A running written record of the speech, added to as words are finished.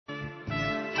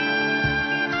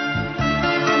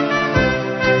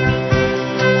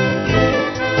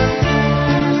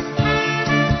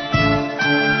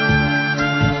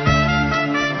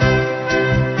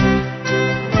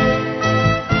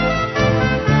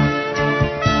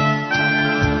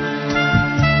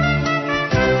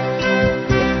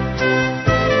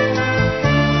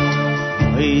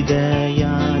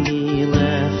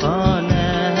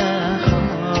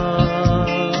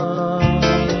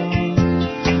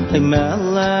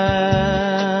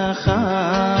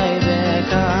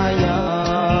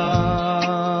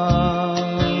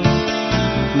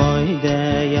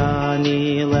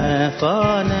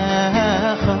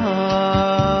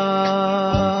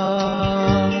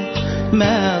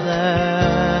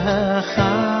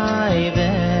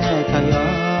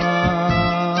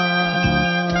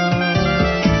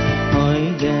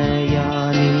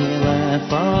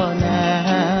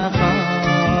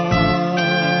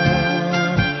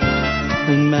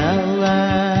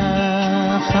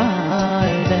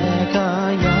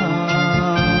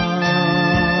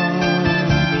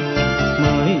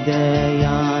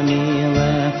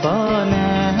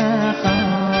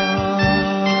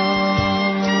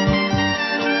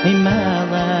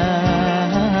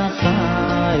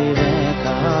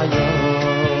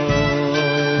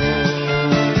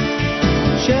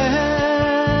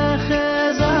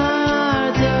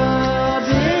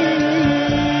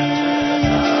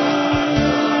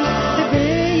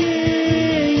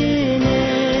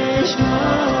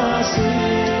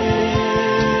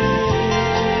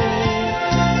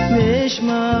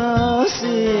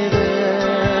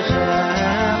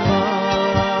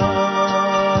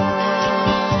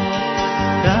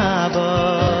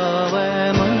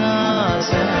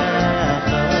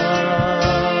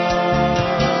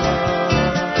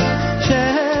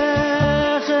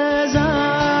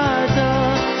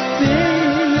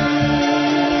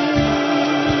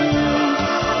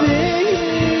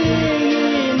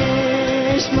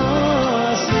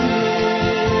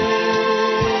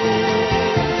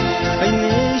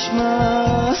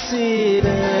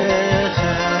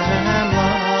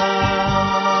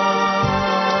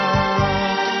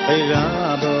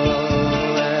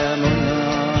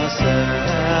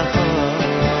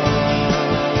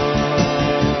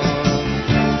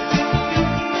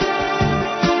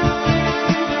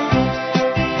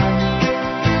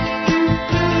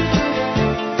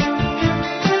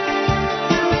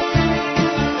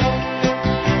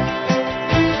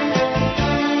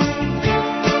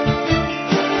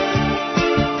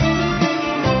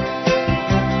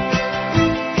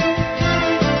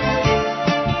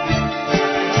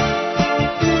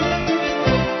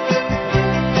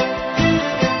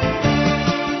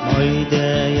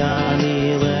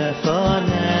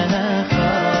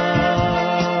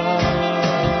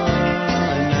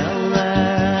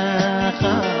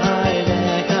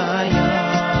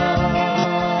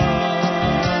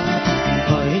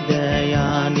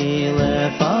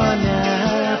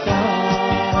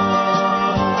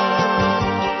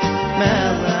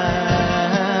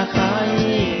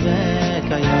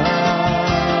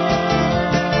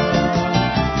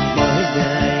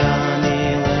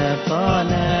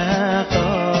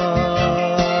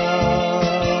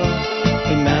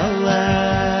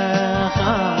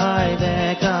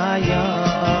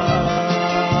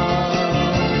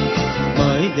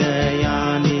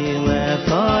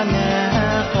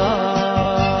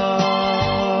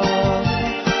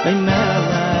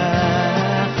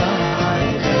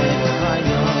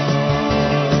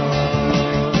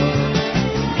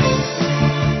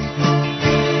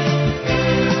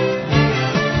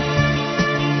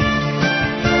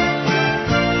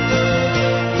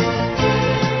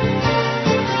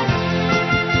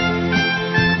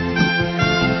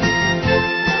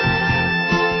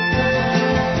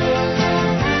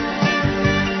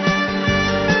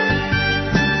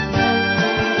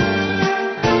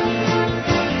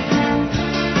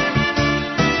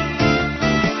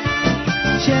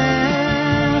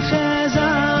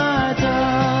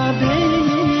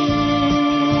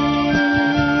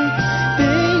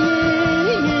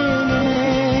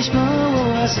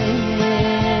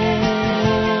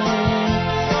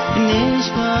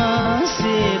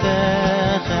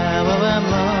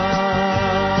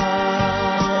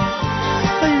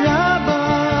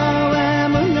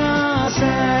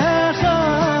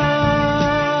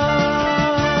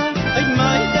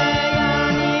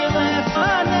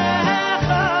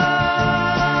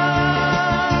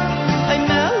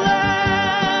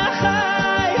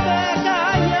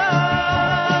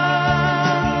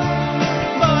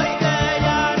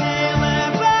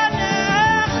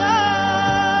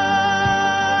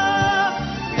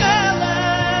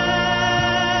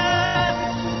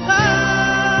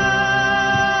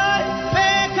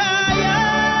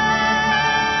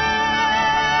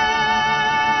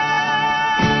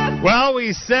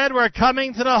We said we're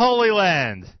coming to the Holy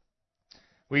Land.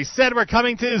 We said we're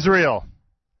coming to Israel.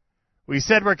 We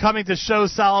said we're coming to show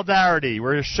solidarity.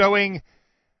 We're showing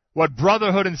what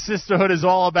brotherhood and sisterhood is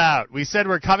all about. We said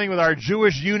we're coming with our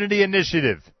Jewish Unity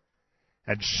Initiative.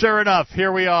 And sure enough,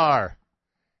 here we are.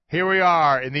 Here we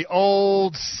are in the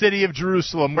old city of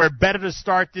Jerusalem. Where better to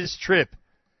start this trip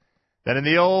than in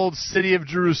the old city of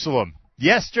Jerusalem.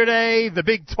 Yesterday, the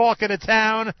big talk in the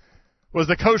town was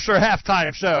the kosher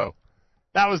halftime show.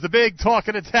 That was the big talk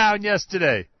in the town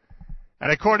yesterday.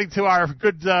 And according to our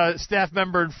good staff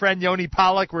member and friend Yoni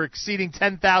Pollack, we're exceeding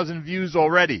 10,000 views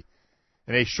already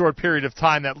in a short period of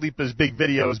time that Lipa's big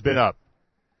video has been up.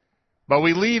 But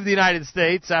we leave the United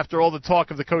States after all the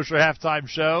talk of the kosher halftime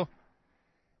show,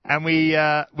 and we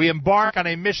embark on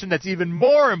a mission that's even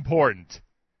more important,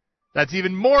 that's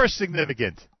even more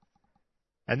significant,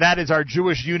 and that is our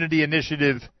Jewish Unity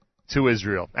Initiative to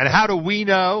Israel. And how do we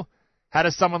know? How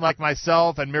does someone like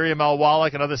myself and Miriam L.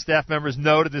 Wallach and other staff members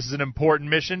know that this is an important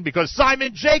mission? Because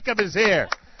Simon Jacob is here.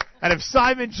 And if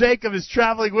Simon Jacob is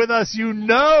traveling with us, you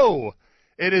know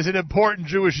it is an important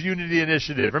Jewish Unity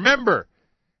Initiative. Remember,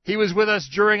 he was with us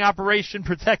during Operation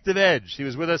Protective Edge. He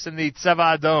was with us in the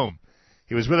Tzeva Adom.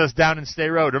 He was with us down in Stay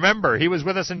Road. Remember, he was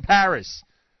with us in Paris,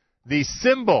 the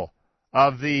symbol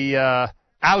of the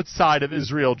outside of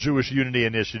Israel Jewish Unity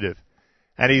Initiative.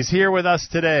 And he's here with us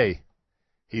today.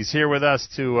 He's here with us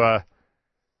to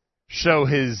show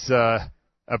his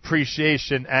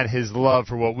appreciation and his love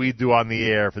for what we do on the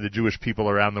air for the Jewish people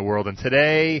around the world. And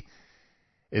today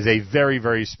is a very,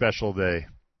 very special day.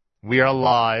 We are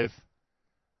live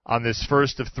on this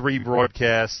first of 3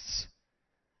 broadcasts.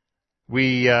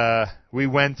 We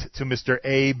went to Mr.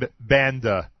 Abe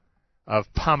Banda of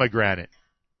Pomegranate.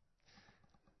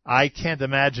 I can't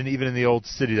imagine even in the old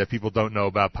city that people don't know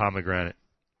about Pomegranate.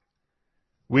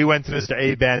 We went to Mr.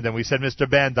 Abe Banda and we said, Mr.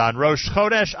 Banda, on Rosh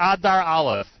Chodesh Adar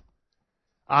Aleph,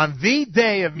 on the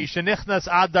day of Mishenichnas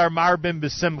Adar Marbim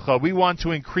B'Simcha, we want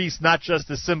to increase not just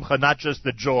the Simcha, not just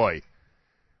the joy.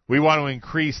 We want to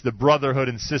increase the brotherhood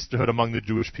and sisterhood among the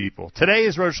Jewish people. Today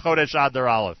is Rosh Chodesh Adar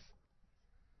Aleph.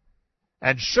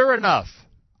 And sure enough,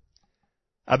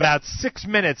 about 6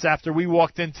 minutes after we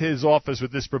walked into his office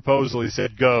with this proposal, he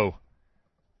said, go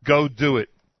do it.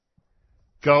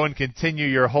 Go and continue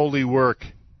your holy work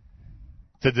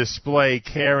to display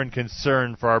care and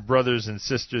concern for our brothers and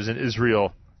sisters in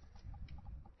Israel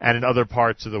and in other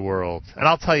parts of the world. And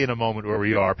I'll tell you in a moment where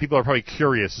we are. People are probably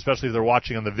curious, especially if they're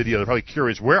watching on the video. They're probably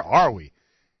curious, where are we?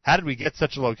 How did we get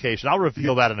such a location? I'll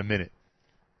reveal that in a minute.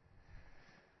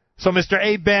 So Mr.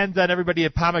 Abe Banda and everybody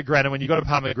at Pomegranate, when you go to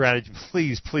Pomegranate,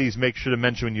 please make sure to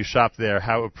mention when you shop there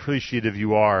how appreciative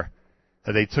you are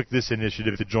that they took this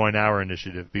initiative to join our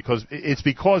initiative. Because it's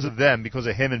because of them, because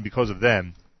of him and because of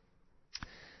them,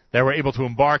 that we're able to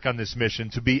embark on this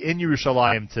mission to be in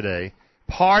Yerushalayim today.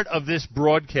 Part of this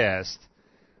broadcast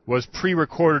was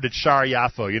pre-recorded at Shar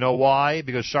Yafo. You know why?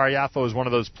 Because Shar Yafo is one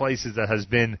of those places that has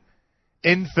been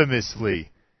infamously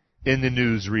in the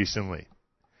news recently.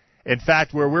 In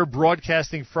fact, where we're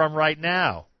broadcasting from right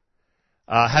now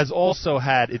has also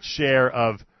had its share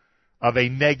of a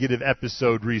negative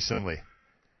episode recently.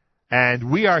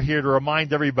 And we are here to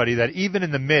remind everybody that even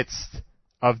in the midst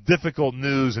of difficult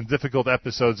news and difficult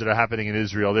episodes that are happening in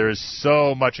Israel, there is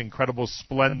so much incredible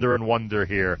splendor and wonder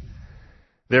here.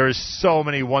 There is so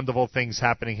many wonderful things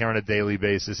happening here on a daily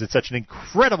basis. It's such an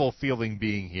incredible feeling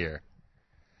being here.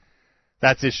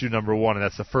 That's issue number 1, and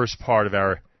that's the first part of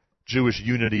our Jewish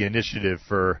Unity Initiative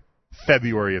for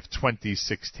February of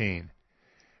 2016.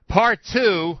 Part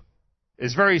 2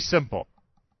 is very simple.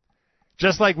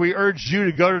 Just like we urged you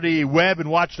to go to the web and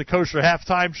watch the Kosher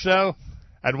Halftime Show,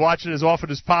 and watch it as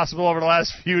often as possible over the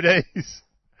last few days,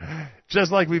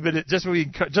 just like we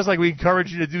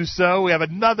encourage you to do so, we have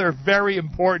another very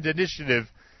important initiative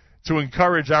to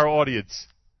encourage our audience,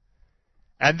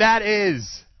 and that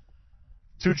is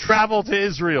to travel to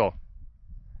Israel.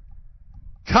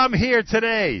 Come here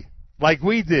today, like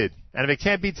we did. And if it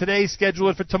can't be today, schedule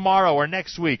it for tomorrow or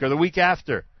next week or the week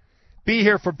after. Be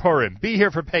here for Purim. Be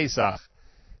here for Pesach.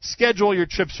 Schedule your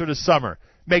trips for the summer.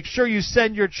 Make sure you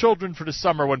send your children for the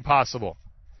summer when possible.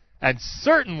 And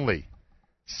certainly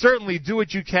do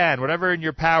what you can, whatever in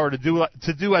your power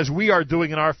to do as we are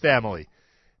doing in our family,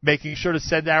 making sure to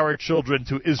send our children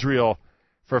to Israel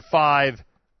for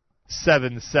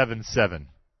 5777,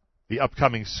 the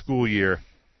upcoming school year,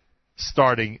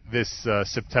 starting this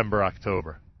September,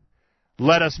 October.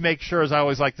 Let us make sure, as I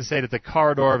always like to say, that the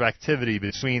corridor of activity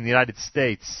between the United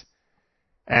States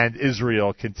and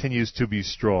Israel continues to be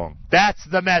strong. That's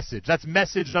the message. That's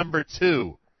message number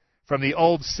 2 from the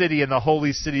old city and the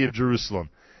holy city of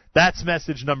Jerusalem. That's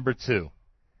message number 2.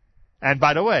 And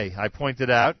by the way, I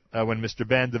pointed out when Mr.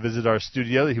 Banda visited our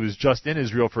studio that he was just in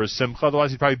Israel for a simcha.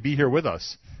 Otherwise, he'd probably be here with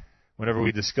us. Whenever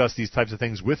we discuss these types of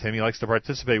things with him, he likes to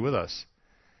participate with us.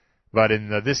 But in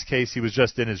this case, he was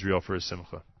just in Israel for a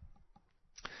simcha.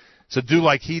 So do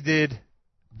like he did.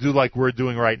 do like we're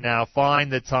doing right now.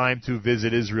 Find the time to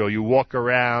visit Israel. You walk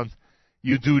around,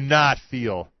 you do not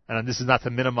feel, and this is not to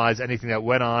minimize anything that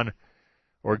went on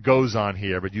or goes on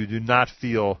here, but you do not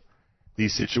feel the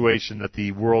situation that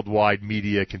the worldwide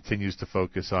media continues to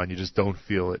focus on. You just don't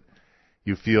feel it.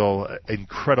 You feel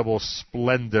incredible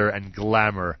splendor and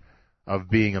glamour of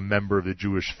being a member of the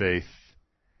Jewish faith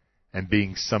and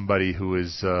being somebody who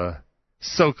is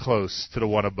so close to the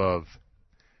one above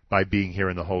by being here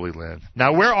in the Holy Land.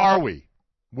 Now, where are we?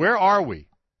 Where are we?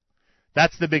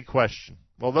 That's the big question.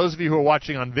 Well, those of you who are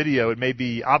watching on video, it may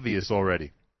be obvious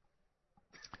already.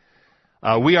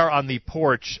 We are on the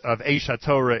porch of Eish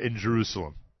HaTorah in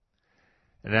Jerusalem.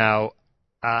 Now,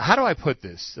 how do I put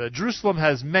this? Jerusalem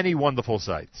has many wonderful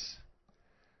sights.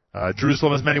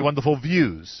 Jerusalem has many wonderful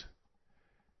views.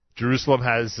 Jerusalem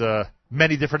has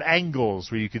many different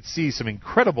angles where you could see some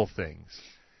incredible things,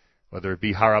 whether it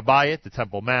be Har HaBayit, the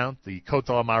Temple Mount, the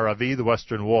Kotel HaMaravi, the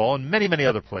Western Wall, and many, many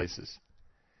other places.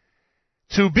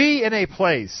 To be in a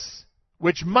place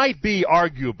which might be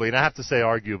arguably, and I have to say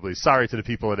arguably, sorry to the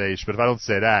people at Aish, but if I don't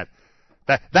say that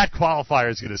qualifier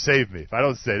is going to save me. If I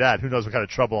don't say that, who knows what kind of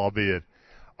trouble I'll be in.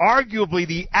 Arguably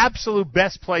the absolute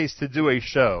best place to do a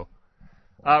show.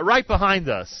 Right behind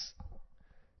us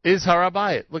is Har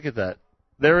HaBayit. Look at that.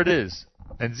 There it is.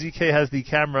 And ZK has the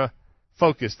camera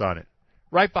focused on it.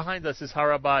 Right behind us is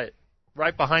Har HaBayit.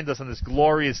 Right behind us on this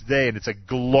glorious day, and it's I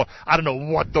don't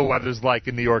know what the weather's like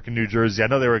in New York and New Jersey. I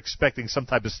know they were expecting some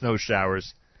type of snow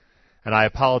showers, and I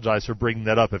apologize for bringing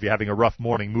that up if you're having a rough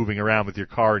morning moving around with your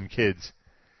car and kids.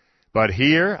 But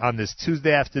here, on this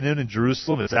Tuesday afternoon in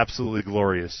Jerusalem, it's absolutely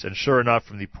glorious. And sure enough,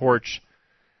 from the porch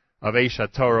of Eish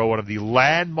HaTorah, one of the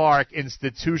landmark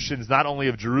institutions not only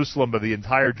of Jerusalem but the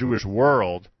entire Jewish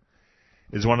world,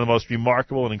 is one of the most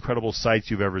remarkable and incredible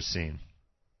sights you've ever seen.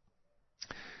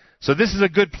 So this is a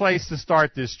good place to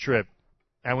start this trip.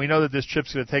 And we know that this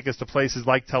trip's going to take us to places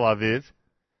like Tel Aviv.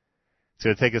 It's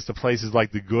going to take us to places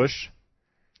like the Gush.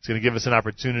 It's going to give us an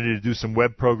opportunity to do some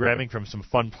web programming from some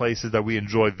fun places that we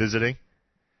enjoy visiting.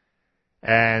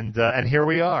 And here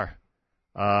we are.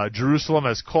 Jerusalem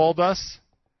has called us,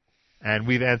 and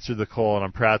we've answered the call, and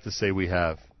I'm proud to say we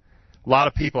have. A lot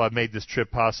of people have made this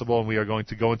trip possible, and we are going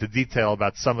to go into detail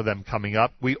about some of them coming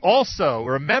up. We also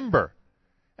remember,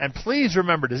 and please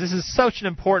remember this is such an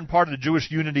important part of the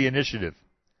Jewish Unity Initiative.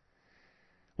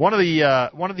 One of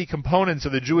the components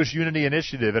of the Jewish Unity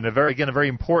Initiative, and a very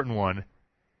important one,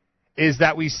 is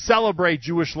that we celebrate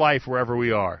Jewish life wherever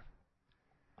we are.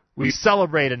 We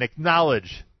celebrate and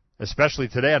acknowledge, especially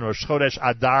today on Rosh Chodesh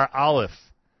Adar Aleph,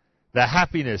 the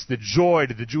happiness, the joy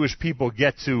that the Jewish people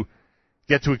get to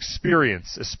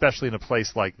experience, especially in a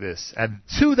place like this. And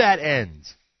to that end,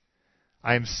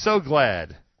 I am so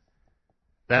glad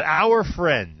that our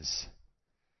friends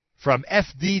from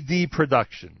FDD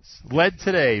Productions, led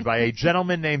today by a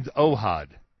gentleman named Ohad,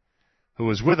 who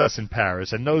was with us in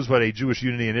Paris and knows what a Jewish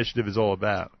Unity Initiative is all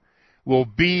about, will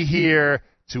be here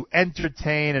to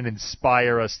entertain and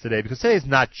inspire us today. Because today is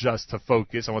not just to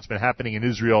focus on what's been happening in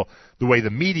Israel the way the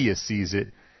media sees it.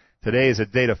 Today is a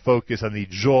day to focus on the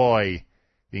joy,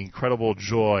 the incredible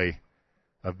joy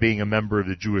of being a member of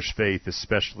the Jewish faith,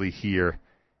 especially here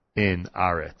in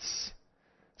Aretz.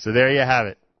 So there you have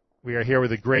it. We are here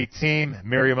with a great team.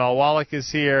 Miriam Al-Wallach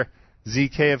is here.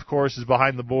 ZK, of course, is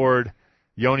behind the board.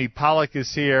 Yoni Pollack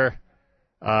is here.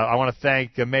 I want to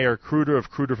thank Mayor Kruder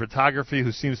of Kruder Photography,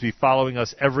 who seems to be following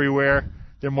us everywhere.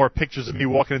 There are more pictures of me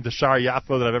walking into Shar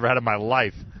Yafo than I've ever had in my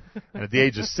life. And at the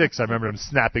age of 6, I remember him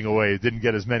snapping away. Didn't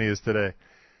get as many as today.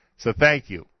 So thank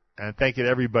you. And thank you to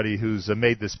everybody who's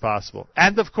made this possible.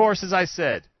 And, of course, as I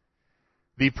said,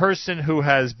 the person who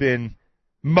has been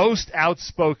most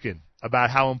outspoken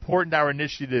about how important our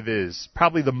initiative is,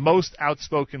 probably the most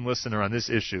outspoken listener on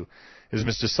this issue, is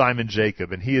Mr. Simon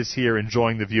Jacob, and he is here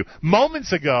enjoying the view.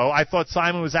 Moments ago, I thought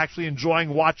Simon was actually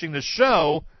enjoying watching the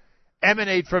show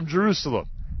emanate from Jerusalem.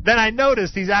 Then I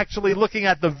noticed he's actually looking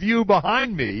at the view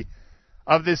behind me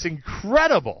of this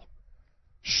incredible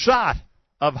shot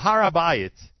of Har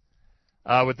HaBayit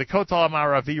with the Kotel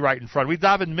HaMaravi right in front. We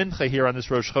davened Mincha here on this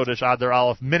Rosh Chodesh Adar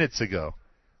Aleph minutes ago.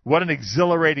 What an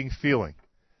exhilarating feeling.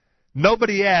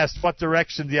 Nobody asked, what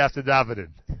direction do you have to daven in?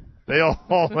 They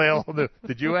all knew.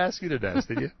 Did you ask? You didn't ask,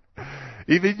 did you?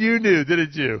 Even you knew,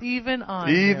 didn't you? Even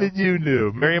you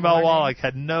knew. Miriam Al-Wallach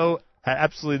had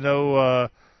absolutely no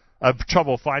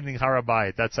trouble finding Har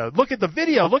HaBayit. That's how. Look at the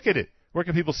video. Look at it. Where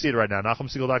can people see it right now?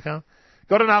 NachumSegal.com?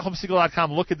 Go to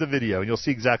NachumSegal.com, look at the video, and you'll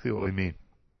see exactly what we mean.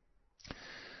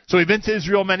 So we've been to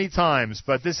Israel many times,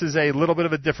 but this is a little bit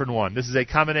of a different one. This is a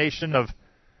combination of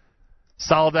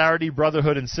solidarity,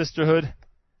 brotherhood, and sisterhood.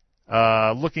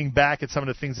 looking back at some of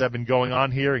the things that have been going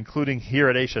on here, including here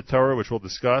at Eish HaTorah, which we'll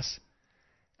discuss,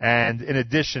 and in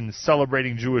addition,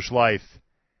 celebrating Jewish life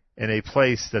in a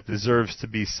place that deserves to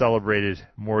be celebrated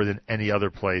more than any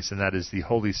other place, and that is the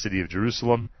holy city of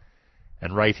Jerusalem,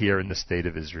 and right here in the state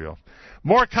of Israel.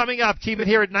 More coming up. Keep it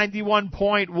here at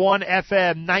 91.1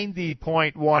 FM,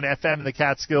 90.1 FM in the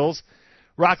Catskills.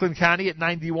 Rockland County at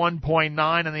 91.9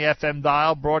 on the FM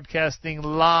dial, broadcasting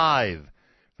live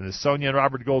from the Sonia and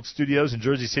Robert Gold Studios in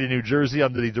Jersey City, New Jersey,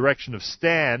 under the direction of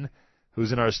Stan,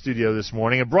 who's in our studio this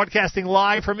morning, and broadcasting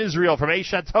live from Israel, from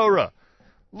Eish HaTorah.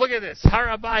 Look at this, Har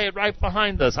HaBayit right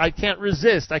behind us. I can't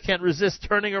resist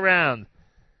turning around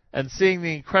and seeing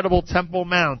the incredible Temple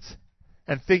Mount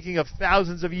and thinking of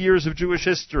thousands of years of Jewish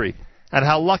history and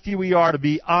how lucky we are to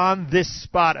be on this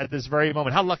spot at this very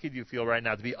moment. How lucky do you feel right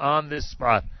now to be on this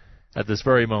spot at this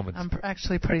very moment? I'm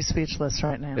actually pretty speechless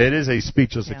right now. It is a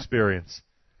speechless experience.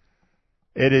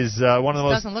 It is one of the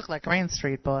most... It doesn't look like Rain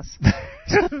Street, boss.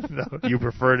 No, you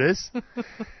prefer this?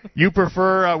 You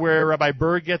prefer where Rabbi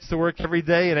Berg gets to work every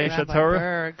day in Eish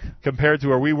HaTorah compared to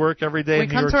where we work every day in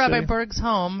New York City? We come to Rabbi Berg's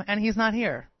home, and he's not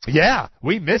here. Yeah,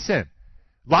 we miss him.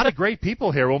 A lot of great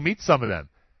people here. We'll meet some of them.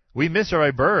 We miss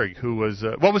Rabbi Berg, who was...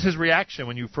 what was his reaction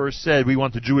when you first said we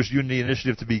want the Jewish Unity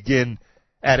Initiative to begin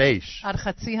at Eish? Ad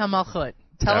Chatzi HaMalchut.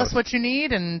 Tell us what you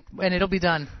need, and it'll be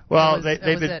done. Well,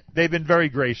 they've been very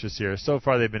gracious here. So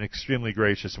far, they've been extremely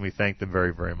gracious, and we thank them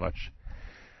very, very much.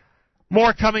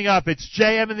 More coming up. It's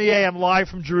JM in the AM live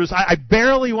from Jerusalem. I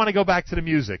barely want to go back to the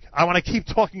music. I want to keep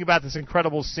talking about this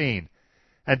incredible scene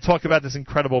and talk about this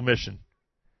incredible mission.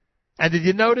 And did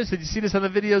you see this on the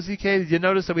video, ZK? Did you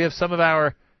notice that we have some of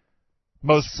our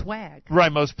most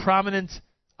prominent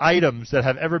items that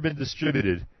have ever been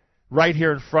distributed right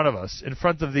here in front of us, in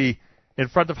front of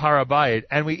Har HaBayit,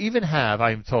 and we even have,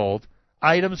 I am told,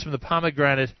 items from the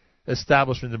Pomegranate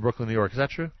establishment in Brooklyn, New York. Is that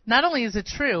true? Not only is it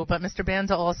true, but Mr.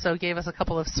 Banda also gave us a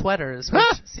couple of sweaters, which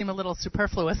seem a little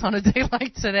superfluous on a day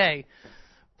like today.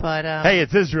 But hey,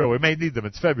 it's Israel. We may need them.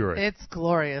 It's February. It's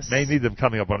glorious. May need them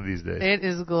coming up one of these days. It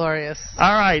is glorious.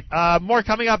 All right. More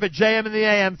coming up at JM in the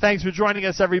AM. Thanks for joining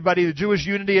us, everybody. The Jewish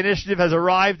Unity Initiative has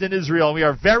arrived in Israel, and we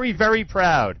are very, very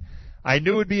proud. I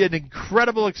knew it would be an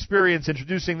incredible experience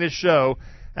introducing this show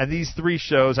and these three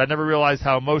shows. I never realized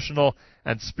how emotional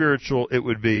and spiritual it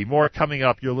would be. More coming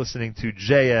up. You're listening to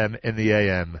JM in the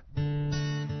AM.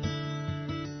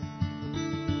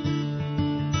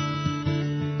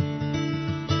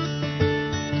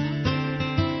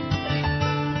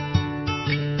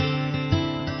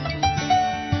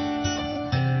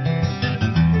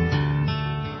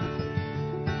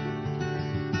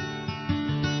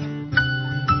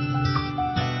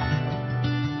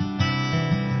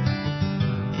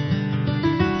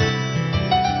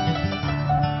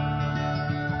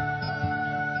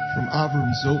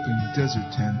 Avram's open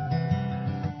desert tent,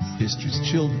 history's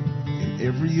children in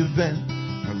every event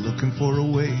are looking for a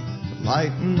way to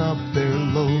lighten up their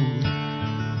load.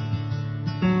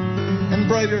 And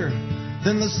brighter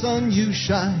than the sun you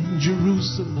shine,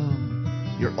 Jerusalem,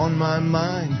 you're on my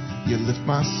mind, you lift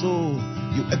my soul,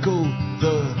 you echo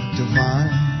the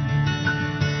divine.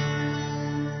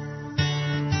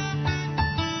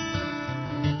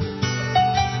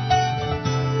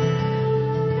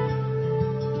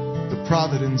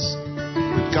 Providence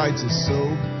that guides us so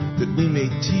that we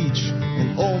may teach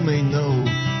and all may know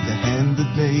the hand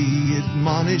that may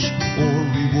admonish or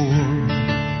reward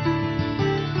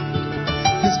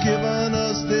has given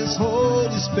us this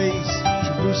holy space,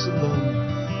 Jerusalem.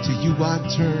 To you I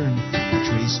turn, I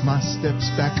trace my steps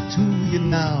back to you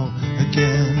now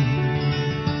again.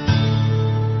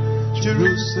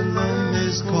 Jerusalem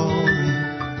is calling,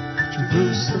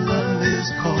 Jerusalem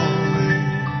is calling.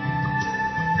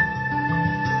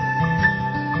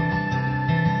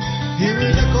 Hear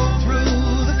it echo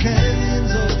through the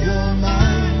canyons of your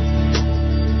mind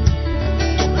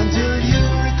until you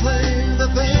reclaim the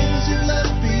things you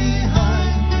left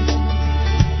behind.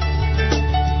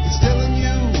 It's telling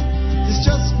you this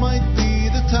just might be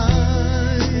the time.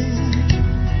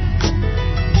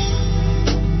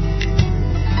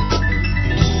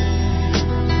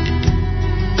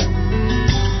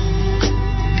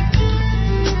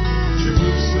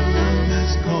 Jerusalem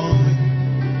is calling.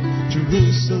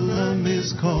 Jerusalem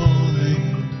is calling.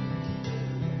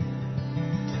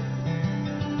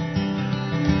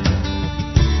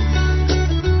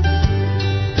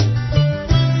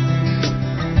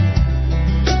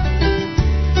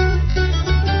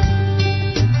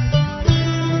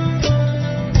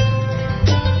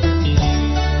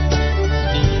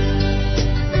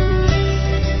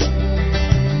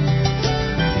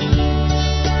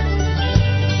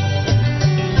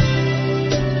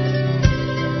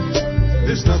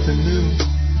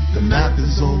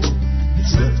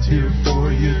 It's left here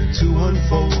for you to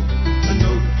unfold. A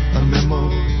note, a memo,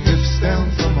 drifts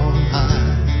down from on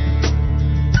high,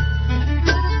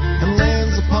 and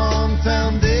lands upon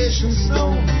foundation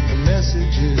stone. The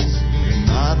message is, you're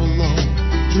not alone.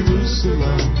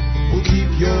 Jerusalem will keep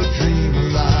your dream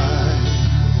alive.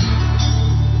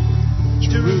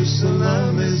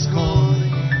 Jerusalem is calling.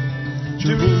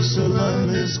 Jerusalem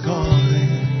is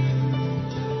calling.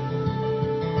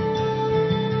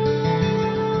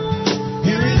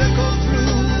 Hear it echo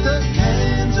through the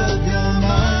canyons of your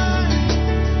mind,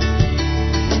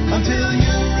 until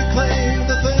you reclaim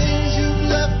the things you've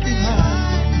left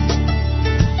behind.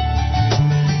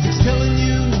 It's telling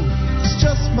you this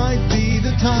just might be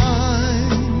the time.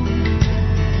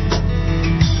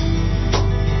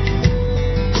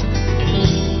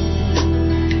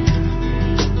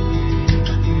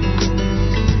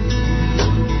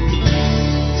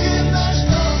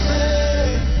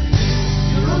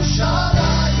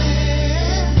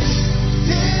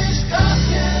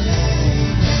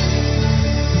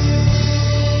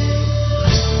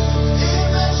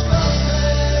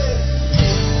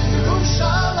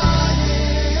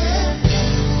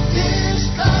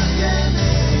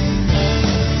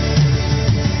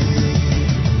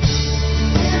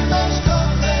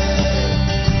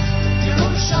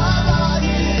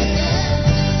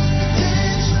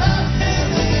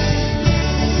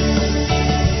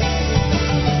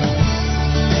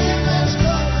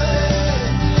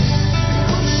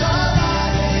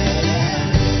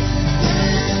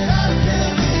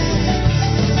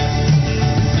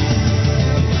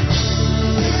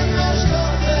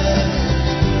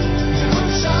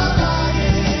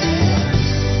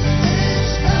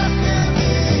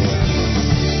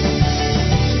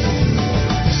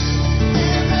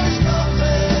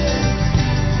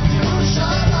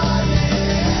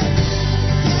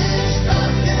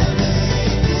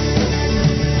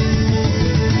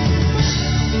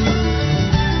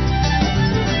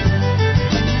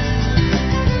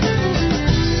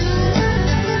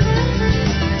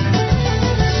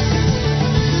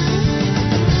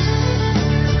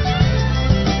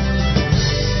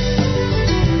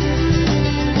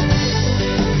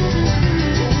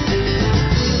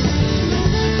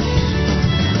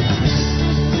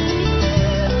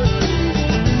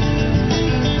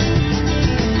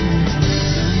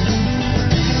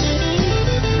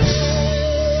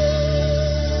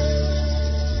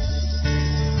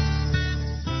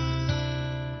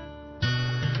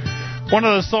 One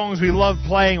of those songs we love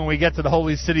playing when we get to the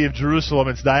holy city of Jerusalem.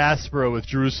 It's Diaspora with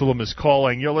Jerusalem is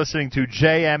Calling. You're listening to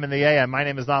JM in the AM. My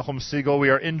name is Nachum Segal. We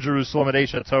are in Jerusalem at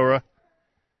Eish HaTorah.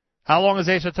 How long has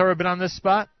Eish HaTorah been on this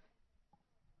spot?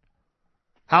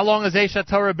 How long has Eish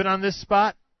HaTorah been on this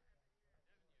spot?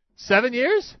 7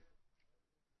 years?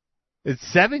 It's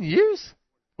 7 years?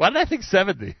 Why did I think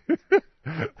 70?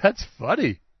 That's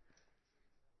funny.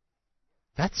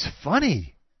 That's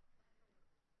funny.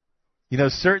 You know,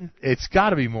 it's got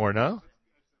to be more, no?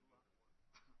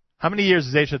 How many years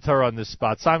is Eish HaTorah on this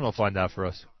spot? Simon will find out for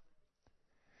us.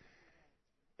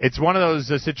 It's one of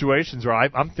those situations where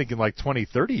I'm thinking like 20,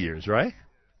 30 years, right?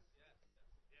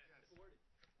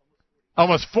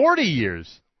 Almost 40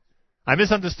 years. I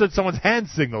misunderstood someone's hand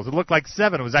signals. It looked like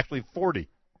 7. It was actually 40.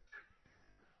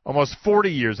 Almost 40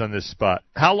 years on this spot.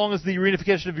 How long has the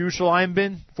reunification of Yerushalayim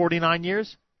been? 49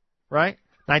 years, right?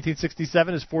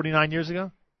 1967 is 49 years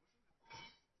ago.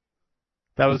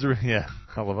 That was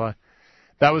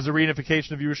That was the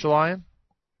reunification of Yerushalayim.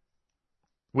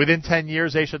 Within 10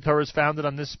 years, Eish HaTorah is founded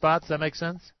on this spot. Does that make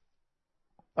sense?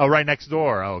 Oh, right next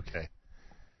door. Oh, okay.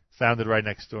 Founded right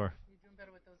next door. You're doing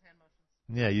better with those hand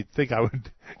motions. Yeah, you'd think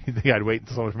I'd wait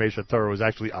until someone from Eish HaTorah was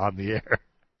actually on the air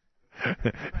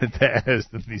to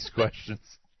ask them these questions.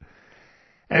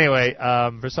 Anyway,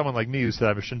 for someone like me who said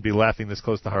I shouldn't be laughing this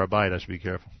close to Har HaBayit, I should be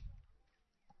careful.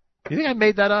 You think I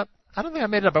made that up? I don't think I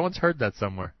made it up. I once heard that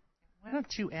somewhere. Why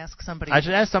don't you ask somebody? I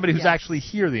should ask somebody who's actually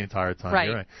here the entire time. Right.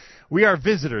 You're right. We are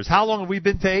visitors. How long have we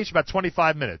been to Eish? About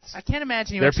 25 minutes. I can't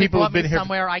imagine you there actually people brought been me here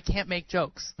somewhere I can't make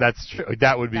jokes. That's true.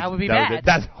 That would be bad.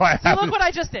 That's why look what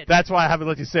I just did. That's why I haven't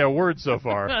let you say a word so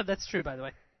far. That's true, by the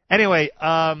way. Anyway,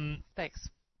 thanks.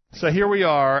 So here we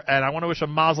are, and I want to wish a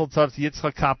mazel tov to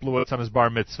Yitzchak Kaplowitz on his bar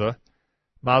mitzvah.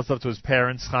 Mazel tov to his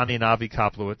parents, Chani and Avi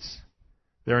Kaplowitz.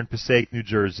 They're in Passaic, New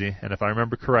Jersey, and if I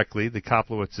remember correctly, the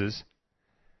Kaplowitzes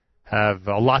have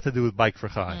a lot to do with Bike for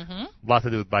Chai. Mm-hmm. A lot to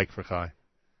do with Bike for Chai.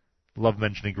 Love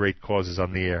mentioning great causes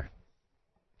on the air.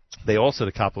 They also,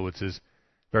 the Kaplowitzes,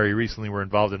 very recently were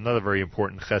involved in another very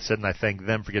important chesed, and I thank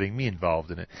them for getting me involved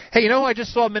in it. Hey, you know who I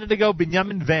just saw a minute ago?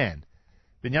 Binyamin Van.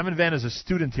 Binyamin Van is a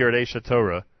student here at Eish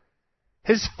HaTorah.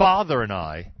 His father and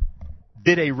I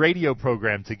did a radio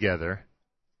program together.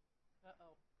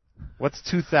 What's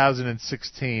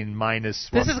 2016 minus...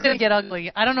 This is going to get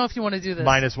ugly. I don't know if you want to do this.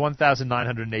 Minus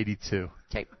 1,982.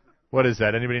 Okay. What is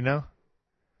that? Anybody know?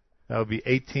 That would be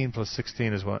 18 plus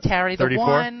 16 is what? Carry the 34?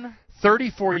 one.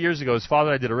 34 years ago, his father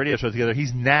and I did a radio show together.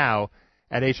 He's now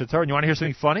at Aish HaTorah. And you want to hear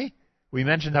something funny? We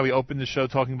mentioned how we opened the show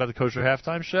talking about the Kosher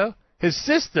Halftime Show. His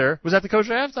sister was at the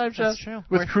Kosher Halftime Show. That's true.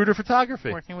 With Kruder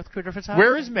Photography. Working with Kruder Photography.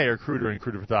 Where is Mayor Kruder in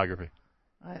Kruder Photography?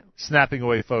 Snapping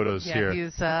away photos here.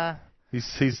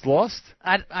 He's lost?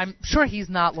 I'm sure he's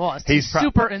not lost. He's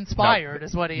super inspired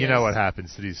is what he is. You know what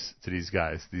happens to these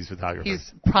guys, these photographers.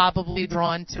 He's probably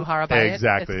drawn to Har HaBayit.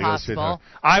 Exactly. It's possible.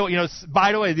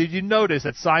 By the way, did you notice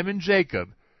that Simon Jacob,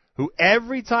 who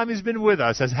every time he's been with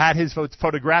us has had his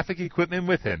photographic equipment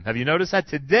with him? Have you noticed that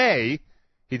today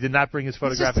he did not bring his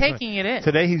photographic equipment? He's just taking it in.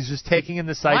 Today he's just taking in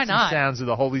the sights and sounds of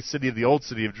the holy city, of the old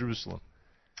city of Jerusalem.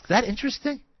 Is that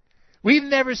interesting? We've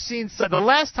never seen... The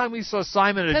last time we saw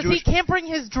Simon at a Jewish... Because he can't bring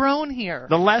his drone here.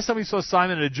 The last time we saw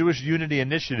Simon at a Jewish Unity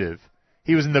Initiative,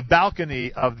 he was in the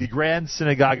balcony of the Grand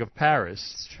Synagogue of Paris.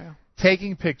 That's true.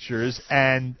 Taking pictures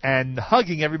and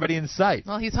hugging everybody in sight.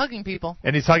 Well, he's hugging people.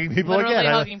 And he's hugging people Literally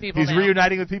again. Hugging people he's now.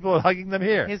 Reuniting with people and hugging them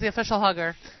here. He's the official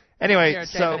hugger. Anyway, here,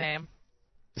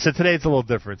 so today it's a little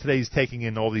different. Today he's taking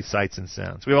in all these sights and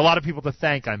sounds. We have a lot of people to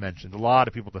thank, I mentioned. A lot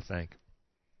of people to thank.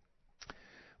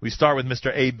 We start with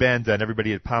Mr. Abe Banda and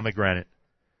everybody at Pomegranate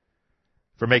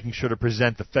for making sure to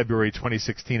present the February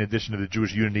 2016 edition of the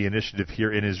Jewish Unity Initiative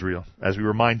here in Israel, as we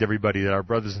remind everybody that our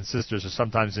brothers and sisters are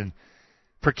sometimes in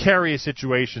precarious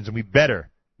situations, and we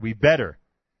better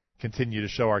continue to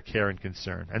show our care and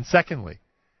concern. And secondly,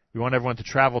 we want everyone to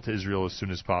travel to Israel as soon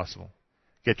as possible.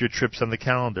 Get your trips on the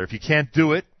calendar. If you can't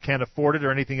do it, can't afford it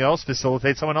or anything else,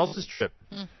 facilitate someone else's trip.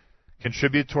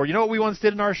 Contribute toward... You know what we once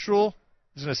did in our shul?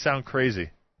 This is going to sound crazy.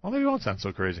 Well, maybe it won't sound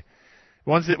so crazy.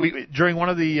 Once during one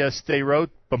of the Sderot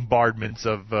bombardments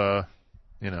of,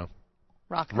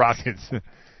 rockets,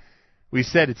 we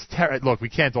said look, we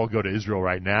can't all go to Israel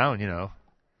right now, and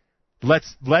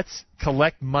let's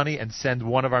collect money and send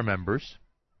one of our members.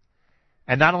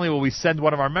 And not only will we send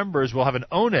one of our members, we'll have an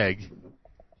oneg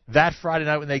that Friday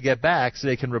night when they get back, so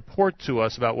they can report to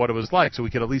us about what it was like, so we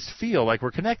can at least feel like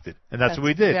we're connected. And that's what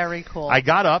we did. Very cool. I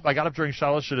got up during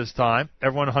Shalosh Shidduch's time.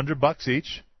 Everyone $100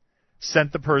 each.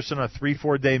 Sent the person on a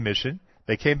 3-4 day mission.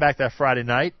 They came back that Friday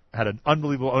night, had an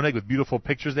unbelievable oneg with beautiful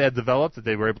pictures they had developed that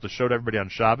they were able to show to everybody on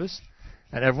Shabbos.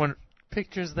 And everyone...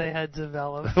 Pictures they had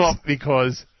developed. Well,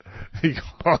 because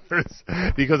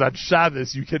on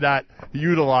Shabbos you cannot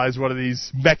utilize one of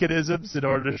these mechanisms in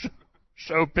order to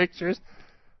show pictures.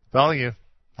 Telling you,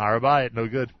 Har HaBayit, no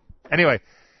good. Anyway,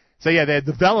 so yeah, they had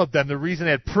developed them. The reason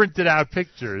they had printed out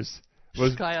pictures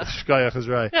was Shkoyach is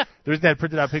right. Yeah. The reason they had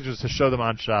printed out pictures to show them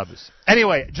on Shabbos.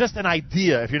 Anyway, just an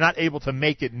idea. If you're not able to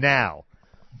make it now,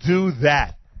 do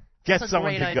that. Get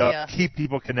someone to go. Idea. Keep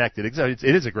people connected. It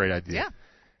is a great idea. Yeah.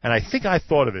 And I think I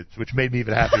thought of it, which made me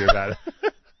even happier about it.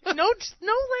 No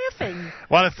laughing.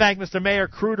 I want to thank Mr. Mayor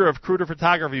Kruder of Kruder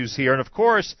Photography, who's here. And, of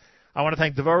course, I want to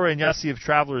thank Devorah and Yossi of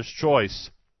Traveler's Choice,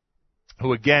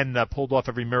 who, again, pulled off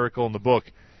every miracle in the book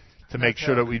to make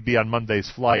sure that we'd be on Monday's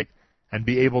flight and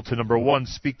be able to, number one,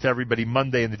 speak to everybody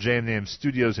Monday in the JMAM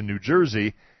studios in New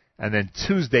Jersey, and then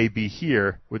Tuesday be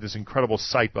here with this incredible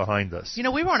site behind us.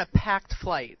 We were on a packed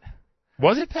flight.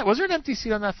 Was it packed? Was there an empty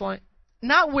seat on that flight?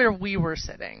 Not where we were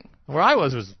sitting. Where I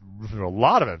was, there was a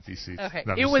lot of empty seats. Okay.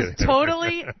 No, it was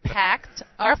totally packed.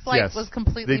 Our flight was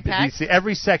completely packed.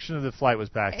 Every section of the flight was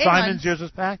packed. And Simon's, yours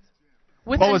was packed?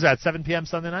 What was that, 7 p.m.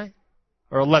 Sunday night?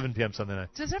 Or 11 p.m. Sunday night?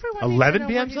 Does everyone 11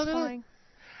 p.m. Sunday night?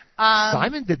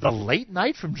 Simon did the late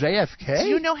night from JFK? Do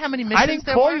you know how many missions I didn't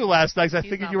call you last night because I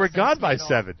figured you were gone by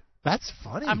 7. That's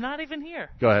funny. I'm not even here.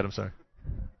 Go ahead, I'm sorry.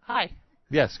 Hi.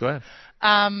 Yes, go ahead.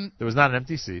 There was not an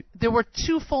empty seat. There were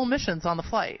 2 full missions on the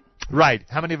flight. Right.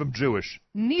 How many of them Jewish?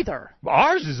 Neither.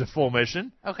 Ours is a full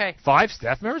mission. Okay. 5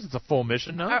 staff members, it's a full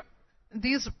mission, no?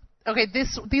 These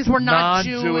were not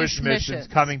non-Jewish missions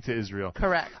coming to Israel.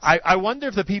 Correct. I wonder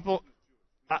if the people...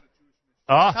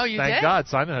 you thank did? God,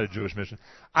 Simon had a Jewish mission.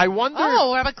 I wonder...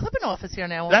 Oh, Rabbi Klibanoff is here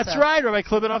now also. That's right, Rabbi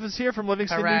Klibanoff is here from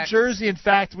Livingston, Correct. New Jersey. In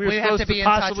fact, we were supposed to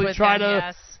possibly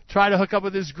try to hook up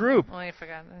with this group. Oh, I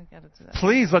forgot. I got to do that.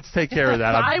 Please, let's take care of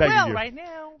that. I will you. right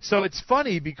now. So it's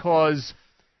funny because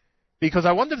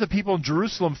I wonder if the people in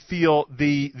Jerusalem feel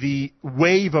the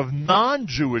wave of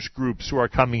non-Jewish groups who are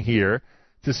coming here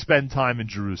to spend time in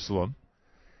Jerusalem.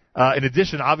 In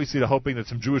addition, obviously, to hoping that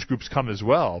some Jewish groups come as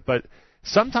well. But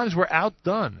sometimes we're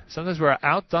outdone. Sometimes we're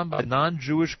outdone by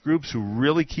non-Jewish groups who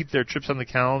really keep their trips on the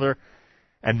calendar.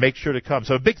 and make sure to come.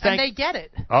 So a big thank you. And they get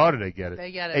it. Oh, do they get it?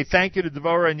 They get it. Hey, thank you to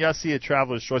Devorah and Yossi at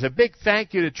Traveler's Choice. A big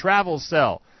thank you to Travel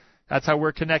Cell. That's how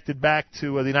we're connected back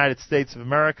to the United States of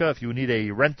America. If you need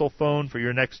a rental phone for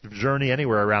your next journey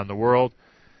anywhere around the world,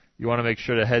 you want to make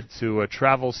sure to head to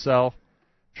Travel Cell,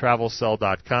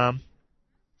 travelcell.com.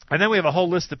 And then we have a whole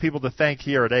list of people to thank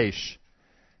here at Aish,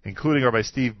 including Rabbi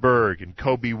Steve Berg and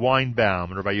Kobe Weinbaum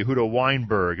and Rabbi Yehuda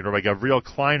Weinberg and Rabbi Gavriel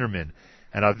Kleinerman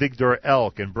and Avigdor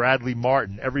Elk and Bradley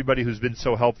Martin, everybody who's been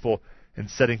so helpful in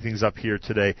setting things up here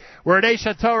today. We're at Aish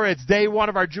HaTorah. It's day one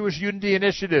of our Jewish Unity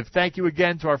Initiative. Thank you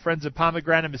again to our friends at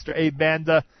Pomegranate, Mr. Abe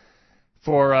Banda,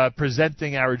 for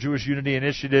presenting our Jewish Unity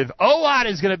Initiative. Ohad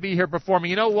is going to be here performing.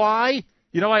 You know why?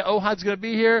 You know why Ohad's going to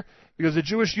be here? Because the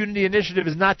Jewish Unity Initiative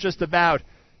is not just about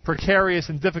precarious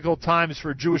and difficult times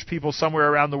for Jewish people somewhere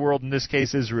around the world, in this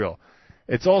case Israel.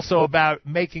 It's also about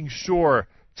making sure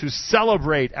to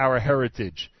celebrate our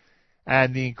heritage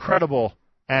and the incredible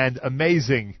and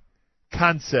amazing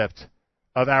concept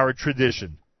of our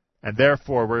tradition. And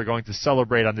therefore, we're going to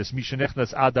celebrate on this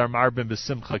Mishanichnas Adar Marbin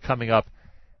B'Simcha coming up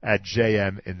at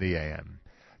JM in the AM.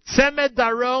 Tzemed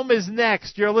Darom is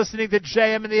next. You're listening to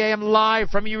JM in the AM live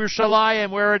from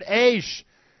Yerushalayim. We're at Aish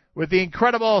with the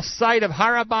incredible sight of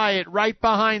Har HaBayit right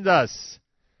behind us.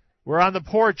 We're on the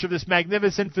porch of this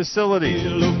magnificent facility.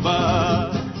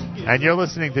 And you're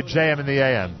listening to JM in the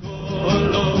AM.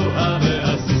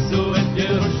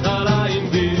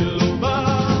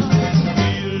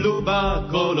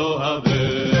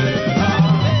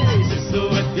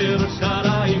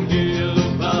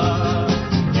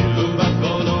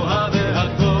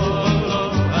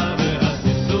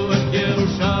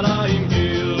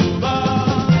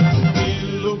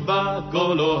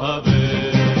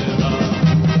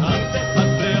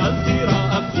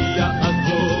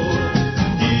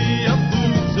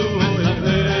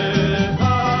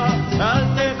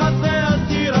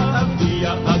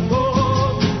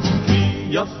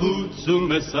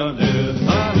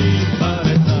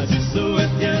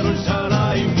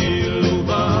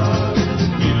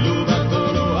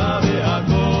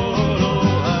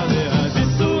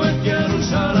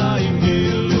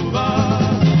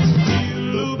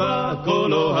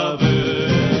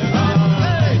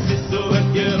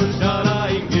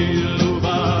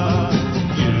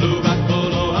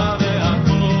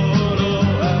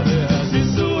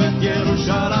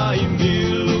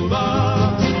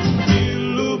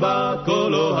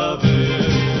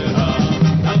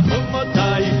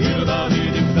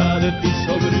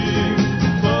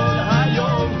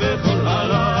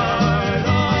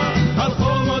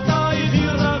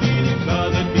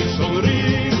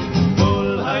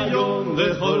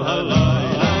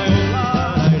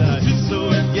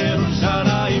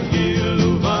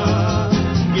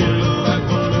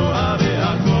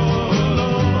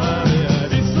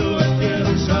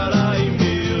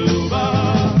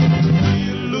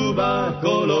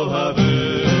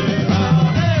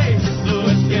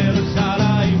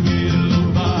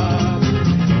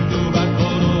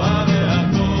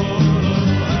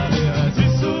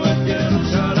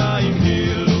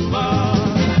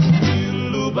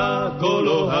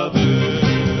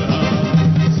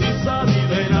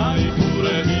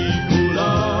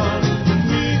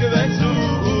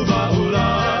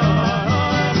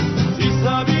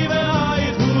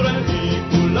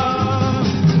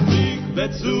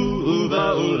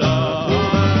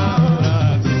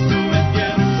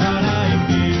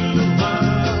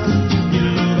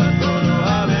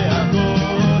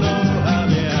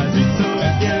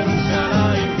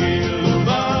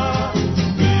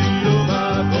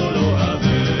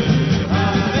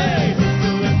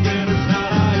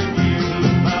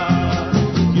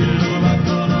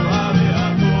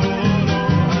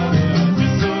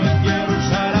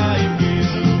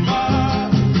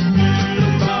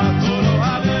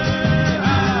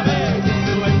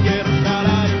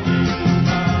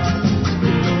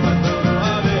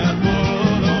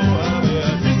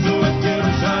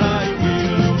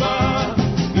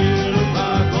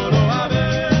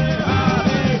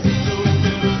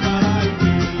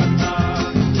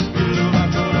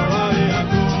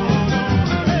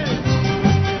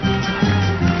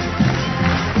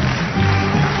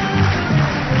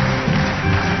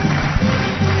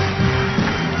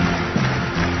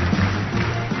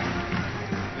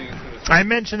 I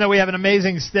mentioned that we have an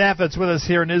amazing staff that's with us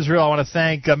here in Israel. I want to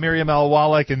thank Miriam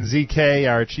Al-Wallach and ZK,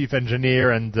 our chief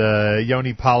engineer, and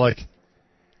Yoni Pollack.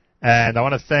 And I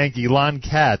want to thank Ilan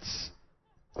Katz,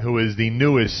 who is the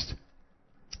newest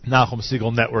Nachum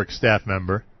Segal Network staff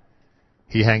member.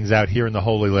 He hangs out here in the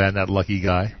Holy Land, that lucky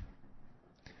guy.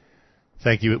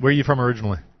 Thank you. Where are you from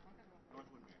originally?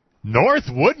 North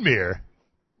Woodmere.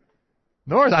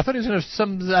 North? I thought he was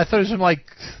from like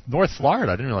North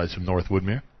Florida. I didn't realize from North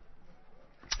Woodmere.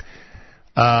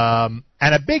 And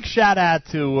a big shout out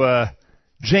to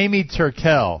Jamie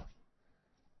Turkel,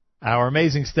 our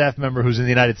amazing staff member who's in the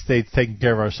United States taking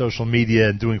care of our social media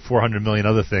and doing 400 million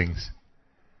other things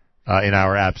in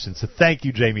our absence. So thank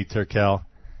you, Jamie Turkel.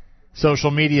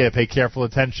 Social media, pay careful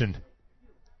attention.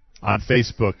 On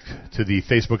Facebook, to the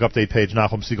Facebook update page,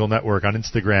 Nachum Segal Network. On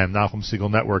Instagram, Nachum Segal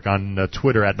Network. On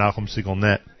Twitter, at Nachum Segal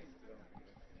Net.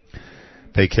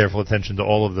 Pay careful attention to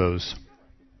all of those.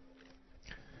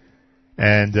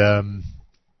 And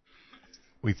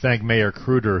we thank Mayor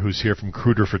Kruder, who's here from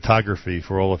Kruder Photography,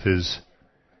 for all of his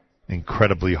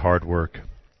incredibly hard work.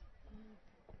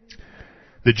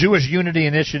 The Jewish Unity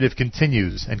Initiative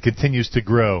continues and continues to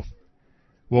grow.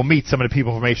 We'll meet some of the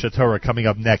people from Esha Torah coming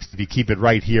up next if you keep it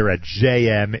right here at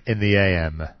JM in the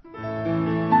AM.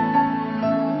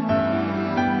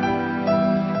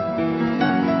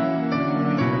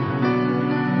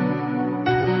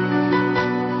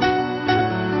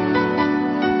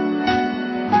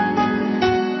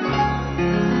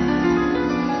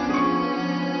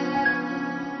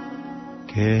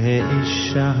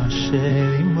 כאישה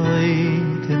אשר עמי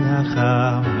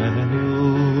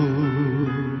תנחמנו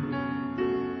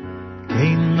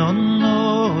כן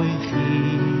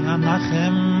אנוכי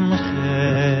אנחמכם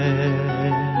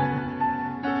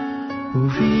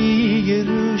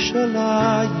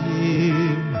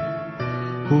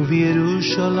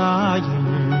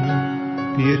ובירושלים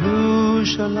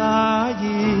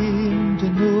בירושלים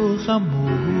תנחמו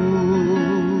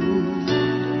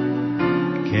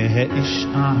כאיש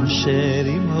אשר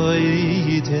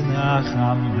עמי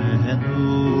תנחמנו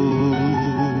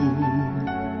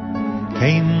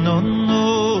כן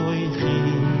אנוכי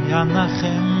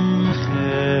אנחמכם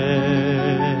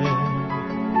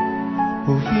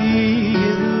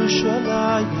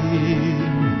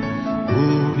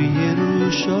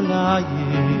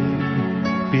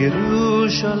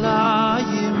בירושלים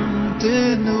תנחמו בירושלים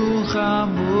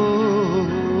תנחמו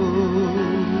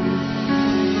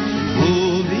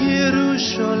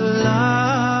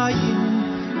בירושלים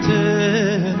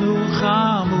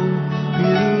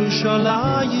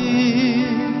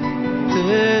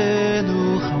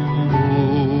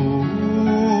תנחמו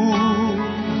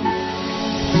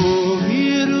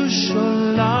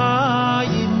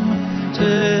בירושלים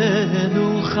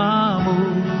תנחמו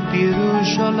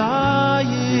בירושלים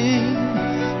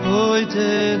אוי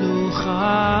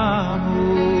תנחמו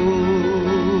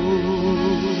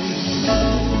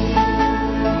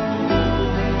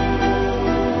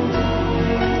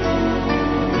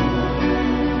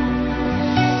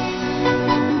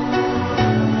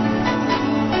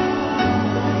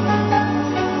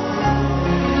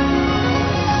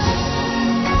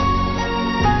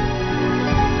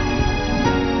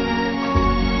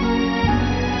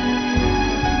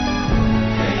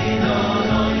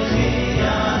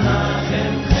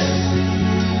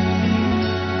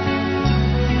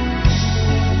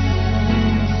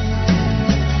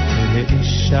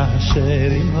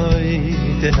אשר עמי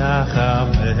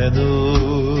תנחמנו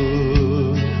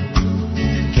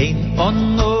כן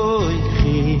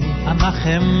אנוכי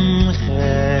אנחמכם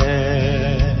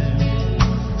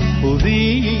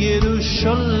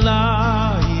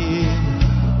ובירושלים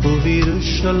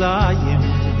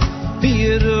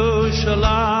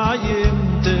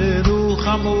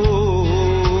תנחמו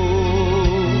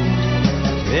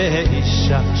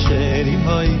ואיש אשר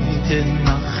עמי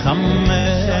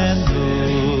תנחמנו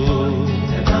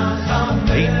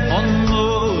כן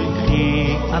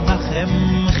אנוכי אנחמכם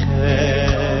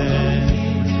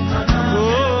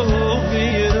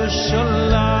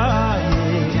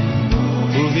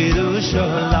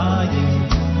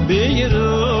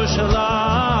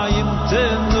בירושלים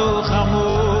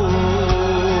תנחמו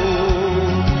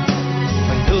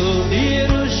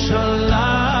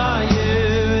בירושלים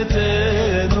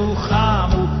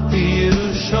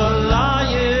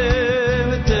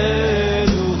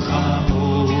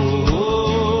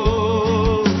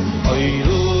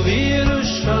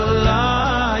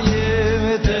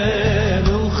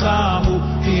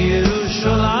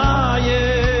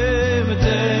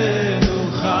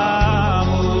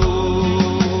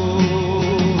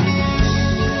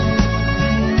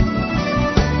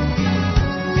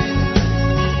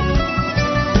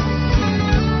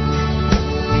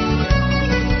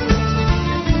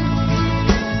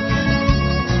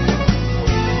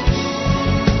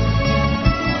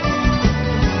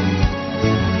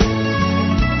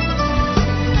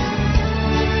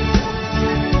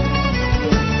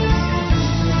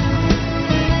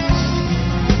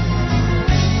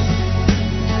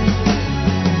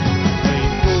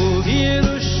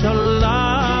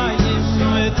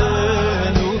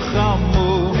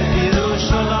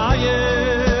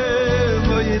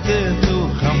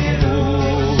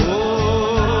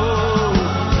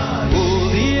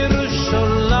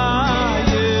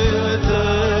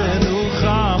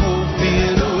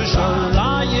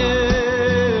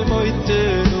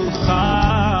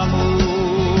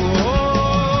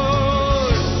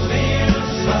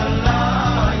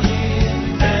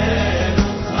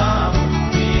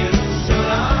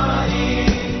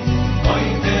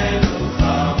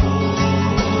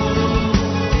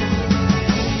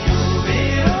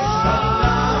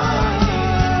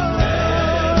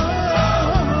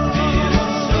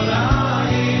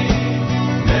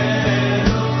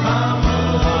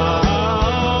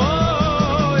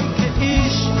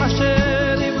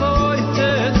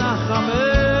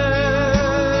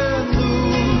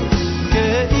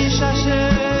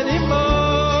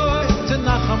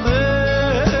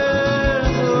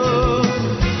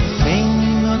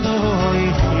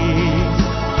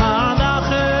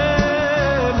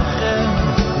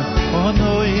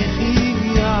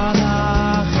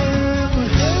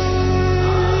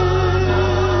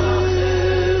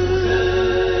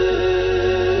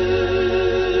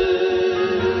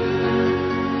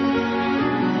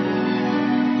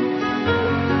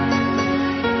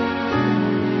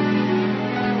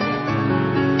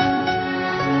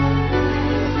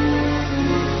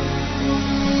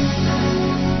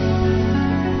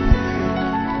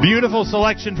beautiful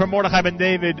selection from Mordechai Ben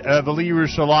David of Eli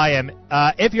Yerushalayim.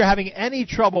 If you're having any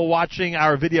trouble watching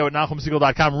our video at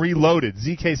NachumSegal.com, reloaded.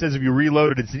 ZK says if you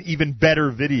reload it, it's an even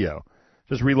better video.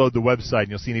 Just reload the website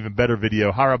and you'll see an even better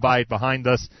video. Har HaBayit behind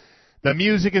us. The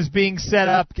music is being set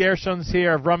up. Gershon's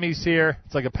here. Rummy's here.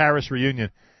 It's like a Paris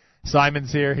reunion.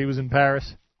 Simon's here. He was in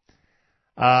Paris.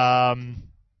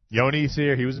 Yoni's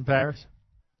here. He was in Paris.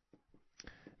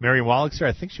 Mary Wallach's here.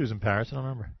 I think she was in Paris. I don't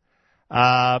remember.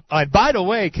 And by the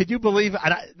way, could you believe,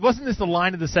 wasn't this the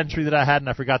line of the century that I had and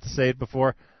I forgot to say it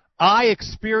before? I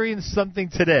experienced something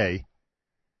today.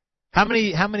 How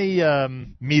many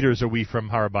meters are we from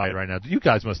Har HaBayit right now? You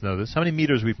guys must know this. How many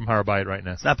meters are we from Har HaBayit right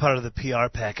now? It's not part of the PR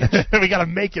package. We got to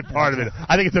make it part of it.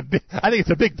 I think it's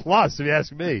a big plus if you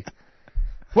ask me.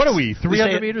 What are we?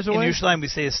 300 meters away? In Yerushalayim, we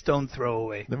say a stone throw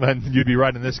away. You'd be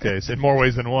right in this case, in more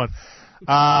ways than one.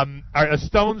 A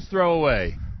stone's throw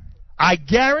away. I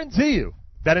guarantee you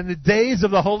that in the days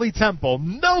of the Holy Temple,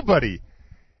 nobody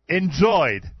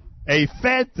enjoyed a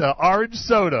Fanta orange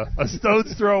soda a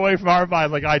stone's throw away from Har HaBayit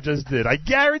like I just did. I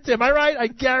guarantee. Am I right? I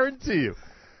guarantee you.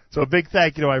 So a big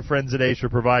thank you to my friends at Aish for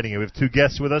providing it. We have two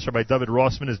guests with us. Rabbi David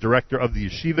Rossman is director of the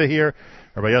yeshiva here.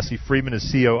 Rabbi Yossi Friedman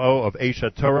is COO of Aish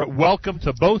HaTorah. Welcome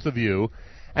to both of you,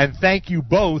 and thank you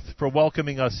both for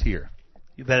welcoming us here.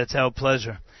 You bet. It's our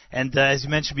pleasure. And as you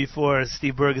mentioned before,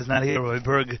 Steve Berg is not here. Roy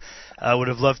Berg would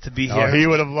have loved to be here. Oh, he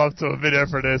would have loved to have been here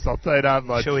for this. I'll tell you that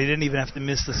much. Sure, he didn't even have to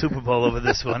miss the Super Bowl over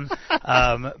this one.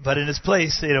 But in his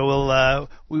place,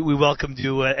 we welcomed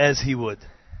you as he would.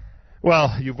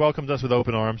 Well, you've welcomed us with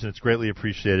open arms, and it's greatly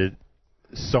appreciated.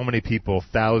 So many people,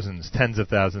 thousands, tens of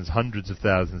thousands, hundreds of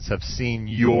thousands, have seen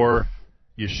your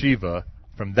yeshiva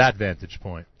from that vantage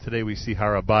point. Today we see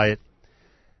Har HaBayit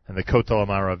and the Kotel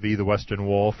HaMaravi, the Western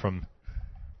Wall, from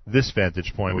this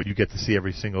vantage point, what you get to see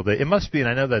every single day. It must be, and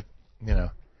I know that,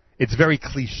 it's very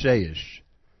cliche-ish,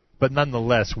 but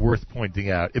nonetheless worth pointing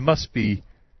out. It must be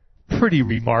pretty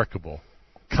remarkable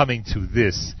coming to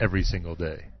this every single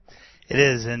day. It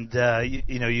is, and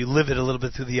you live it a little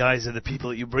bit through the eyes of the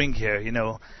people that you bring here. You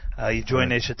join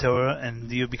Aish HaTorah,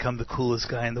 and you become the coolest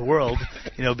guy in the world.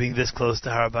 Being this close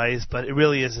to Har HaBayit, but it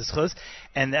really is this close.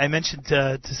 And I mentioned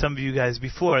to some of you guys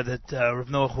before that Rav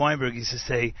Noach Weinberg used to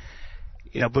say,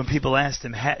 when people asked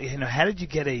him, how did you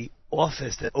get a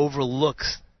office that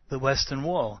overlooks the Western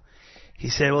Wall? He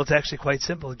said, well, it's actually quite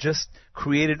simple. Just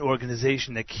create an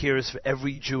organization that cares for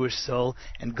every Jewish soul,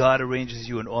 and God arranges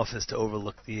you an office to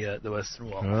overlook the Western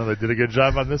Wall. Well, they did a good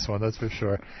job on this one, that's for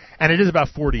sure. And it is about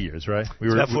 40 years, right?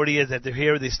 It's about 40 years that they're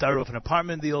here. They started off an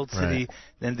apartment in the old city. Right.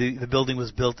 Then the building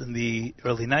was built in the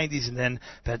early 90s, and then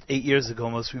about 8 years ago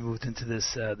almost, we moved into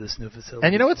this new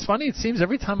facility. And what's funny? It seems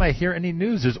every time I hear any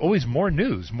news, there's always more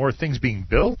news, more things being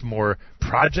built, more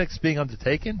projects being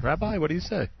undertaken. Rabbi, what do you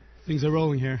say? Things are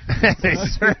rolling here. They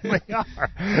certainly are.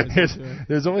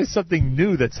 There's always something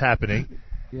new that's happening.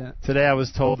 Yeah. Today I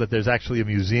was told that there's actually a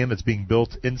museum that's being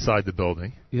built inside the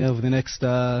building. Yeah, over the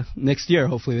next year,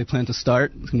 hopefully they plan to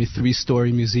start. It's going to be a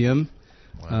 3-story museum.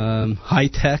 Wow.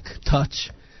 High-tech, touch,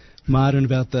 modern,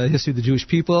 about the history of the Jewish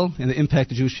people and the impact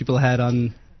the Jewish people had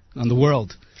on the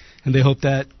world. And they hope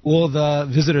that all the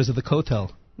visitors of the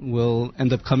Kotel will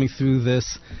end up coming through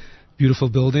this beautiful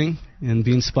building and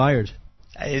be inspired.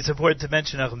 It's important to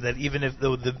mention, Nachum, that even if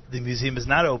the museum is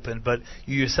not open, but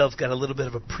you yourself got a little bit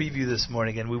of a preview this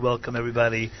morning, and we welcome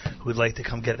everybody who would like to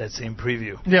come get that same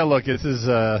preview. Yeah, look, this is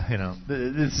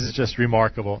this is just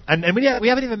remarkable, and we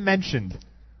haven't even mentioned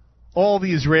all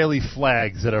the Israeli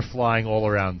flags that are flying all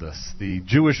around us. The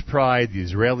Jewish pride, the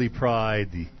Israeli pride,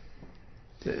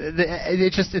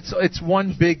 it's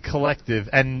one big collective.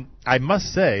 And I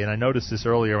must say, and I noticed this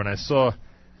earlier when I saw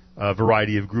a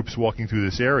variety of groups walking through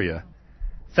this area.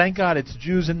 Thank God it's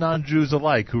Jews and non-Jews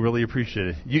alike who really appreciate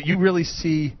it. You really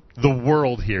see the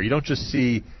world here. You don't just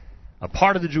see a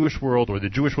part of the Jewish world or the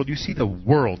Jewish world. You see the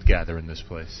world gather in this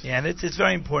place. Yeah, and it's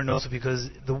very important also because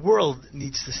the world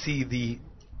needs to see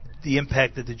the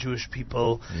impact that the Jewish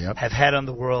people have had on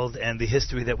the world and the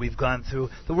history that we've gone through.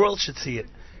 The world should see it.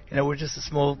 We're just a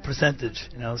small percentage,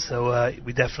 so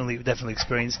we definitely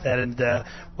experienced that, and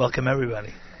welcome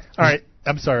everybody. All right.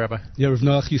 I'm sorry, Rabbi. Yeah, Rav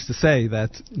Noach used to say that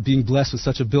being blessed with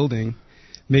such a building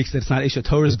makes that it's not Aish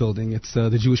HaTorah's building, it's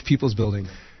the Jewish people's building.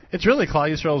 It's really Klal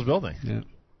Yisrael's building.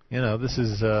 Yeah. This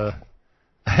is,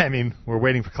 we're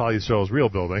waiting for Klal Yisrael's real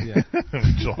building,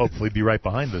 which will hopefully be right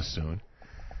behind us soon.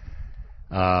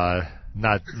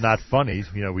 Not funny.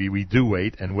 We do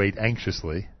wait and wait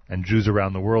anxiously, and Jews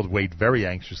around the world wait very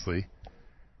anxiously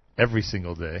every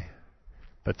single day.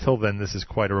 But till then, this is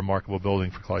quite a remarkable building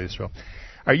for Klal Yisrael.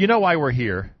 You know why we're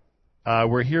here?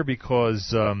 We're here because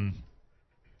there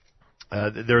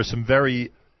are some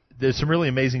very there's some really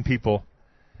amazing people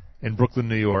in Brooklyn,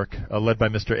 New York, led by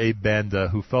Mr. Abe Banda,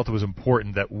 who felt it was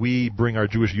important that we bring our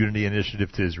Jewish Unity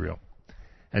Initiative to Israel.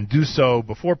 And do so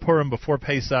before Purim, before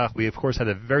Pesach. We, of course, had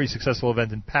a very successful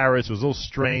event in Paris. It was a little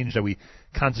strange that we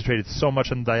concentrated so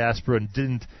much on the diaspora and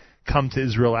didn't come to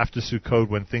Israel after Sukkot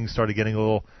when things started getting a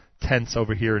little tense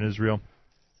over here in Israel.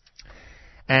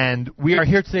 And we are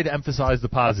here today to emphasize the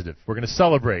positive. We're going to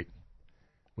celebrate.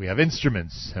 We have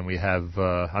instruments, and we have,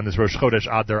 on this Rosh Chodesh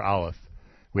Adar Aleph,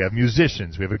 we have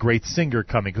musicians. We have a great singer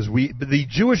coming, because the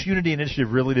Jewish Unity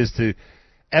Initiative really is to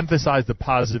emphasize the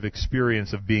positive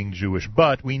experience of being Jewish.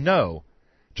 But we know,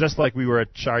 just like we were at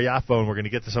Shar Yafo, and we're going to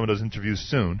get to some of those interviews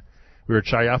soon, we were at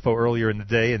Shar Yafo earlier in the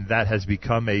day, and that has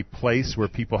become a place where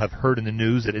people have heard in the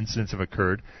news that incidents have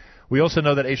occurred. We also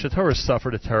know that Aish Torah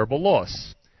suffered a terrible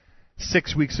loss.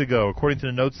 6 weeks ago, according to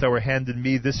the notes that were handed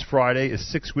me, this Friday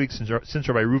is 6 weeks since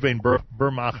Rabbi Reuven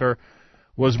Burmacher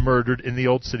was murdered in the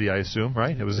Old City, I assume,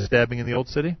 right? It was a stabbing in the Old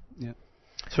City? Yeah.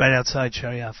 It's right outside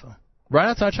Shar Yafo. Right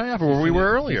outside Shar Yafo, where we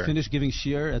were earlier. He finished giving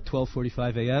shir at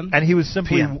 12:45 a.m. And he was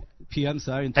simply... PM,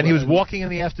 sorry. And he was walking in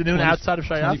the afternoon outside of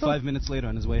Shar Yafo? 25 minutes later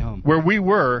on his way home. Where we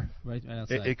were, right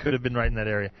outside. It could have been right in that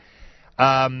area.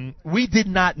 We did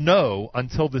not know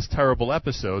until this terrible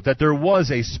episode that there was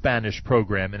a Spanish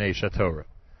program in Aish Torah.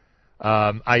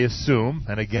 I assume,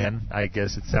 and again, I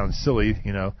guess it sounds silly,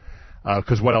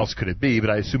 because what else could it be? But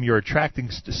I assume you're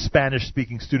attracting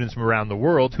Spanish-speaking students from around the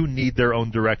world who need their own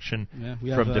direction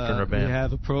from different rabbis. We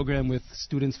have a program with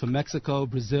students from Mexico,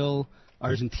 Brazil,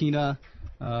 Argentina,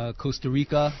 Costa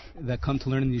Rica that come to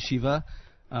learn in the yeshiva.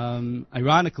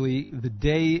 Ironically, the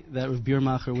day that Rav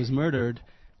Biermacher was murdered,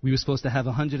 we were supposed to have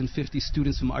 150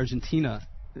 students from Argentina,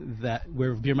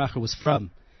 where Rav Biermacher was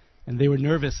from, and they were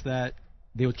nervous that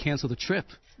they would cancel the trip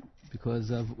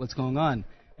because of what's going on.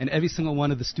 And every single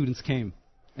one of the students came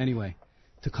anyway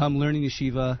to come learn in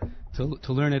yeshiva,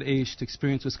 to learn at Aish, to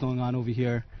experience what's going on over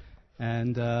here.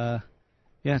 And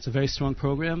it's a very strong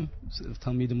program of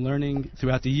Talmidim learning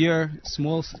throughout the year,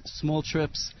 small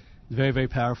trips, very, very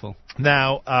powerful.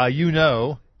 Now,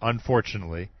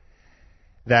 unfortunately,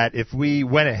 that if we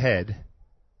went ahead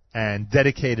and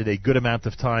dedicated a good amount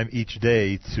of time each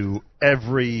day to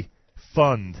every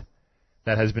fund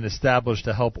that has been established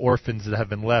to help orphans that have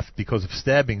been left because of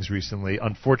stabbings recently,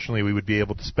 unfortunately, we would be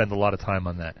able to spend a lot of time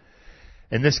on that.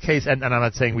 In this case, and I'm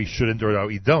not saying we shouldn't or that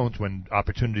we don't, when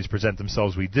opportunities present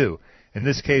themselves, we do. In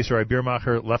this case, Rabbi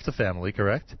Biermacher left a family,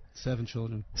 correct? 7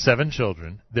 children. 7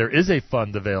 children. There is a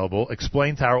fund available.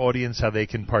 Explain to our audience how they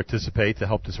can participate to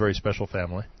help this very special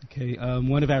family. Okay,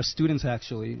 one of our students,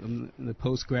 actually, in the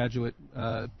postgraduate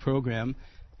program,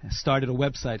 started a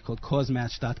website called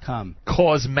causematch.com.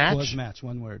 Causematch? Causematch,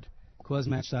 one word.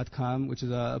 Causematch.com, which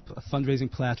is a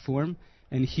fundraising platform,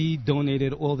 and he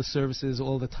donated all the services,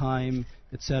 all the time,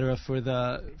 etc. for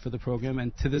the program.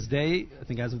 And to this day, I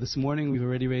think as of this morning, we've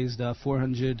already raised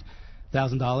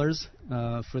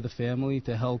 $400,000 for the family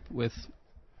to help with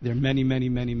their many, many,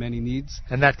 many, many needs.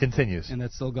 And that continues. And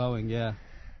that's still going, yeah.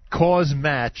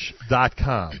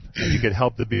 Causematch.com. You could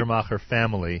help the Biermacher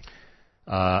family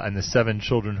and the 7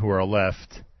 children who are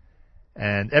left.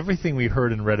 And everything we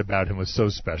heard and read about him was so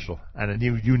special. And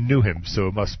you knew him, so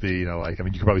it must be, you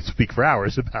could probably speak for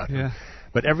hours about him. Yeah.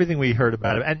 But everything we heard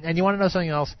about him. And you want to know something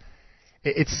else?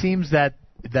 It seems that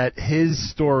his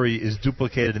story is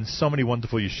duplicated in so many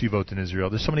wonderful yeshivot in Israel.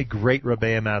 There's so many great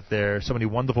rabbeim out there, so many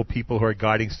wonderful people who are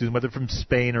guiding students, whether from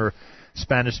Spain or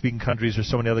Spanish-speaking countries or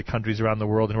so many other countries around the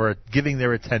world, and who are giving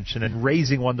their attention and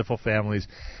raising wonderful families.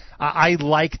 I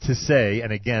like to say,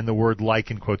 and again, the word like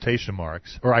in quotation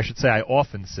marks, or I should say I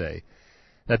often say,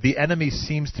 that the enemy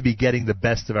seems to be getting the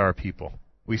best of our people.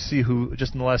 We see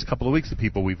just in the last couple of weeks, the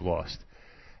people we've lost.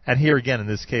 And here again, in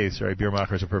this case, right,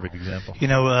 Biermacher is a perfect example. Rabbi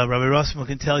Rossman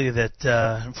can tell you that,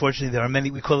 unfortunately, there are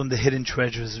many, we call them the hidden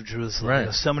treasures of Jerusalem.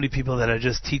 Right. So many people that are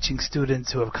just teaching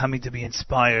students who are coming to be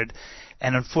inspired.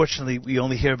 And unfortunately, we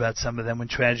only hear about some of them when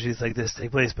tragedies like this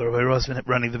take place. But Rabbi Rossman,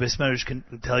 running the Bris Medrash, can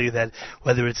tell you that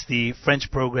whether it's the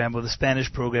French program or the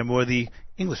Spanish program or the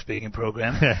English-speaking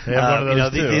program, they have one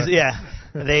of those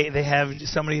too. They have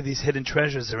so many of these hidden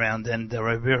treasures around, and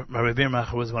Rabbi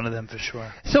Biermacher was one of them for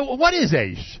sure. So what is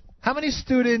Aish? How many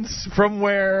students, from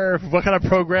where, what kind of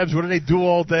programs, what do they do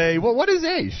all day? Well, what is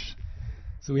Aish?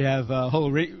 So we have a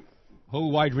whole whole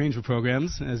wide range of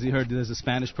programs. As you heard, there's a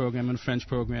Spanish program and a French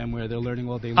program where they're learning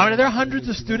all day long. Are there hundreds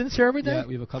of students here every day? Yeah,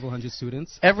 we have a couple hundred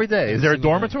students. Every day. Is there a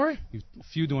dormitory? A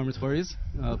few dormitories,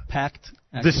 packed.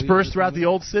 Actually, dispersed throughout the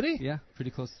old city? Yeah,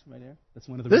 pretty close right there. That's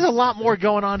one of the. There's a lot more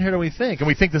going on here than we think, and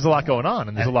we think there's a lot going on,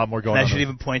 and there's a lot more going on. I should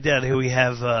even point out here we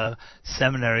have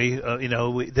seminary.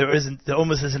 There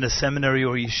almost isn't a seminary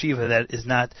or yeshiva that is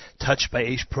not touched by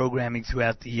Aish programming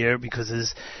throughout the year, because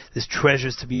there's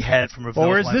treasures to be had from. Well,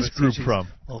 where's this group from?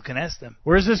 Well, can ask them.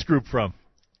 Where's this group from?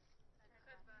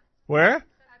 Where?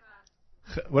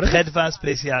 What is it? Chedvas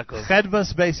Beis Yaakov.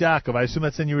 Chedvas Beis Yaakov. I assume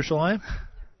that's in Yerushalayim?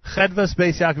 Chedvas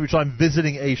Beis Yaakov Yerushalayim,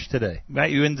 visiting Aish today.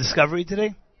 Right, you in Discovery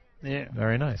today? Yeah.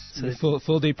 Very nice. So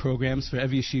full day programs for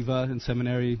every yeshiva and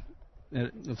seminary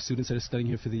of students that are studying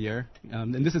here for the year.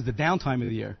 And this is the downtime of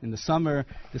the year. In the summer,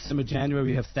 December, January,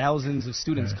 we have thousands of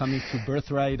students coming through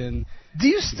Birthright. And do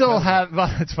you still have, well,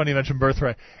 it's funny you mentioned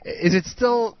Birthright. Is it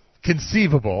still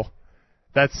conceivable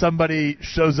that somebody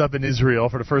shows up in Israel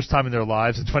for the first time in their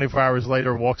lives and 24 hours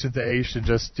later walks into Aish and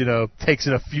just, takes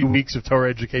in a few weeks of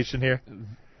Torah education here?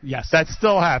 Yes. That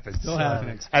still happens. Still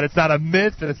happening. And it's not a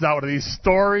myth, and it's not one of these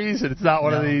stories, and it's not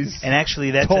one of these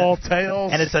tall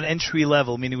tales. And it's on entry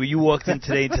level, meaning when you walked in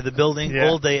today into the building,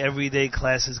 all day, every day,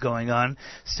 classes going on.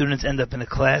 Students end up in a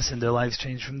class, and their lives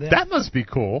change from there. That must be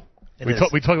cool.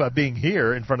 We talk about being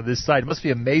here in front of this site. It must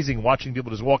be amazing watching people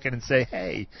just walk in and say,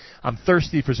 hey, I'm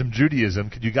thirsty for some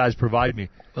Judaism. Could you guys provide me?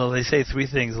 Well, they say three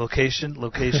things: location,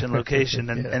 location,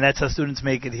 location. And that's how students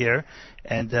make it here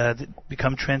and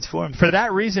become transformed. For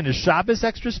that reason, is Shabbos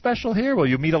extra special here? Will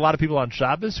you meet a lot of people on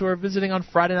Shabbos who are visiting on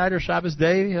Friday night or Shabbos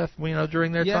day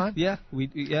during their time? Yeah,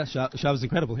 Shabbos is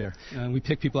incredible here. We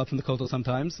pick people up from the kotel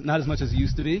sometimes, not as much as it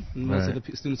used to be. Most of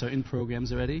the students are in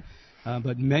programs already.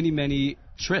 But many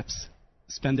trips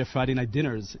spend their Friday night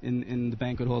dinners in the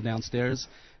banquet hall downstairs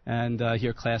and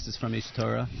hear classes from Aish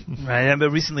Torah. Right. I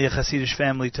remember recently a Hasidic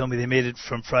family told me they made it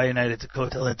from Friday night at the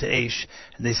Kotel into Aish,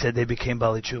 and they said they became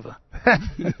Bali Tshuva.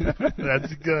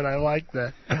 That's good. I like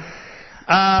that.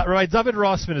 Rabbi David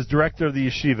Rossman is director of the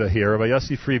yeshiva here. Rabbi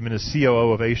Yossi Friedman is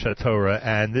COO of Aish Torah,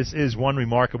 and this is one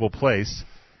remarkable place.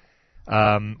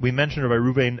 We mentioned Rabbi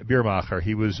Ruben Biermacher.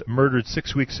 He was murdered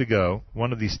 6 weeks ago,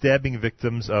 one of the stabbing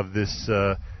victims of this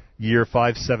year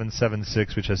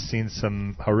 5776, which has seen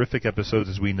some horrific episodes,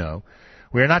 as we know.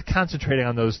 We are not concentrating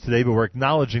on those today, but we're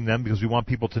acknowledging them because we want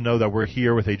people to know that we're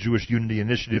here with a Jewish Unity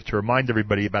Initiative to remind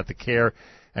everybody about the care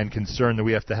and concern that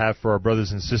we have to have for our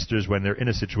brothers and sisters when they're in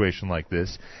a situation like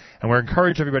this. And we're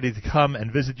encouraging everybody to come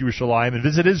and visit Yerushalayim and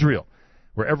visit Israel,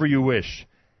 wherever you wish.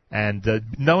 And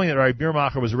knowing that Rabbi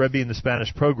Biermacher was a Rebbe in the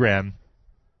Spanish program,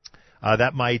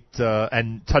 that might,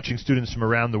 and touching students from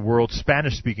around the world,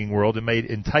 Spanish-speaking world, it may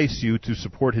entice you to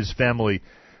support his family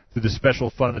through the special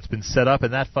fund that's been set up.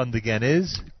 And that fund, again,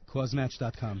 is?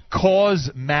 Causematch.com.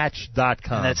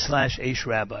 Causematch.com. And that's /Aish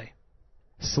Rabbi.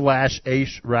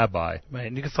 /Aish Rabbi. Right,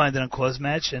 and you can find it on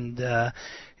CauseMatch, and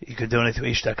you can donate to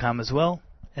Aish.com as well.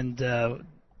 And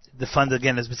the fund,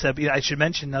 again, has been set up. I should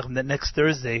mention, Nachum, that next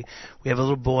Thursday we have a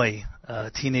little boy,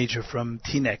 a teenager from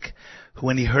Teaneck, who,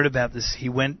 when he heard about this, he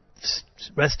went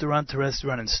restaurant to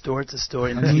restaurant and store to store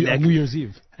in Teaneck. On New Year's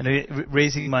Eve. And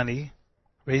raising money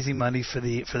for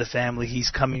the family.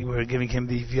 He's coming. We're giving him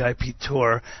the VIP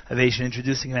tour of Asia,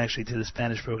 introducing him actually to the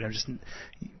Spanish program. His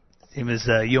name is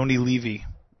Yoni Levy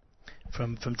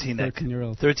from Teaneck.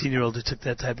 13-year-old who took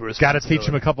that type of responsibility. Got to teach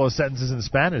him a couple of sentences in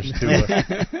Spanish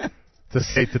to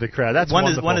say to the crowd. That's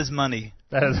wonderful. One is money.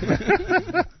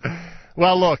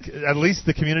 Well, look, at least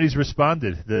the community's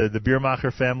responded. The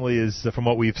Biermacher family is, from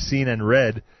what we've seen and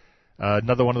read,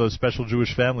 another one of those special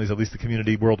Jewish families. At least the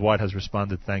community worldwide has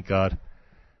responded, thank God.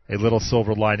 A little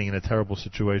silver lining in a terrible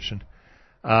situation.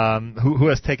 Who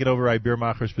has taken over Rabbi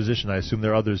Biermacher's position? I assume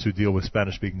there are others who deal with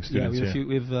Spanish-speaking students. Yeah,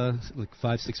 we have like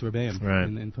 5-6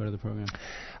 Rebbeim in part of the program.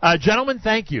 Gentlemen,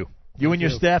 thank you. You and your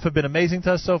staff have been amazing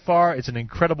to us so far. It's an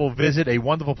incredible visit, a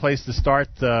wonderful place to start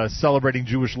celebrating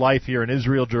Jewish life here in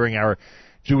Israel during our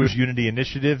Jewish Unity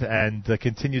Initiative, and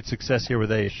continued success here with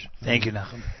Aish. Thank you,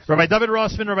 Nachum. Rabbi David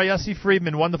Rossman, Rabbi Yossi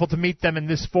Friedman, wonderful to meet them in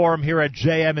this forum here at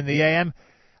JM in the AM.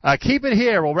 Keep it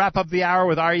here. We'll wrap up the hour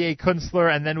with Aryeh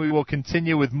Kunstler, and then we will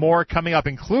continue with more coming up,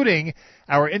 including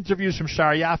our interviews from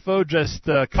Shar Yafo just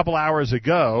a couple hours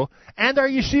ago, and our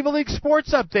Yeshiva League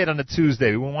sports update on a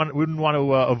Tuesday. We wouldn't want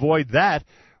to avoid that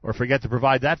or forget to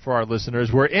provide that for our listeners.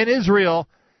 We're in Israel,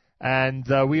 and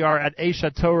we are at Aish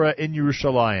Torah in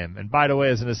Yerushalayim. And by the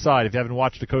way, as an aside, if you haven't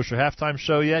watched the Kosher Halftime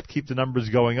Show yet, keep the numbers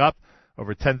going up.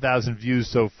 Over 10,000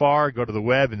 views so far. Go to the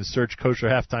web and search Kosher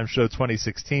Halftime Show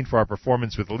 2016 for our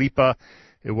performance with Lipa.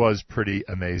 It was pretty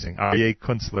amazing. Aryeh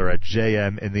Kunstler at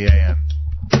JM in the AM.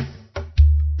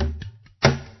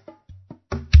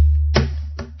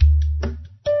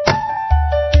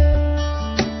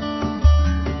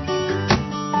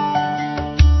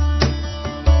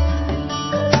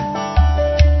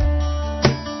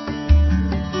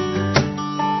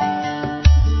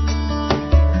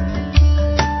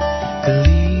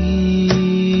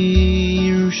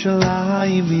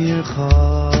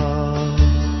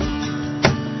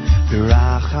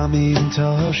 Rachamim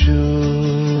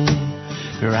toshuv,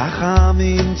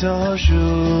 Rachamim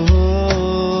toshuv,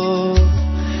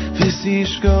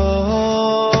 V'sishko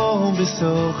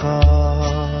b'socha,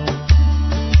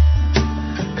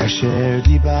 Kasher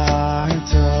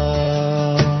dibarta,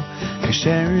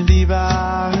 Kasher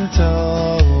dibarta.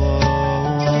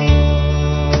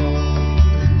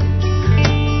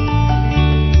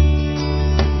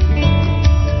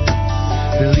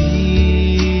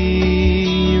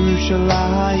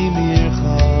 Yerushalayim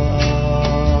yircha,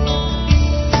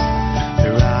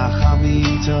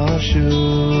 Yerachamim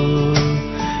toshuv,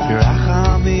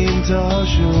 Yerachamim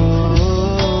toshuv,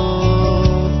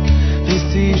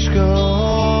 V'sishko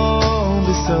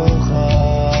b'socha,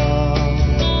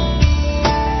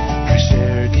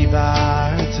 Kasher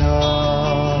dibarta,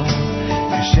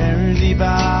 Kasher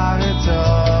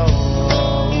dibarta.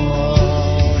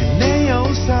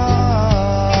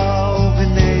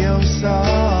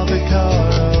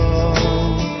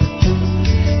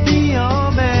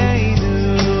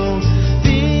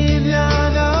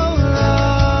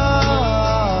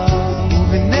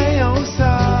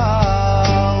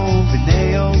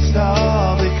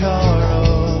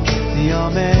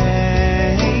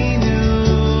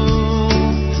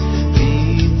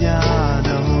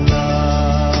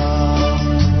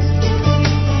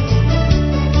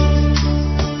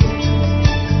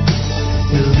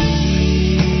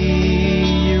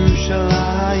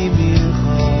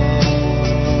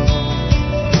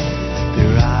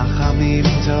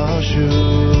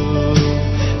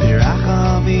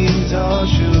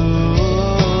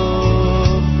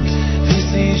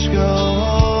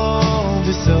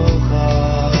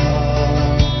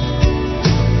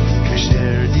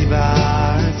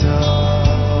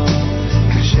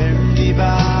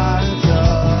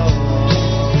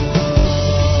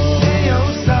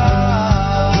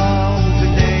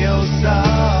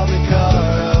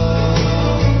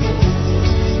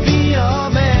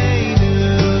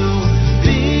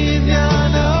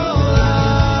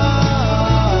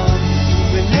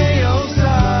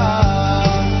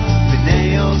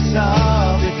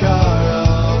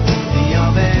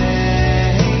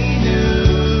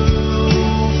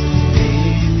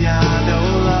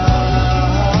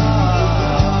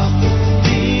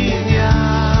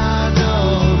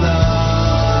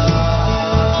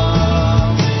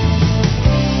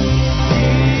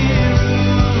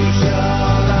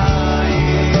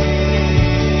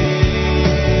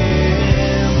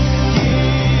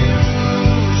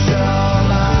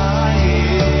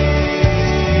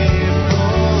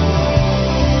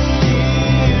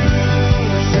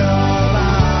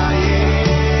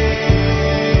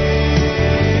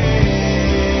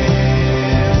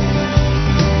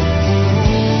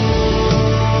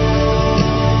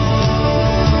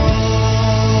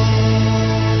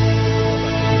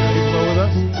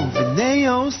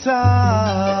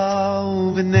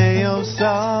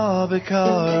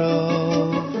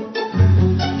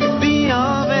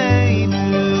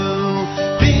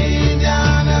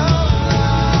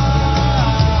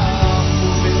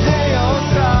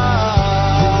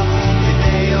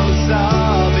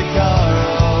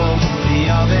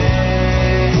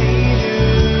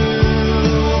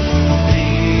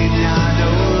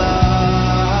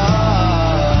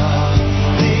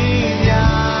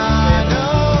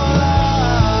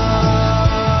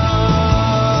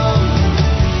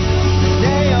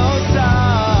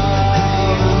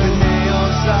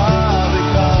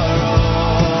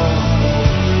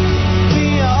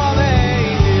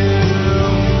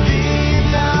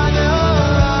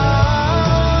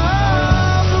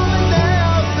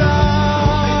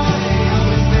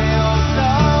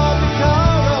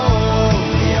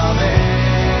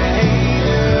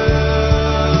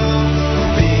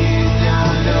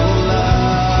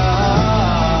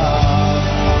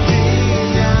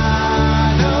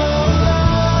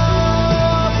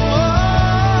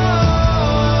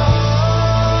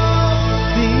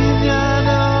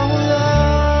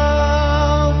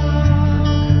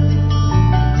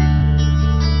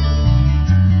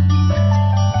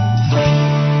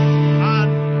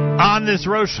 This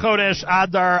Rosh Chodesh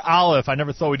Adar Aleph. I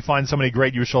never thought we'd find so many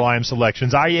great Yerushalayim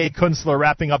selections. Aryeh Kunstler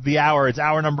wrapping up the hour. It's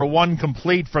hour number 1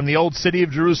 complete from the old city of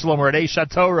Jerusalem. We're at Eish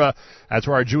HaTorah. That's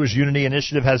where our Jewish Unity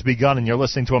Initiative has begun, and you're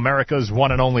listening to America's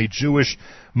one and only Jewish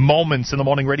Moments in the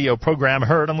Morning radio program,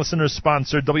 heard on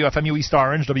listeners-sponsored WFMU East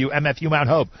Orange, WMFU Mount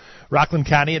Hope, Rockland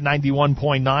County at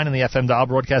 91.9 and the FM dial,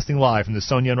 broadcasting live from the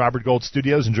Sonia and Robert Gold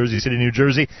studios in Jersey City, New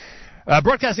Jersey.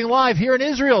 Broadcasting live here in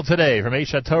Israel today from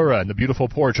Eish HaTorah and the beautiful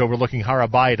porch overlooking Har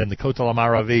HaBayit and the Kotel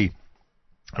HaMaravi.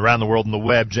 around the world on the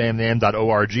web,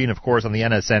 jmnam.org, and, of course, on the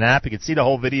NSN app. You can see the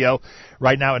whole video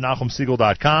right now at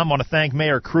NachumSegal.com. I want to thank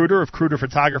Mayor Kruder of Kruder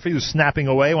Photography, who's snapping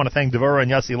away. I want to thank Devorah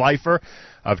and Yossi Leifer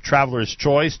of Traveler's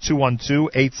Choice,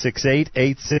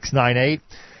 212-868-8698. I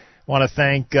want to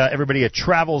thank everybody at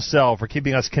Travel Cell for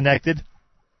keeping us connected.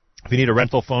 If you need a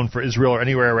rental phone for Israel or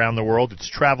anywhere around the world, it's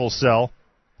Travel Cell,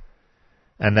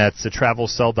 and that's at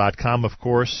TravelCell.com, of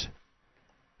course.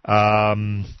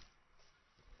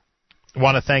 I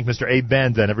want to thank Mr. Abe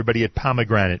Banda and everybody at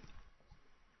Pomegranate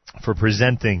for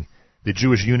presenting the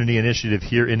Jewish Unity Initiative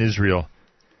here in Israel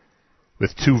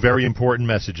with two very important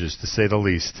messages, to say the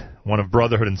least. One of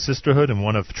brotherhood and sisterhood, and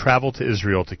one of travel to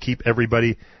Israel to keep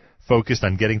everybody focused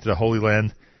on getting to the Holy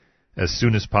Land as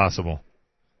soon as possible.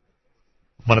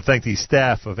 I want to thank the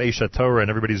staff of Eisha Torah and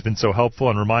everybody who's been so helpful,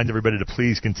 and remind everybody to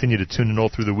please continue to tune in all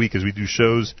through the week as we do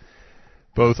shows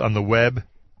both on the web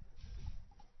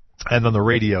and on the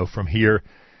radio from here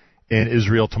in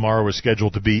Israel. Tomorrow we're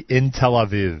scheduled to be in Tel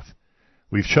Aviv.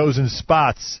 We've chosen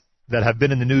spots that have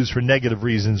been in the news for negative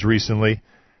reasons recently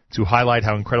to highlight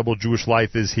how incredible Jewish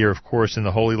life is here, of course, in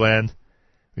the Holy Land.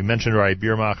 We mentioned Rai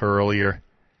Biermacher earlier,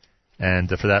 and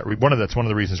for that, that's one of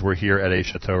the reasons we're here at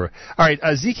Eisha Torah. All right,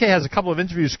 ZK has a couple of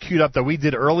interviews queued up that we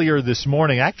did earlier this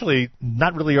morning. Actually,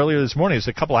 not really earlier this morning. It was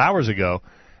a couple hours ago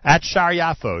at Shar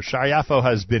Yafo. Shar Yafo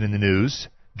has been in the news,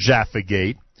 Jaffa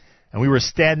Gate. And we were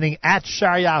standing at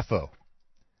Shar Yafo,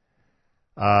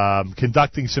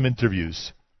 conducting some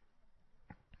interviews.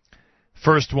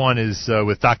 First one is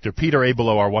with Dr. Peter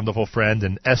Abelo, our wonderful friend,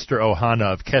 and Esther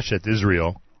Ohana of Keshet,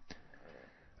 Israel.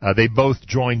 They both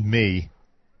joined me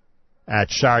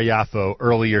at Shar Yafo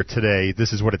earlier today.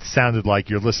 This is what it sounded like.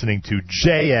 You're listening to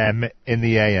JM in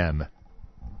the AM.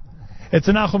 It's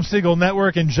the Nachum Segal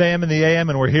Network and JM in the AM,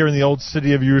 and we're here in the old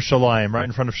city of Yerushalayim, right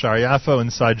in front of Shar Yafo,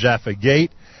 inside Jaffa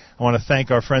Gate. I want to thank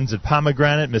our friends at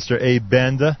Pomegranate, Mr. Abe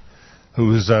Banda,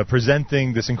 who's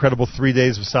presenting this incredible 3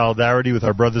 days of solidarity with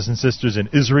our brothers and sisters in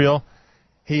Israel.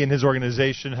 He and his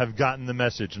organization have gotten the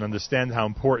message and understand how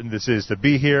important this is to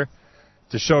be here,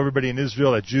 to show everybody in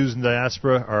Israel that Jews in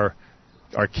diaspora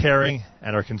are caring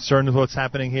and are concerned with what's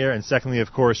happening here. And secondly,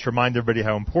 of course, to remind everybody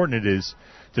how important it is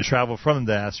to travel from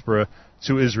the diaspora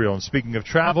to Israel. And speaking of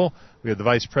travel, we have the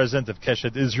Vice President of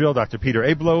Keshet Israel, Dr. Peter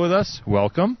Abelo, with us.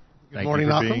 Welcome. Good morning,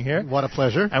 Thank you for Nachum. being here. What a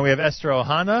pleasure. And we have Esther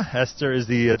Ohana. Esther is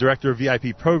the Director of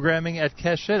VIP Programming at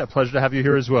Keshet. A pleasure to have you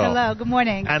here as well. Hello, good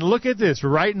morning. And look at this,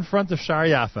 right in front of Shar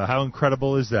Yafo. How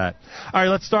incredible is that? All right,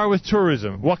 let's start with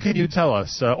tourism. What can you tell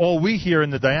us? All we hear in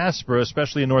the diaspora,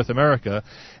 especially in North America,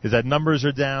 is that numbers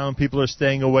are down, people are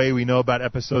staying away. We know about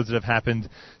episodes that have happened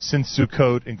since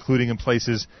Sukkot, including in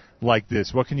places like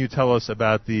this. What can you tell us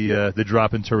about the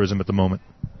drop in tourism at the moment?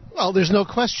 Well, there's no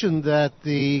question that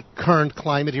the current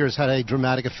climate here has had a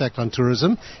dramatic effect on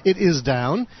tourism. It is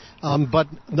down. But,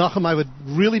 Nachum, I would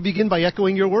really begin by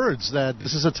echoing your words that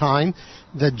this is a time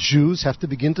that Jews have to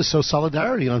begin to sow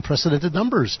solidarity in unprecedented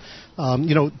numbers.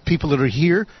 People that are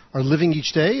here are living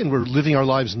each day, and we're living our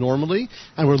lives normally,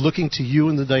 and we're looking to you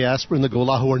in the diaspora and the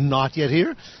Gola who are not yet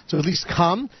here. So at least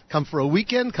come for a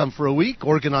weekend, come for a week,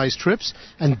 organize trips,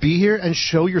 and be here and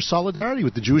show your solidarity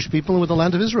with the Jewish people and with the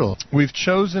land of Israel. We've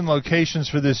chosen locations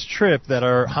for this trip that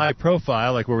are high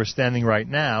profile, like where we're standing right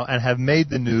now, and have made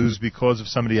the news because of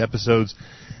some of the episodes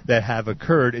that have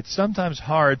occurred. It's sometimes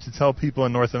hard to tell people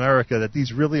in North America that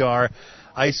these really are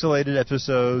isolated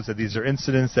episodes, that these are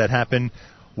incidents that happen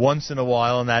once in a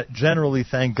while, and that generally,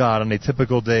 thank God, on a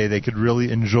typical day, they could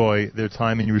really enjoy their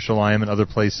time in Yerushalayim and other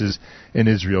places in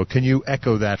Israel. Can you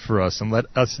echo that for us and let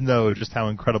us know just how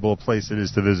incredible a place it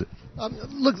is to visit?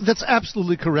 Look, that's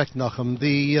absolutely correct, Nachum.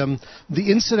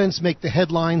 The incidents make the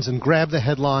headlines and grab the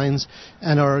headlines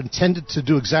and are intended to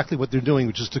do exactly what they're doing,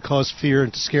 which is to cause fear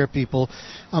and to scare people.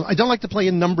 I don't like to play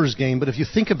a numbers game, but if you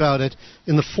think about it,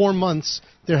 in the 4 months,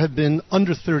 there have been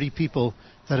under 30 people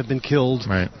that have been killed.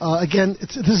 Right. Again,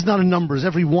 this is not a numbers.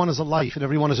 Every one is a life, and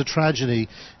every one is a tragedy.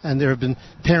 And there have been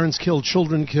parents killed,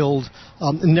 children killed.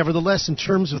 And nevertheless, in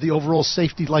terms of the overall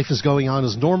safety, life is going on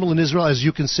as normal in Israel. As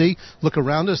you can see, look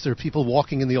around us. There are people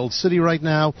walking in the old city right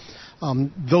now.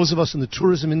 Those of us in the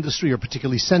tourism industry are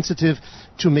particularly sensitive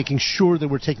to making sure that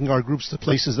we're taking our groups to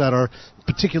places that are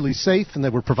particularly safe and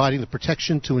that we're providing the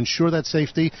protection to ensure that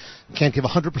safety. Can't give a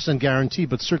 100% guarantee,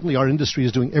 but certainly our industry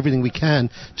is doing everything we can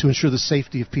to ensure the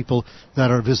safety of people that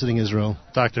are visiting Israel.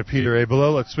 Dr. Peter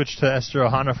Abelo, let's switch to Esther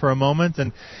Ohana for a moment.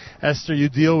 And Esther, you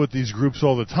deal with these groups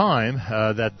all the time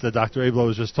that Dr. Abelo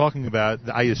was just talking about.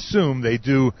 I assume they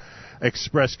do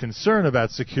express concern about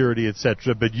security,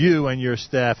 etc., but you and your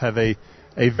staff have a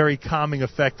a very calming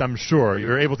effect, I'm sure.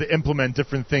 You're able to implement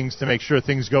different things to make sure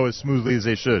things go as smoothly as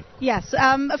they should. Yes.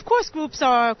 Of course, groups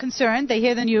are concerned. They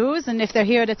hear the news, and if they're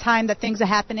here at a time that things are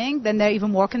happening, then they're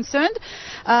even more concerned.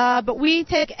 But we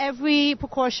take every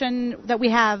precaution that we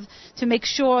have to make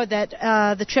sure that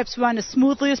the trips run as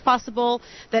smoothly as possible,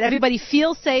 that everybody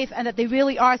feels safe, and that they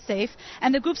really are safe.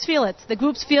 And the groups feel it. The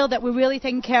groups feel that we're really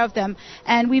taking care of them,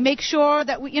 and we make sure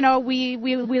that we're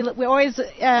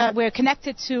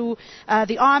connected to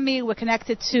the army. We're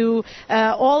connected to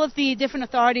all of the different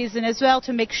authorities in Israel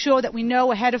to make sure that we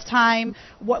know ahead of time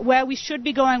where we should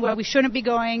be going, where we shouldn't be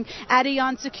going. Adding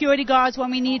on security guards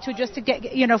when we need to, just to get,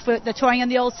 for the touring in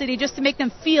the old city, just to make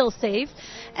them feel safe.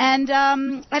 And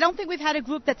I don't think we've had a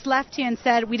group that's left here and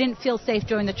said we didn't feel safe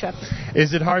during the trip.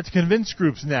 Is it hard to convince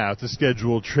groups now to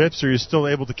schedule trips, or are you still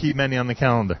able to keep many on the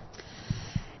calendar?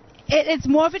 It's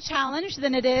more of a challenge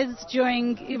than it is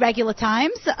during regular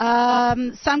times.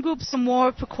 Some groups are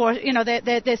more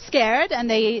they're scared, and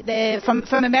they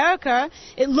from America,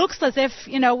 it looks as if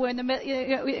we're in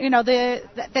the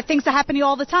that things are happening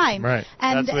all the time. Right.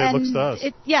 And, that's the way it looks to us.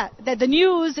 The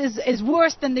news is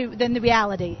worse than the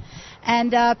reality,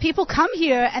 and people come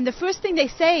here, and the first thing they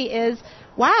say is,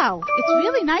 wow, it's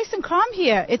really nice and calm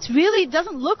here. It really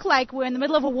doesn't look like we're in the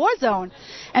middle of a war zone.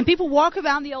 And people walk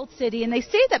around the old city, and they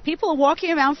say that people are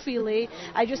walking around freely.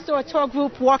 I just saw a tour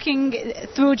group walking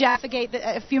through Jaffa Gate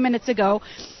a few minutes ago.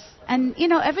 And,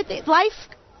 everything, life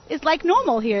is like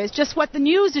normal here. It's just what the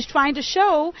news is trying to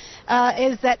show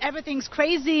is that everything's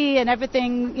crazy and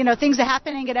everything, things are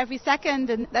happening at every second,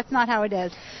 and that's not how it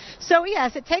is. So,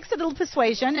 yes, it takes a little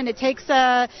persuasion, and it takes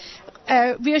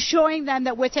reassuring them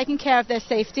that we're taking care of their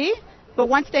safety. But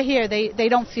once they're here, they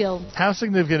don't feel. How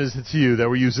significant is it to you that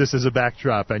we use this as a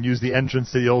backdrop and use the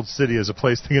entrance to the old city as a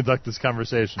place to conduct this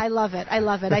conversation? I love it.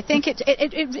 I think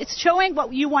it's showing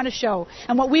what you want to show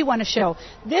and what we want to show.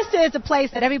 This is a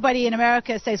place that everybody in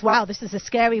America says, wow, this is a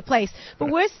scary place. But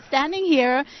we're standing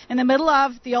here in the middle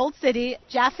of the old city,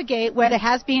 Jaffa Gate, where there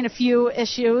has been a few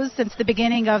issues since the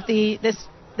beginning of this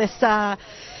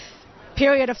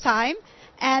period of time.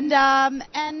 And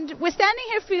we're standing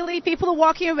here freely. People are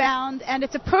walking around, and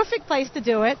it's a perfect place to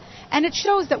do it. And it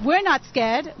shows that we're not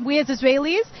scared. We as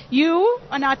Israelis, you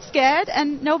are not scared,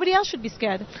 and nobody else should be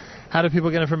scared. How do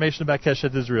people get information about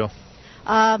Keshet Israel?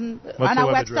 On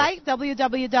our website,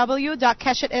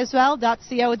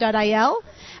 www.keshetisrael.co.il.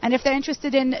 And if they're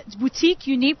interested in boutique,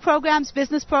 unique programs,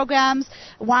 business programs,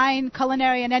 wine,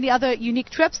 culinary, and any other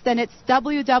unique trips, then it's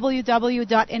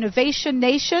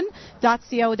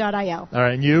www.innovationnation.co.il. All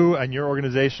right, and you and your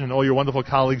organization and all your wonderful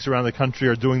colleagues around the country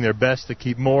are doing their best to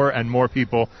keep more and more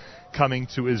people coming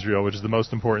to Israel, which is the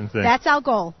most important thing. That's our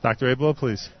goal. Dr. Abelo,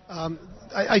 please.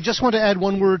 I just want to add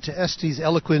one word to Esti's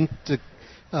eloquent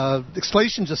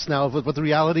explanation just now of what the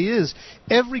reality is.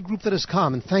 Every group that has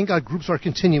come, and thank God groups are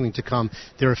continuing to come,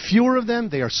 there are fewer of them,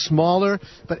 they are smaller,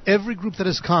 but every group that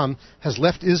has come has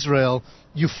left Israel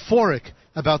euphoric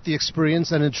about the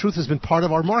experience, and in truth has been part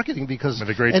of our marketing, because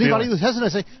anybody who's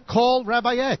hesitant, say, call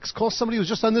Rabbi X, call somebody who's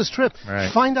just on this trip,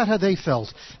 find out how they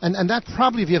felt. And that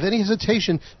probably, if you have any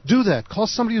hesitation, do that. Call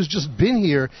somebody who's just been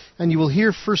here, and you will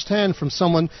hear firsthand from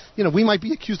someone. We might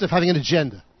be accused of having an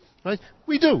agenda. Right?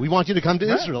 We do. We want you to come to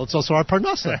Israel. It's also our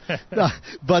parnasa.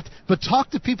 But talk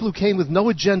to people who came with no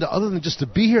agenda other than just to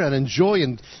be here and enjoy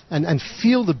and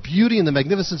feel the beauty and the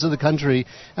magnificence of the country,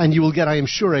 and you will get, I am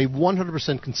sure, a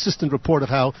 100% consistent report of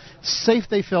how safe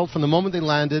they felt from the moment they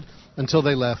landed until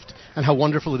they left, and how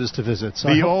wonderful it is to visit. So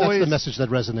I hope that's the message that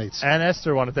resonates. And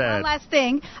Esther wanted to add. One last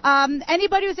thing.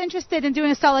 Anybody who's interested in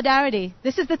doing a solidarity,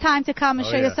 this is the time to come and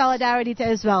show your solidarity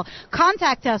to Israel.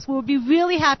 Contact us. We'll be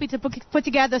really happy to put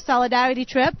together a solidarity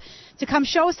trip to come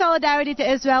show solidarity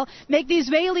to Israel, make the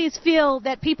Israelis feel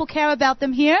that people care about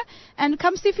them here, and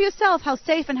come see for yourself how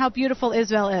safe and how beautiful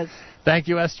Israel is. Thank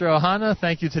you, Esther Ohana.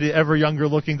 Thank you to the ever younger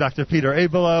looking Dr. Peter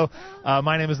Abelo.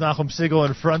 My name is Nachum Segal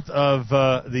in front of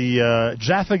the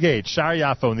Jaffa Gate, Shar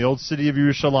Yafo, in the old city of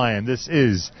Yerushalayim. This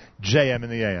is JM in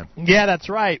the AM. Yeah, that's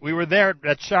right. We were there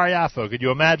at Shar Yafo. Could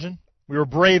you imagine? We were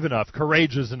brave enough,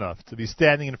 courageous enough to be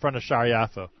standing in front of Shar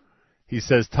Yafo. He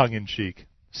says tongue-in-cheek.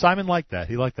 Simon liked that.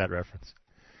 He liked that reference.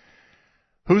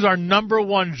 Who's our number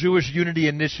one Jewish Unity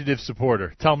Initiative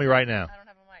supporter? Tell me right now. I don't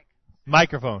have a mic.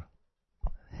 Microphone.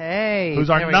 Hey. Who's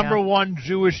our number one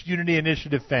Jewish Unity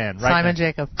Initiative fan? Right Simon now.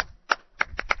 Jacob.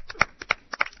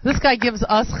 This guy gives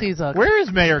us chizuk. Where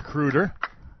is Mayor Kruder?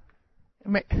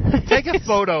 Take a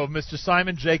photo of Mr.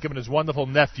 Simon Jacob and his wonderful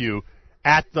nephew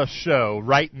at the show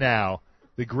right now.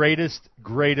 the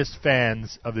greatest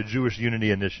fans of the Jewish Unity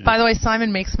Initiative. By the way,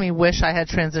 Simon makes me wish I had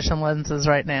transition lenses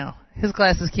right now. His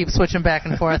glasses keep switching back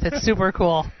and forth. It's super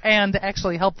cool and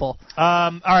actually helpful.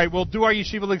 All right, we'll do our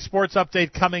Yeshiva League sports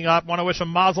update coming up. Want to wish a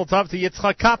mazel tov to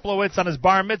Yitzchak Kaplowitz on his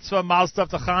bar mitzvah. Mazel tov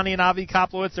to Chani and Avi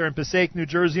Kaplowitz. They're in Passaic, New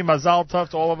Jersey. Mazel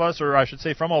tov to all of us, or I should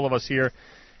say from all of us here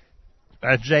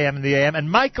at JM and the AM. And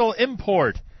Michael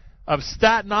Import of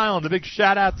Staten Island, a big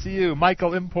shout-out to you.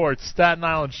 Michael Import, Staten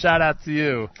Island, shout-out to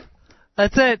you.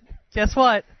 That's it. Guess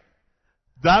what?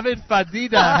 David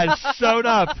Fadida has shown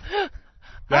up.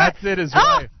 That's it, his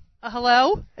wife.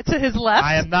 Hello? To his left?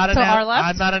 I am not our left?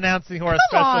 I'm not announcing who our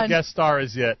special guest star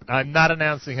is yet. I'm not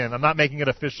announcing him. I'm not making it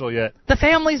official yet. The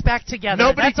family's back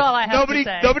together. That's all I have to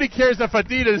say. Nobody cares that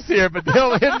Fadida's here, but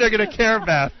him they're going to care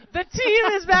about. The team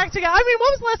is back together. I mean, when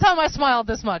was the last time I smiled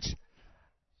this much?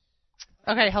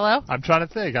 Okay, hello? I'm trying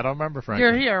to think. I don't remember, frankly.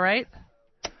 You're here, right?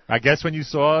 I guess when you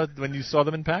saw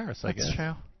them in Paris, I guess. That's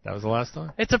true. That was the last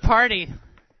time. It's a party.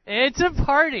 It's a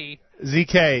party.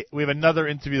 ZK, we have another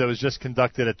interview that was just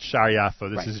conducted at Shar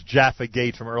Yafo. This is Jaffa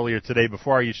Gate from earlier today.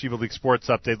 Before our Yeshiva League sports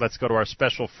update, let's go to our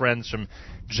special friends from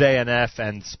JNF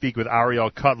and speak with Ariel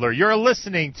Cutler. You're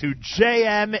listening to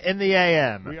JM in the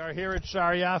AM. We are here at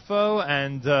Shar Yafo,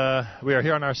 and we are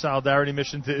here on our solidarity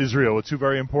mission to Israel with two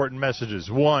very important messages.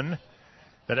 One,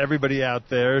 that everybody out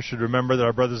there should remember that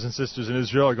our brothers and sisters in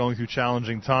Israel are going through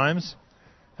challenging times,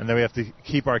 and that we have to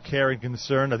keep our care and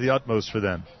concern at the utmost for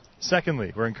them.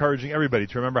 Secondly, we're encouraging everybody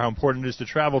to remember how important it is to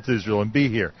travel to Israel and be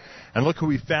here. And look who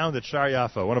we found at Shar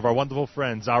Yafo, one of our wonderful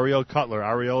friends, Ariel Cutler.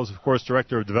 Ariel is, of course,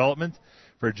 Director of Development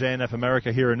for JNF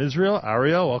America here in Israel.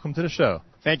 Ariel, welcome to the show.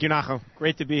 Thank you, Nachum.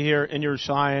 Great to be here in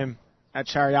Yerushalayim at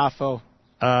Shar Yafo.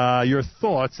 Your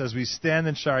thoughts as we stand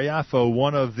in Shar Yafo,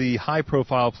 one of the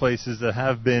high-profile places that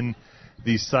have been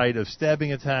the site of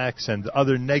stabbing attacks and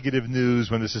other negative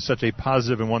news when this is such a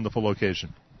positive and wonderful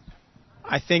location.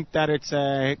 I think that it's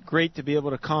great to be able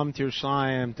to come to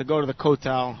Yerushalayim, to go to the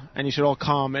Kotel, and you should all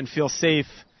come and feel safe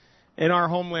in our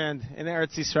homeland, in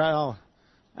Eretz Yisrael.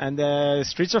 And the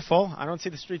streets are full. I don't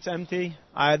see the streets empty.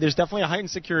 There's definitely a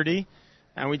heightened security,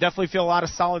 and we definitely feel a lot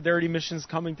of solidarity missions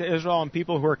coming to Israel and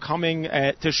people who are coming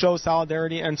to show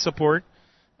solidarity and support.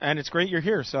 And it's great you're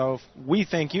here, so we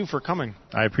thank you for coming.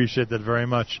 I appreciate that very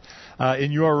much.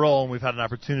 In your role, and we've had an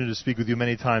opportunity to speak with you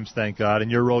many times, thank God, in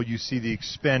your role you see the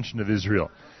expansion of Israel.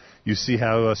 You see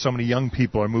how so many young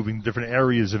people are moving to different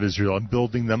areas of Israel and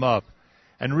building them up,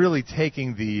 and really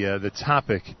taking the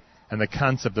topic and the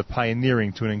concept of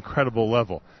pioneering to an incredible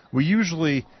level. We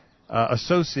usually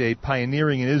associate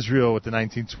pioneering in Israel with the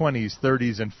 1920s,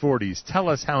 30s, and 40s. Tell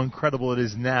us how incredible it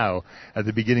is now at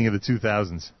the beginning of the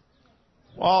 2000s.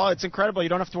 Well, it's incredible. You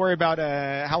don't have to worry about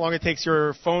how long it takes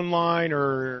your phone line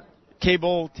or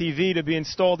cable TV to be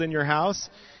installed in your house.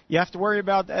 You have to worry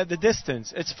about the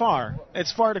distance. It's far.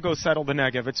 It's far to go settle the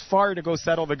Negev. It's far to go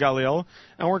settle the Galil.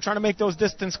 And we're trying to make those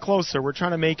distance closer. We're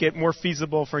trying to make it more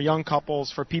feasible for young couples,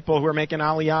 for people who are making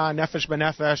Aliyah, Nefesh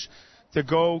B'Nefesh, to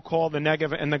go call the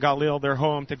Negev and the Galil their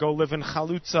home, to go live in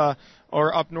Chalutza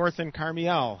or up north in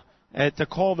Carmiel. To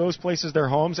call those places their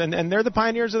homes, and they're the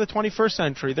pioneers of the 21st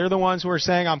century. They're the ones who are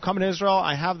saying, I'm coming to Israel,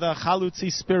 I have the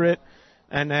Chalutzi spirit,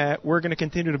 and we're going to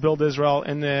continue to build Israel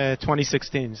in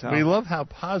 2016. So. We love how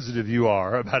positive you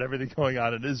are about everything going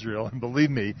on in Israel, and believe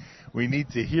me, we need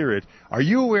to hear it. Are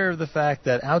you aware of the fact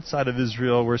that outside of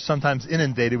Israel, we're sometimes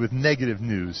inundated with negative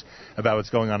news about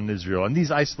what's going on in Israel? And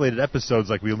these isolated episodes,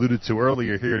 like we alluded to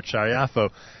earlier here at Shar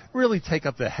Yafo, really take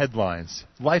up the headlines.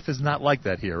 Life is not like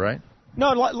that here, right?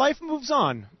 No, life moves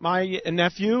on. My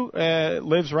nephew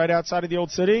lives right outside of the Old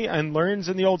City and learns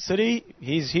in the Old City.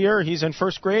 He's here. He's in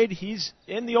first grade. He's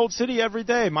in the Old City every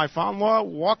day. My father-in-law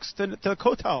walks to the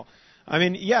Kotel. I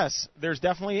mean, yes, there's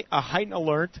definitely a heightened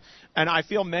alert, and I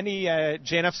feel many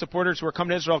JNF supporters who are coming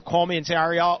to Israel call me and say,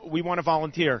 Ariel, we want to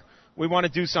volunteer. We want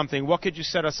to do something. What could you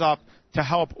set us up to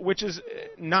help? Which is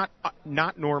not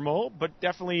normal, but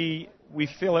definitely we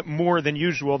feel it more than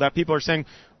usual that people are saying,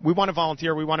 we want to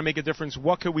volunteer, we want to make a difference,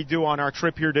 what could we do on our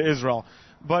trip here to Israel?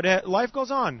 But life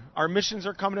goes on. Our missions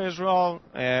are coming to Israel,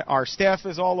 our staff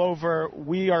is all over,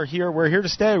 we are here, we're here to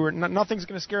stay, nothing's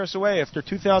going to scare us away. After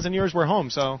 2,000 years, we're home,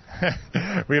 so.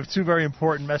 We have two very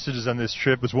important messages on this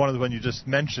trip. It's one of the one you just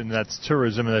mentioned, that's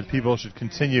tourism, and that people should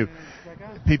continue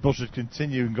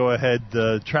and go ahead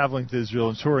traveling to Israel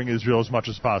and touring Israel as much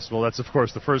as possible. That's, of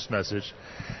course, the first message.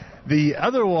 The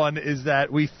other one is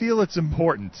that we feel it's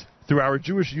important through our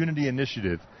Jewish Unity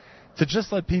Initiative to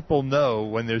just let people know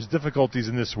when there's difficulties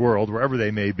in this world, wherever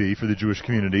they may be for the Jewish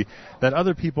community, that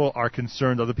other people are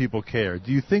concerned, other people care.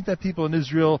 Do you think that people in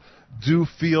Israel do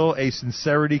feel a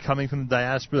sincerity coming from the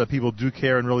diaspora, that people do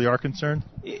care and really are concerned?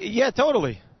 Yeah,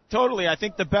 totally. Totally. I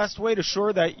think the best way to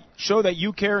show that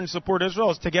you care and support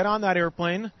Israel is to get on that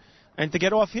airplane and to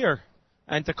get off here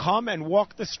and to come and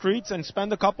walk the streets and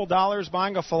spend a couple dollars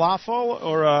buying a falafel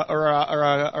or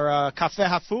a café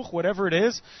hafuch, whatever it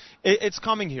is. It's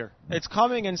coming here. It's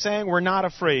coming and saying we're not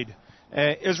afraid.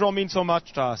 Israel means so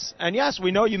much to us. And yes,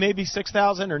 we know you may be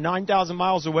 6,000 or 9,000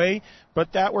 miles away,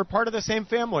 but that we're part of the same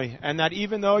family. And that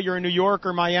even though you're in New York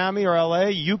or Miami or LA,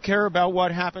 you care about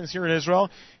what happens here in Israel.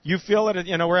 You feel it,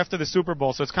 we're after the Super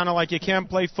Bowl. So it's kind of like you can't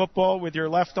play football with your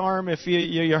left arm if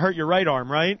you hurt your right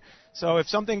arm, right? So if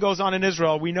something goes on in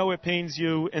Israel, we know it pains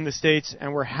you in the States,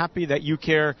 and we're happy that you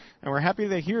care, and we're happy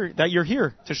that you're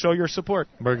here to show your support.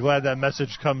 We're glad that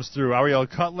message comes through. Ariel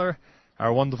Cutler,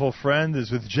 our wonderful friend, is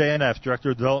with JNF,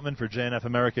 Director of Development for JNF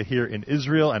America here in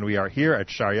Israel, and we are here at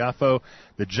Shar Yafo,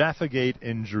 the Jaffa Gate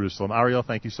in Jerusalem. Ariel,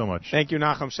 thank you so much. Thank you,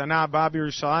 Nachum. Shana Abba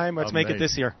Yerushalayim. Let's make it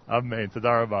this year. Amen.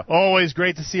 Tadar Rabba. Always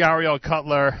great to see Ariel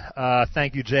Cutler.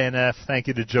 Thank you, JNF. Thank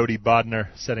you to Jody Bodner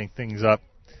setting things up.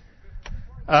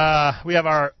 We have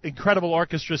our incredible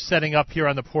orchestra setting up here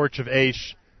on the porch of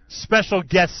Aish. Special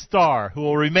guest star who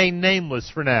will remain nameless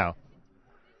for now.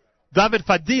 David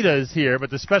Fadida is here, but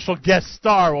the special guest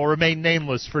star will remain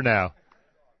nameless for now.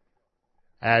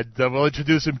 And we'll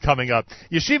introduce him coming up.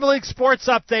 Yeshiva League Sports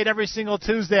Update every single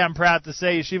Tuesday, I'm proud to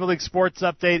say. Yeshiva League Sports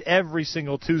Update every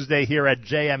single Tuesday here at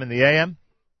JM in the AM.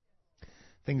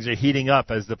 Things are heating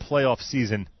up as the playoff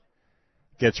season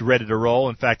gets ready to roll.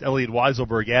 In fact, Elliot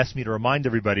Weiselberg asked me to remind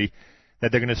everybody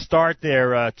that they're going to start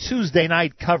their Tuesday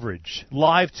night coverage,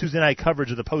 live Tuesday night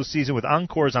coverage of the postseason with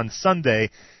encores on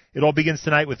Sunday. It all begins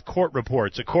tonight with court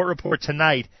reports. A court report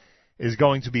tonight is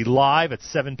going to be live at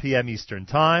 7 p.m. Eastern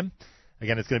Time.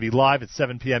 Again, it's going to be live at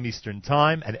 7 p.m. Eastern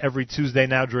Time, and every Tuesday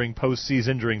now during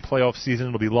postseason, during playoff season,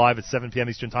 it'll be live at 7 p.m.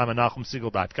 Eastern Time on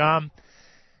NachumSegal.com,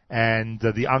 and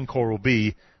the encore will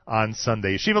be on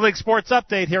Sunday. Yeshiva League Sports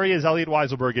Update. Here he is, Elliot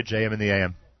Weiselberg at JM in the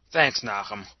AM. Thanks,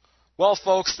 Nachum. Well,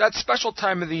 folks, that special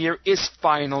time of the year is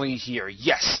finally here.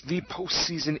 Yes, the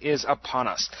postseason is upon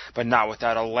us, but not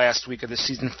without a last week of the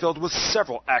season filled with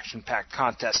several action-packed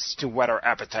contests to whet our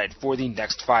appetite for the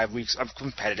next 5 weeks of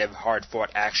competitive, hard-fought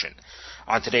action.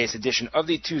 On today's edition of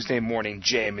the Tuesday morning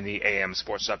JM in the AM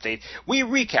Sports Update, we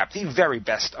recap the very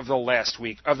best of the last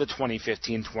week of the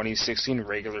 2015-2016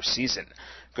 regular season.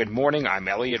 Good morning, I'm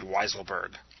Elliot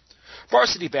Weiselberg.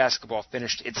 Varsity basketball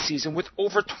finished its season with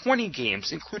over 20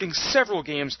 games, including several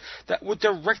games that would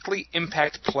directly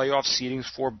impact playoff seedings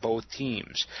for both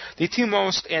teams. The two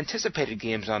most anticipated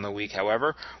games on the week,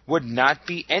 however, would not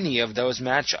be any of those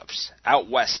matchups. Out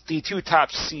west, the two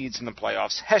top seeds in the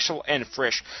playoffs, Heschel and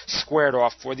Frisch, squared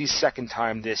off for the second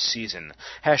time this season.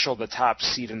 Heschel, the top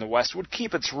seed in the west, would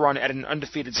keep its run at an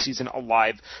undefeated season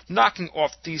alive, knocking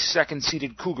off the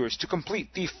second-seeded Cougars to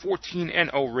complete the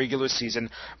 14-0 regular season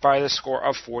by the score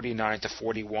of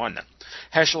 49-41.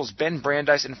 Heschel's Ben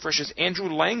Brandeis and Frisch's Andrew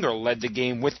Langer led the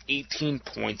game with 18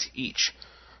 points each.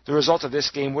 The result of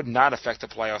this game would not affect the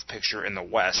playoff picture in the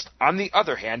West. On the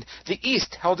other hand, the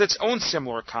East held its own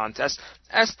similar contest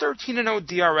as 13-0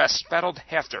 DRS battled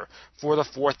Hefter for the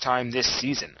fourth time this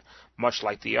season. Much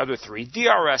like the other three,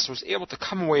 DRS was able to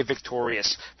come away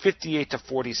victorious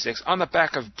 58-46 on the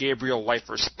back of Gabriel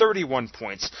Leifer's 31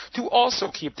 points to also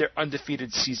keep their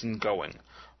undefeated season going.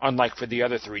 Unlike for the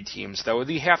other three teams, though,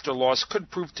 the Hefter loss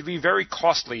could prove to be very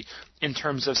costly in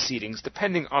terms of seedings,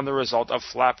 depending on the result of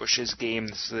Flatbush's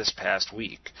games this past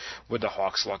week. Would the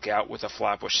Hawks luck out with a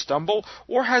Flatbush stumble,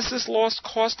 or has this loss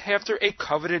cost Hefter a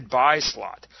coveted bye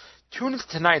slot? Tune into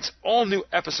tonight's all-new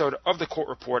episode of the Court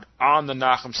Report on the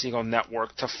Nachum Segal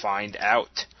Network to find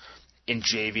out. In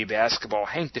JV basketball,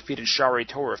 Hank defeated Shari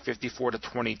Torah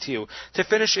 54-22 to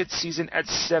finish its season at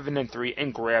 7-3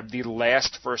 and grab the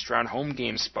last first-round home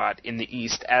game spot in the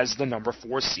East as the number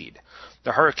 4 seed.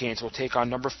 The Hurricanes will take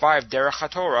on number 5 Derech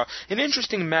HaTorah, an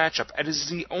interesting matchup as it is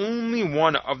the only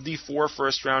one of the 4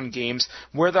 first-round games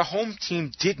where the home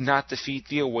team did not defeat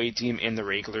the away team in the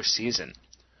regular season.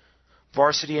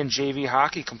 Varsity and JV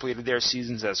hockey completed their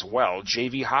seasons as well.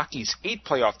 JV hockey's 8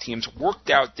 playoff teams worked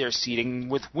out their seeding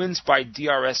with wins by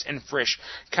DRS and Frisch,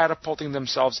 catapulting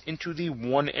themselves into the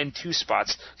 1 and 2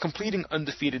 spots, completing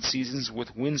undefeated seasons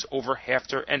with wins over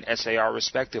Hefter and SAR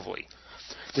respectively.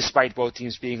 Despite both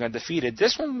teams being undefeated,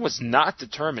 this one was not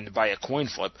determined by a coin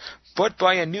flip, but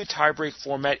by a new tiebreak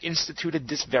format instituted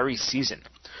this very season.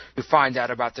 To find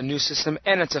out about the new system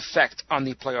and its effect on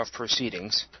the playoff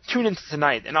proceedings, tune in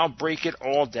tonight and I'll break it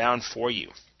all down for you.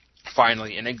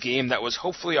 Finally, in a game that was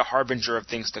hopefully a harbinger of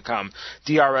things to come,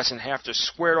 DRS and HAFTR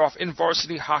squared off in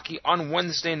varsity hockey on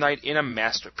Wednesday night in a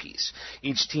masterpiece,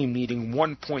 each team needing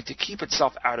 1 point to keep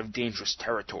itself out of dangerous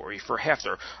territory. For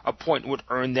HAFTR, a point would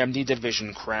earn them the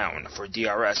division crown. For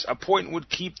DRS, a point would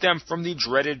keep them from the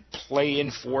dreaded play-in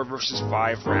 4 versus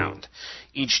 5 round.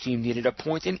 Each team needed a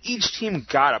point, and each team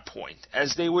got a point,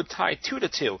 as they would tie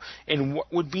 2-2 in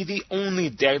what would be the only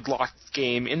deadlocked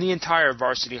game in the entire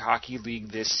Varsity Hockey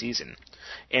League this season.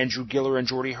 Andrew Giller and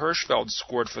Jordy Hirschfeld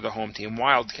scored for the home team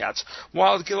Wildcats,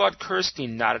 while Gilad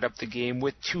Kirstein knotted up the game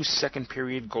with 2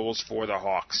 second-period goals for the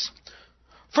Hawks.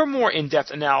 For more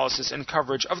in-depth analysis and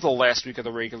coverage of the last week of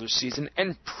the regular season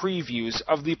and previews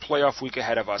of the playoff week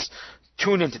ahead of us,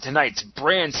 tune into tonight's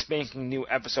brand spanking new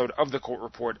episode of the Court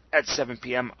Report at 7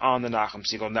 p.m. on the Nachum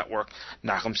Segal Network,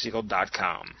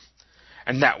 NachumSegal.com.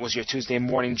 And that was your Tuesday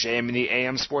morning JM in the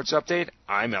AM Sports Update.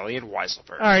 I'm Elliot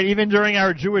Weiselberg. All right, even during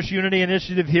our Jewish Unity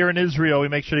Initiative here in Israel, we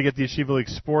make sure to get the Yeshiva League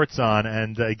Sports on.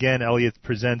 And again, Elliot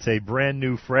presents a brand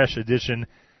new, fresh edition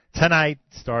tonight,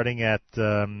 starting at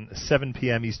 7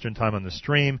 p.m. Eastern Time on the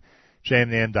stream,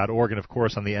 jmnam.org, and of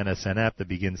course on the NSN app that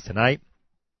begins tonight.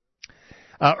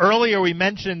 Earlier we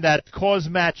mentioned that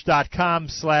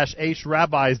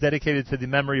causematch.com/Rabbi is dedicated to the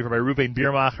memory of Rabbi Reuven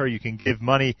Biermacher. You can give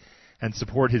money and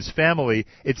support his family.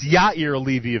 It's Yair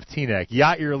Levy of Teaneck.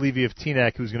 Yair Levy of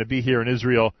Teaneck, who's going to be here in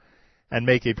Israel and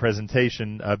make a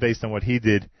presentation based on what he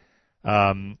did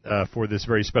for this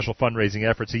very special fundraising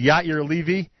effort. So Yair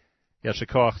Levy, yasher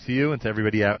koach to you and to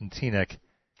everybody out in Teaneck,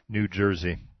 New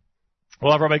Jersey.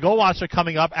 We'll have Rabbi Goldwasser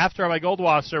coming up. After Rabbi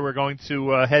Goldwasser, we're going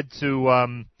to head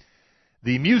to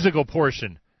the musical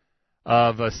portion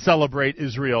of Celebrate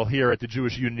Israel here at the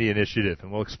Jewish Unity Initiative.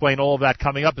 And we'll explain all of that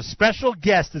coming up. A special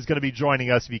guest is going to be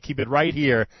joining us if you keep it right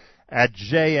here at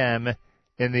JM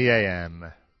in the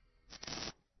AM.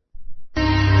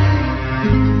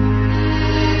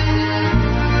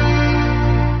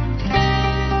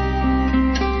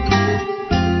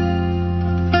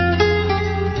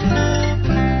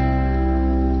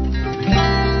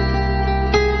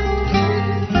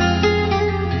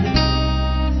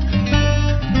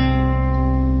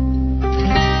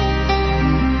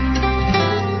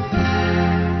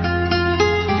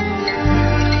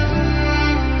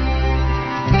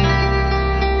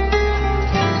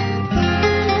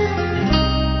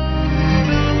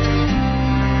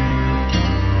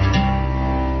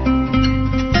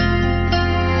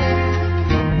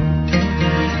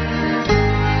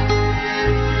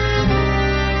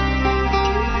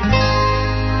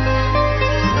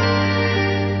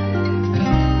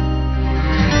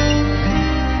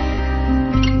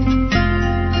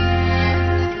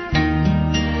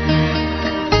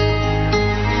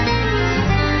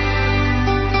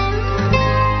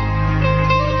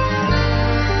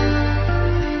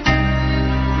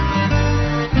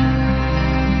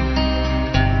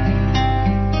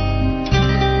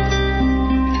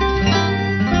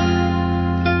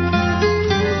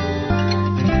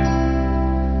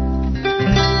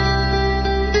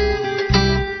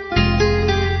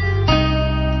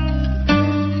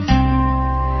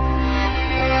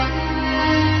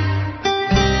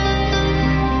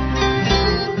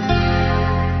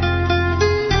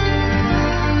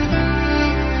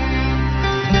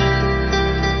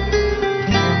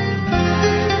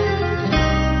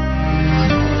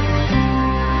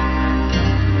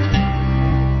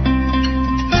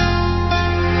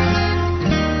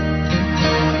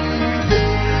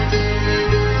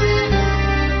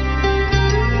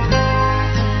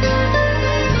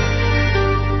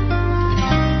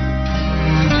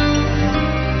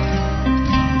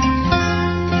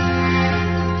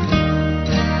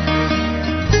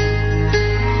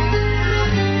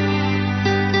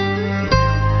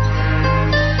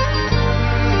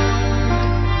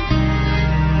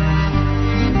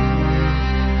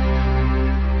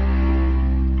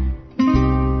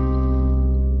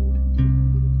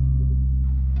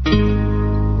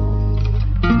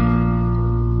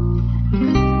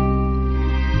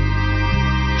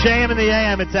 JM in the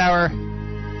AM, it's our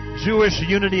Jewish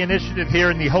Unity Initiative here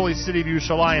in the holy city of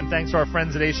Yerushalayim. Thanks to our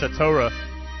friends at Esha Torah.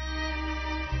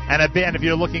 And if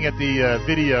you're looking at the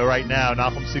video right now,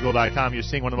 NachumSegal.com, you're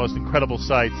seeing one of the most incredible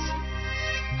sights.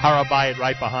 Har HaBayit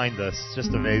right behind us.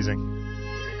 Just amazing.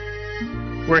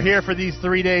 We're here for these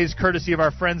 3 days, courtesy of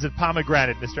our friends at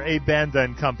Pomegranate, Mr. Abe Banda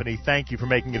and Company. Thank you for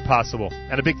making it possible.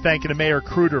 And a big thank you to Mayor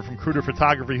Kruder from Kruder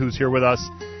Photography, who's here with us.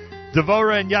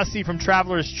 Devora and Yossi from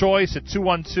Traveler's Choice at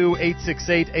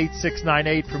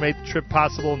 212-868-8698 for making the trip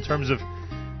possible in terms of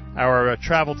our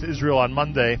travel to Israel on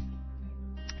Monday.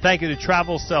 Thank you to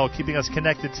Travel Cell, keeping us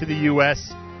connected to the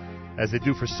U.S., as they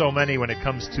do for so many when it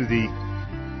comes to the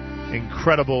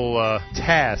incredible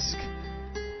task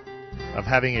of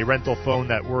having a rental phone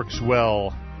that works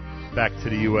well back to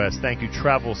the U.S. Thank you,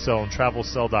 Travel Cell and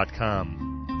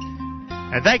TravelCell.com.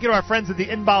 And thank you to our friends at the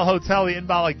Inbal Hotel, the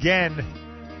Inbal again,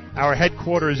 our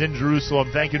headquarters in Jerusalem.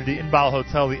 Thank you to the Inbal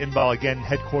Hotel, the Inbal again,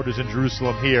 headquarters in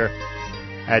Jerusalem here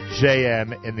at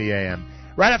JM in the AM.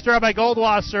 Right after Rabbi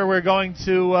Goldwasser, we're going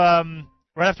to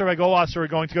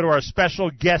go to our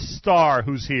special guest star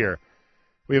who's here.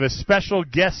 We have a special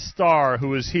guest star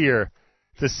who is here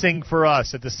to sing for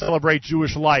us and to celebrate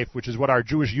Jewish life, which is what our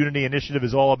Jewish Unity Initiative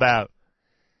is all about.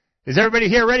 Is everybody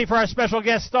here ready for our special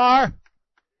guest star?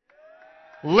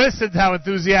 Listen to how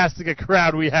enthusiastic a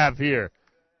crowd we have here.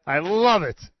 I love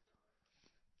it.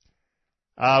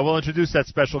 We'll introduce that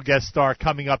special guest star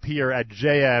coming up here at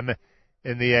JM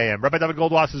in the AM. Rabbi David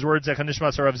Goldwasser's words,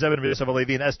 Echanishmas Rav Zebin Yosef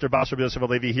Alevi and Esther Basar Yosef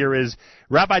Alevi. Here is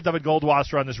Rabbi David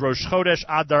Goldwasser on this Rosh Chodesh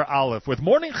Adar Aleph with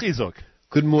Morning Chizuk.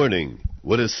 Good morning.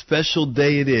 What a special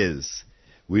day it is.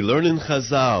 We learn in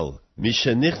Chazal,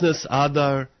 Mishenichnas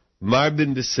Adar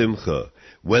Marbin B'Simcha.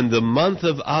 When the month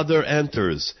of Adar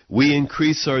enters, we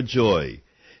increase our joy.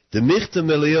 The Michta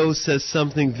Melio says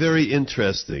something very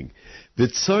interesting.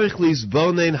 B'tzorich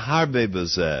lizbonein harbe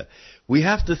b'zeh. We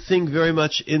have to think very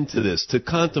much into this, to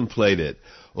contemplate it.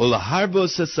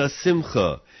 Olaharbos es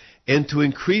hasimcha. And to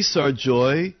increase our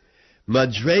joy,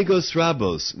 madregos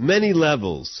rabos, many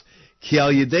levels. Ki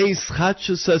al yedei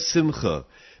ischatshus hasimcha.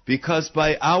 Because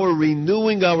by our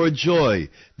renewing our joy,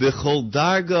 b'chol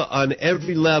darga on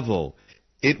every level,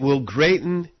 it will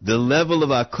greaten the level of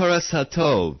akoras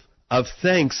hatov, of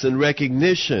thanks and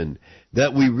recognition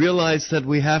that we realize that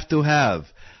we have to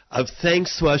have, of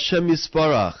thanks to Hashem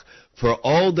Yisparach for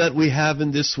all that we have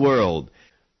in this world,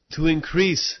 to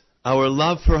increase our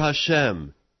love for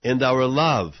Hashem and our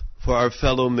love for our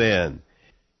fellow man.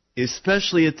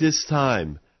 Especially at this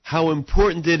time, how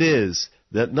important it is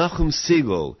that Nachum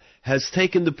Segal has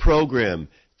taken the program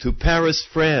to Paris,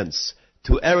 France,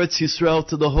 to Eretz Yisrael,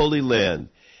 to the Holy Land.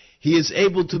 He is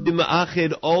able to be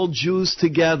ma'ached all Jews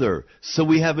together, so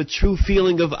we have a true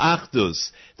feeling of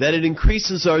achdus, that it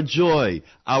increases our joy,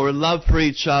 our love for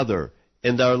each other,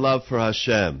 and our love for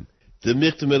Hashem. The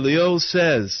Michta Melio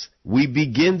says, we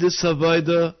begin this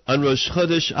avodah on Rosh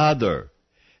Chodesh Adar,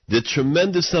 the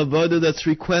tremendous avodah that's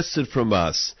requested from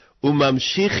us,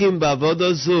 umamshichim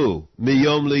b'avodah zu,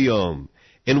 miyom liyom,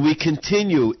 and we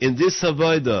continue in this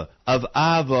avodah of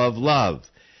ahava, of love,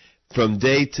 from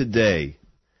day to day.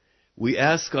 We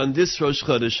ask on this Rosh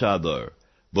Chodesh Adar,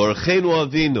 Borchenu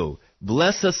Avinu,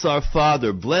 bless us our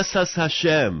Father, bless us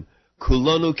Hashem,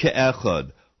 kulonu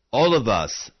ke'echad, all of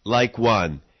us like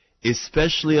one,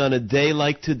 especially on a day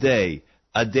like today,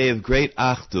 a day of great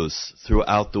achdus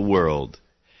throughout the world.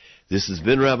 This has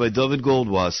been Rabbi David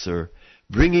Goldwasser,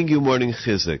 bringing you Morning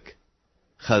Chizuk.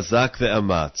 Chazak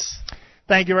ve'amatz.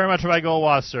 Thank you very much, Rabbi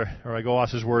Goldwasser. Rabbi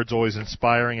Goldwasser's words always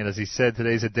inspiring, and as he said,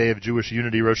 today's a day of Jewish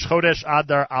unity. Rosh Chodesh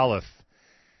Adar Aleph.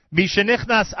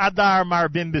 Mishenichnas Adar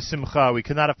Marbim B'Simcha. We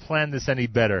could not have planned this any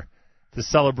better to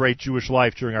celebrate Jewish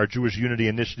life during our Jewish Unity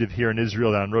Initiative here in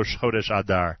Israel on Rosh Chodesh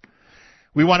Adar.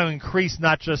 We want to increase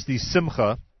not just the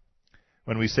Simcha,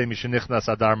 when we say Mishenichnas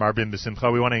Adar Marbim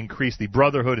B'Simcha, we want to increase the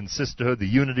brotherhood and sisterhood, the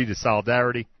unity, the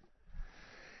solidarity.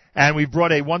 And we've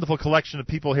brought a wonderful collection of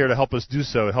people here to help us do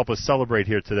so, to help us celebrate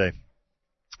here today.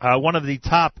 One of the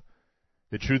top,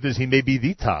 the truth is he may be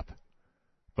the top,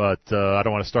 but I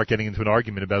don't want to start getting into an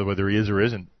argument about whether he is or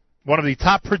isn't. One of the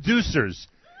top producers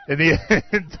in the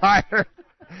entire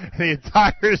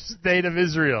state of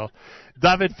Israel,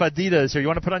 David Fadida, is here. You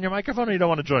want to put on your microphone or you don't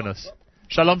want to join us?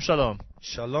 Shalom, shalom.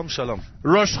 Shalom, shalom.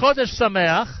 Rosh Chodesh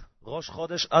Sameach. Rosh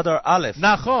Chodesh Adar Aleph.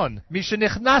 Nachon.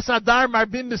 Mishenichnas Adar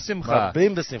Marbim B'Simcha.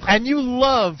 Marbim B'Simcha. And you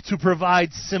love to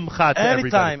provide simcha to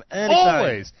everybody. Anytime.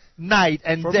 Always. Night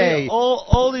and For day. Me,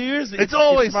 all the years, it's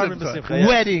always simcha. Simcha.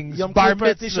 Weddings, bar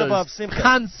mitzvahs,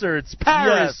 concerts,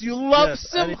 Paris. Yes, you love yes,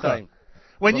 simcha. Anytime.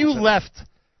 When you left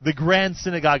the Grand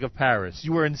Synagogue of Paris,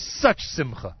 you were in such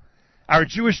simcha. Our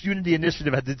Jewish Unity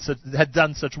Initiative had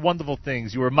done such wonderful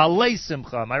things. You were malei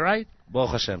simcha, am I right?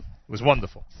 Baruch Hashem. It was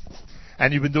wonderful.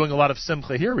 And you've been doing a lot of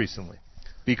simcha here recently.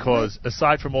 Because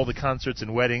aside from all the concerts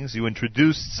and weddings, you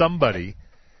introduced somebody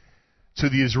to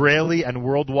the Israeli and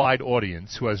worldwide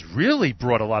audience who has really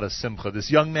brought a lot of simcha, this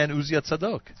young man, Uziah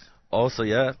Tzadok. Also,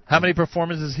 yeah. How many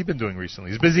performances has he been doing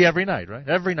recently? He's busy every night, right?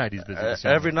 Every night he's busy.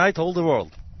 Every night, all the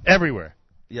world. Everywhere.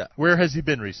 Yeah. Where has he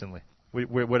been recently?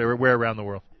 Where around the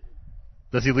world?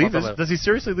 Does he leave? Does he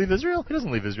seriously leave Israel? He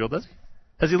doesn't leave Israel, does he?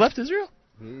 Has he left Israel?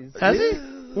 Has he?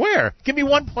 Where? Give me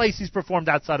one place he's performed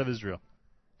outside of Israel.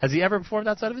 Has he ever performed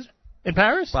outside of Israel? In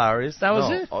Paris? Paris. That was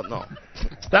it? Oh, no.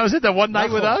 That was it? That one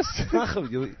night with us?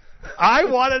 I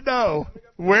want to know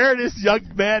where this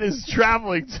young man is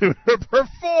traveling to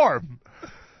perform.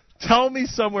 Tell me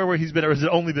somewhere where he's been, or has it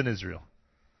only been Israel?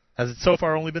 Has it so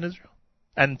far only been Israel?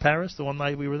 And Paris, the one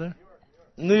night we were there?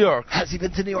 New York. Has he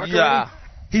been to New York Yeah. already?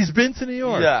 He's been to New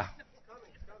York? Yeah.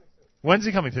 When's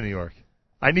he coming to New York?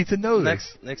 I need to know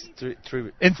this. Next 3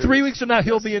 weeks. In 3 weeks from now,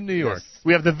 he'll be in New York. Yes.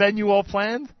 We have the venue all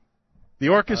planned? The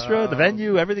orchestra, the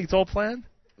venue, everything's all planned?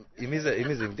 Ihm ist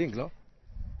im Ding, no?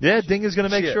 Yeah, Ding is going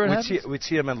to make sure it happens? With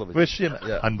Shia Menlovich. With Shia.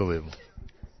 Yeah. Unbelievable.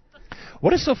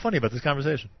 What is so funny about this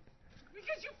conversation?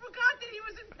 Because you forgot that he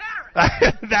was in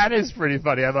Paris. That is pretty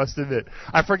funny, I must admit.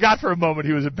 I forgot for a moment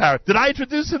he was in Paris. Did I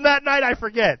introduce him that night? I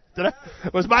forget.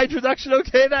 Was my introduction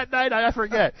okay that night? I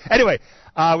forget. Anyway,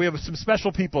 we have some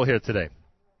special people here today.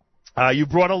 You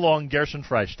brought along Gershon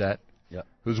Freistadt,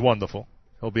 who's wonderful.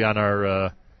 He'll be on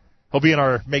our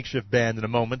makeshift band in a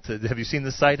moment. Have you seen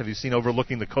the site? Have you seen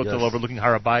overlooking the Kotel, overlooking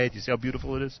Har HaBayit? You see how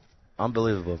beautiful it is?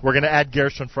 Unbelievable. We're going to add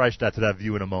Gershon Freistadt to that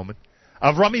view in a moment.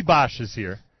 Avrami Bosch is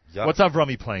here. Yeah. What's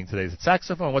Avrami playing today? Is it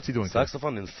saxophone? What's he doing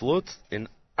Saxophone and flute, in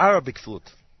Arabic flute.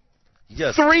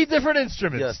 Yes. 3 different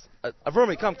instruments. Yes.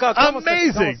 Avrami, come.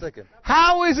 Amazing. 1 second.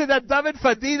 How is it that David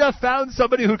Fadina found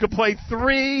somebody who could play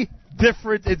 3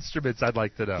 different instruments? I'd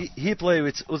like to know. He played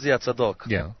with Uziah Tzadok.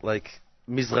 Yeah. Like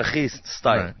Mizrahi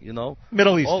style, Right. you know?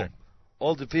 Middle Eastern.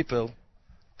 All the people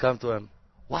come to him.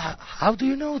 Wow, how do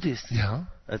you know this? Yeah.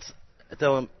 I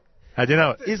tell him, How do you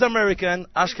know it? he's American,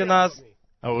 Ashkenaz.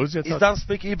 Oh, Uziah He Tzadok. doesn't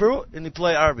speak Hebrew, and he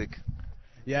play Arabic.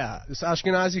 Yeah, this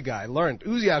Ashkenazi guy learned.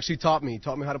 Uzi actually taught me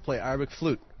how to play Arabic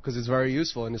flute because it's very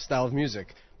useful in his style of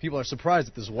music. People are surprised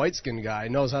that this white-skinned guy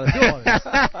knows how to do all this.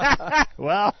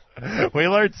 Well, we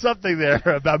learned something there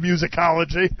about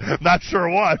musicology. Not sure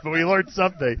what, but we learned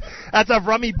something. That's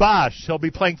Avrami Bosch. He'll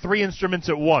be playing 3 instruments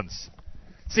at once.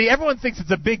 See, everyone thinks it's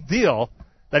a big deal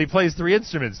that he plays 3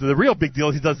 instruments. The real big deal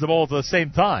is he does them all at the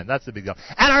same time. That's the big deal.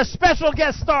 And our special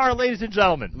guest star, ladies and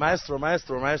gentlemen. Maestro.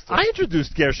 I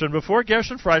introduced Gershon before.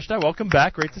 Gershon Freistadt, welcome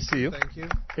back. Great to see you. Thank you.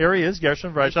 Here he is,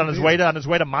 Gershon Freistadt, on his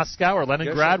way to Moscow or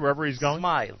Leningrad, wherever he's going.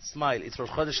 Smile. It's Rosh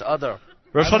Chodesh Adar.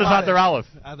 Rosh Chodesh Adar Aleph.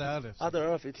 Adar. Adar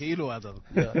Aleph. It's Kilu Adar.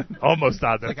 Yeah. Almost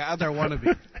Adar. Like an Adar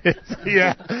wannabe.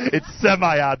 It's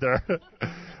semi-Adar.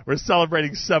 We're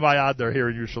celebrating semi-Adar here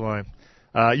in Yerushalayim.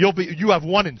 You have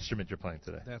 1 instrument you're playing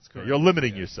today. That's correct. You're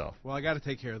limiting yourself. Well, I got to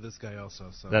take care of this guy also.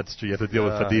 So. That's true. You have to deal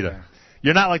with Fadida.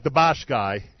 You're not like the Bosch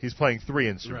guy. He's playing 3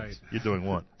 instruments. Right. You're doing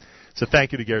 1. So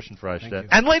thank you to Gershon Freistadt. Thank you.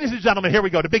 And ladies and gentlemen, here we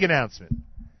go. The big announcement.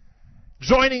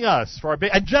 Joining us for our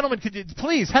big... And gentlemen, could you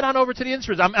please head on over to the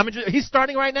instruments. He's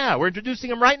starting right now. We're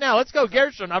introducing him right now. Let's go,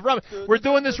 Gershon. We're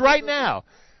doing this right now.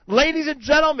 Ladies and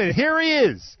gentlemen, here he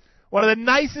is. One of the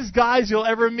nicest guys you'll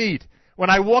ever meet. When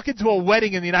I walk into a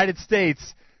wedding in the United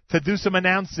States to do some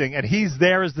announcing, and he's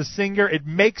there as the singer, it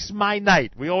makes my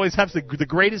night. We always have the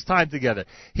greatest time together.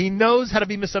 He knows how to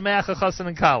be Misameach Chassan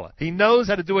and Kala. He knows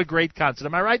how to do a great concert.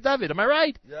 Am I right, David? Am I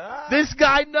right? Yeah. This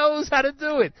guy knows how to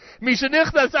do it.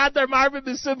 Mishanichnas Adar Marvin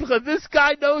B'Simcha. This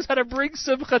guy knows how to bring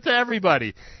Simcha to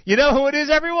everybody. You know who it is,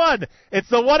 everyone? It's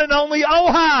the one and only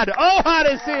Ohad.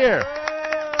 Ohad is here.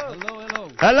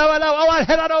 Hello. Ohad,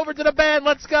 head on over to the band.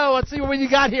 Let's go. Let's see what you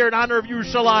got here in honor of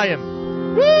Yerushalayim.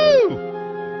 Woo!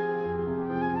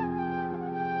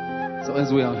 So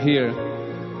as we are here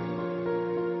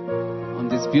on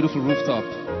this beautiful rooftop,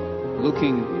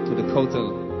 looking to the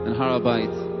Kotel and Har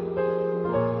HaBayit,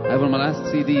 I have on my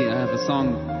last CD, I have a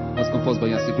song that was composed by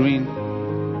Yossi Green,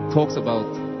 talks about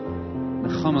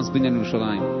Nechamas Binyan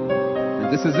Yerushalayim.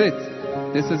 And this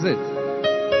is it.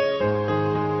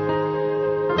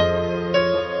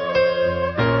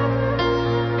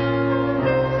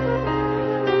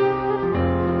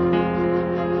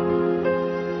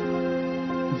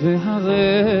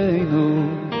 והרינו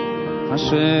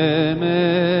השם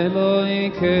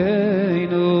אלוהינו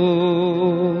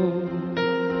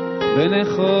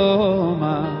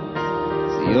בנחומה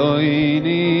ציון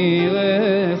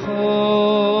ירחו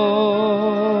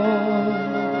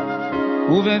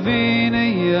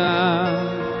ובבניה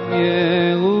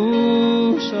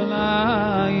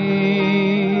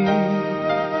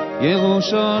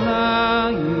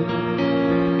ירושלים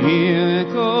עיר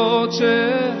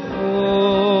קודשך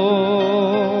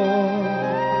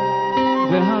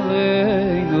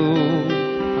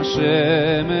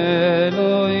Hashem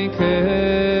Elokeinu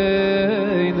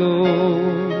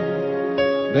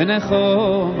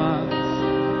Benechomas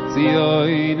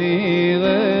Tzioini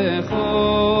Recho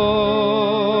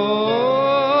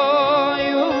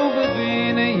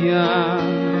Yubevineya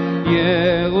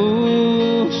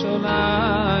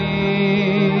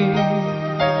Yerushalayim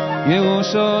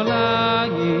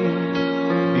Yerushalayim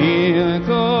Ir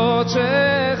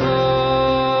Kodechecho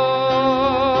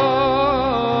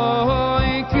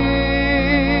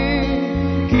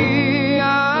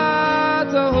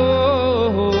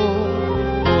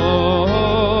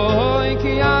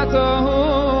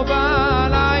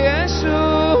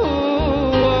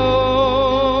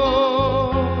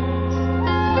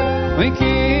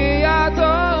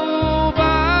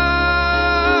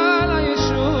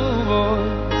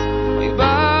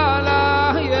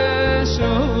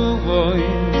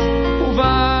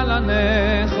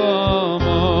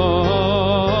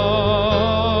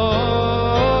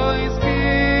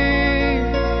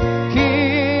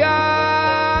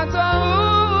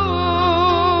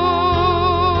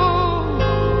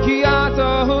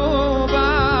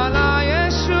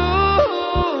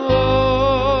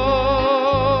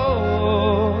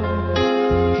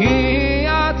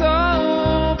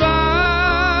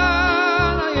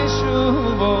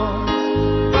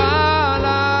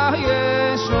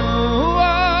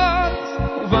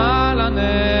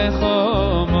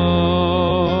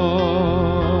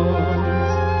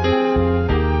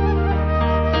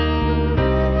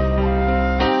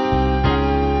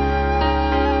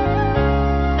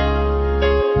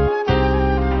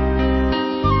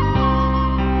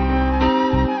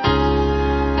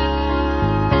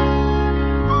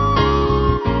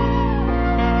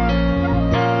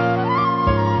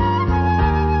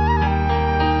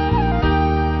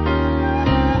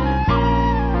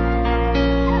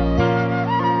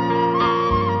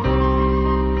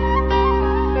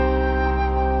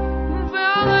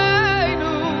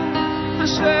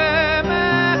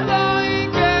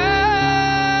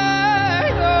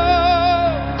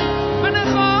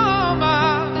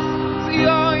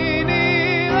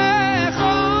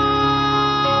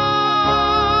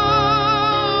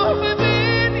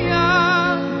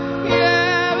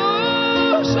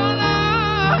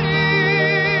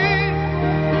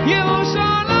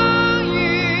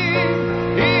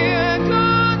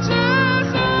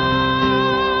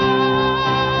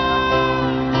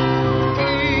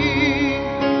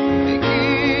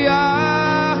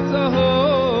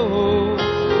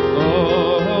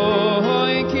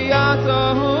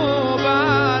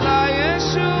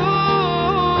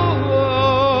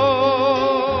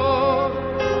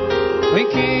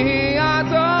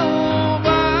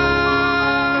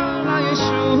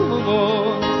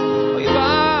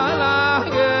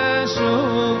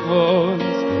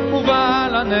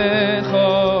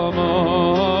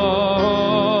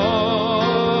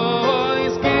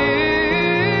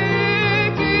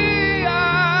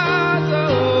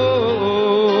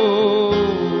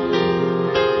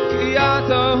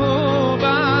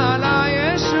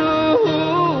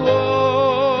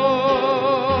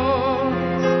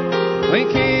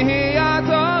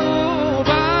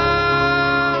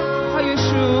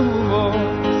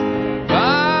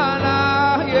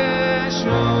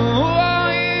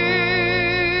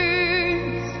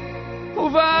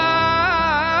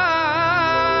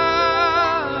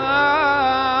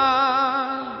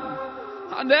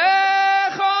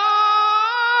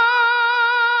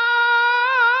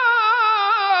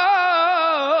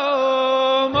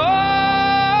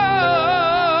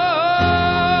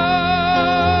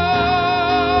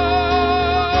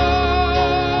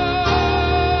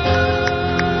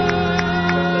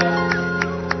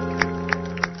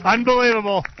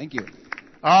Unbelievable. Thank you.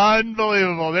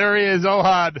 Unbelievable. There he is,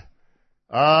 Ohad.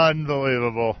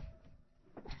 Unbelievable.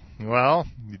 Well,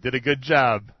 you did a good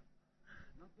job.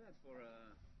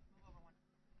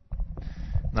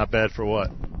 Not bad for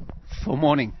what? For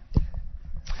morning.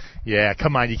 Yeah,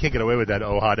 come on. You can't get away with that,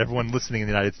 Ohad. Everyone listening in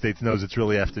the United States knows it's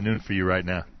really afternoon for you right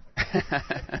now.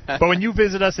 But when you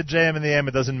visit us at JM in the AM,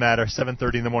 it doesn't matter.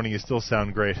 7:30 in the morning, you still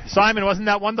sound great. Simon, wasn't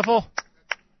that wonderful?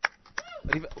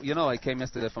 You know, I came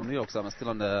yesterday from New York, so I'm still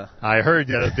on the... I heard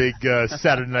you had a big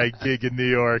Saturday night gig in New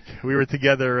York. We were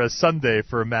together Sunday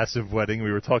for a massive wedding.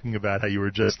 We were talking about how you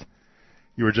were just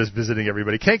visiting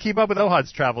everybody. Can't keep up with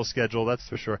Ohad's travel schedule, that's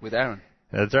for sure. With Aaron.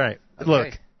 That's right. Okay.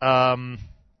 Look, I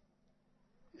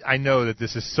know that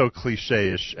this is so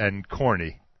cliche-ish and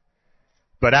corny,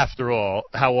 but after all,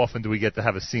 how often do we get to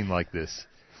have a scene like this?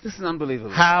 This is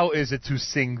unbelievable. How is it to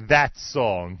sing that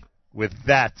song with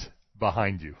that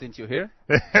behind you? Didn't you hear?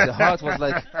 The heart was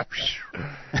like...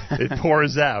 It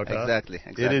pours out. Exactly.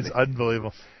 It is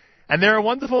unbelievable. And there are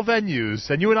wonderful venues,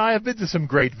 and you and I have been to some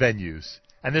great venues.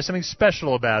 And there's something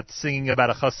special about singing about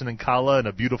a chassan and kala in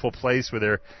a beautiful place where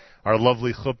there are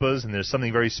lovely chuppahs, and there's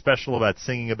something very special about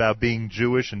singing about being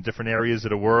Jewish in different areas of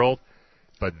the world.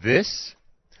 But this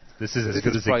is as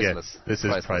good as it gets. This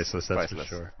is priceless, that's for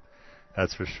sure.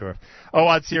 That's for sure.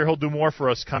 Ohad's here. He'll do more for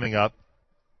us coming up.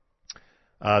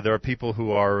 There are people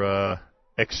who are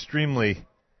extremely,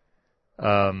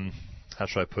 how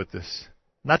should I put this?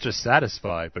 Not just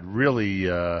satisfied, but really,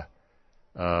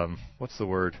 what's the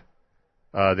word?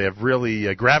 They have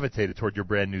really gravitated toward your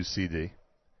brand new CD.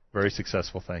 Very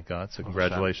successful, thank God. So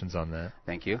congratulations on that.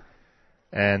 Thank you.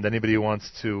 And anybody who wants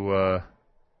to,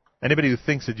 anybody who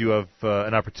thinks that you have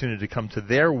an opportunity to come to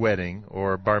their wedding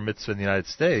or bar mitzvah in the United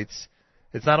States,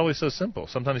 it's not always so simple.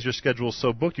 Sometimes your schedule is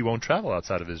so booked you won't travel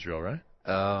outside of Israel, right?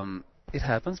 It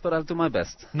happens, but I'll do my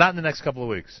best. Not in the next couple of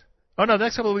weeks. Oh, no, the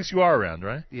next couple of weeks you are around,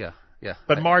 right? Yeah.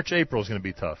 But March, April is going to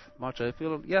be tough. March,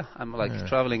 April, yeah. I'm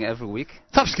traveling every week.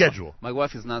 Tough schedule. My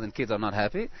wife is not, and kids are not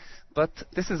happy. But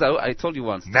this is, I told you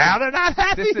once. Now they're not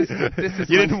happy? This is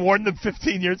you didn't warn them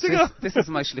 15 years ago? This is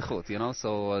my shlichut,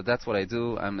 so that's what I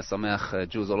do. I'm a sameach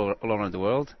Jews all around the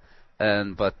world.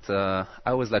 But I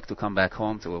always like to come back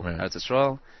home to Eretz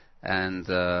Yisrael. And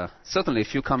certainly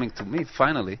if you're coming to me,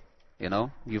 finally,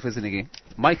 you're visiting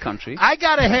my country. I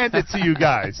got to hand it to you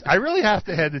guys. I really have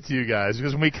to hand it to you guys,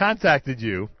 because when we contacted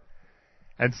you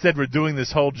and said we're doing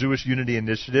this whole Jewish Unity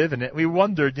Initiative, and we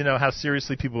wondered, how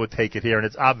seriously people would take it here, and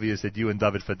it's obvious that you and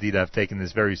David Fadida have taken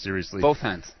this very seriously. Both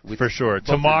hands. For sure.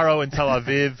 Tomorrow in Tel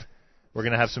Aviv, we're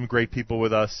going to have some great people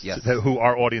with us who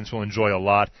our audience will enjoy a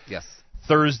lot. Yes.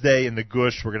 Thursday in the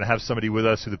Gush, we're going to have somebody with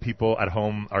us who the people at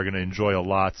home are going to enjoy a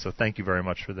lot, so thank you very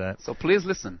much for that. So please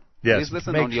listen. Yes, please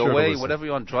listen on your way, whatever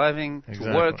you're driving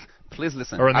to work. Please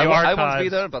listen. Or in the archives. I won't be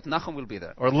there, but Nachum will be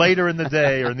there. Or later in the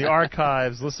day, or in the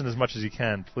archives. Listen as much as you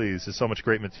can, please. There's so much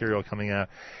great material coming out.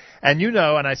 And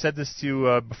and I said this to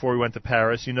you before we went to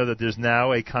Paris, that there's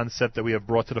now a concept that we have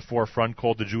brought to the forefront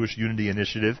called the Jewish Unity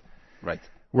Initiative. Right.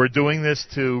 We're doing this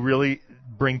to really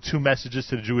bring two messages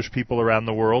to the Jewish people around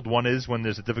the world. One is when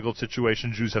there's a difficult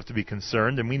situation, Jews have to be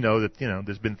concerned, and we know that,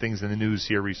 there's been things in the news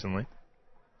here recently.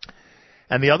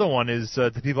 And the other one is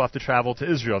the people have to travel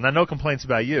to Israel. Now, no complaints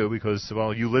about you because,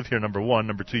 you live here, number one.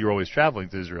 Number two, you're always traveling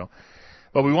to Israel.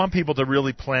 But we want people to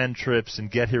really plan trips and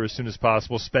get here as soon as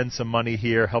possible, spend some money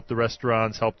here, help the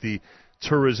restaurants, help the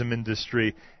tourism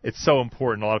industry. It's so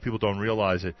important. A lot of people don't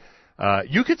realize it.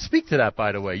 You could speak to that,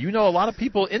 by the way. You know a lot of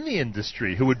people in the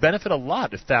industry who would benefit a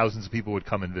lot if thousands of people would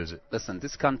come and visit. Listen,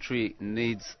 this country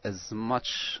needs as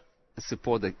much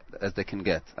support as they can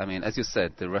get. I mean, as you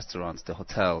said, the restaurants, the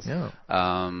hotels,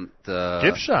 the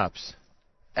gift shops,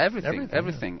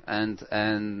 everything.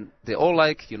 And they all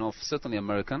like, certainly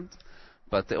Americans,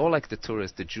 but they all like the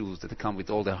tourists, the Jews, that they come with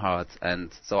all their heart.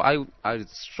 And so I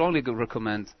strongly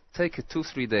recommend take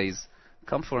 2-3 days,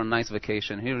 come for a nice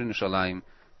vacation here in Yerushalayim,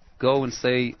 go and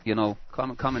say,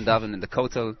 come and daven in the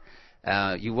Kotel.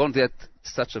 You won't get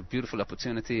such a beautiful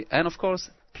opportunity. And of course,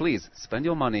 please spend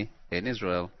your money in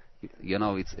Israel.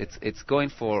 It's going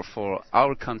for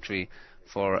our country,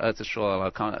 for Eretz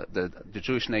Yisrael, the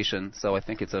Jewish nation. So I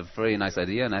think it's a very nice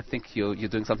idea, and I think you're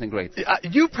doing something great.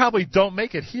 You probably don't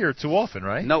make it here too often,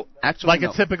 right? No, actually,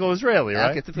 a typical Israeli,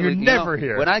 right? You're never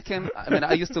here. When I came,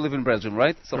 I used to live in Belgium,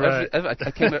 right? So right.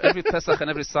 I came every Pesach and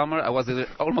every summer. I was there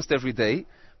almost every day.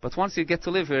 But once you get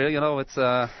to live here, it's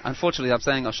unfortunately I'm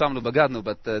saying Ashamnu Bagadnu,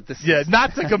 but this is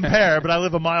not to compare, but I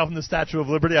live a mile from the Statue of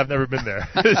Liberty. I've never been there,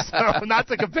 so not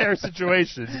to compare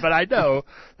situations. But I know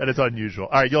that it's unusual.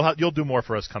 All right, you'll do more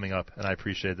for us coming up, and I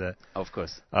appreciate that. Of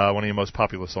course. One of your most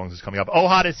popular songs is coming up.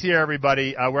 Ohad is here,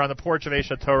 everybody. We're on the porch of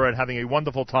Esha Torah and having a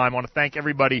wonderful time. I want to thank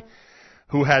everybody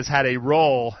who has had a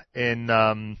role in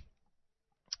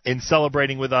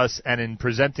celebrating with us and in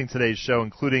presenting today's show,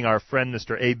 including our friend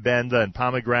Mr. Abe Banda and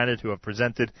Pomegranate, who have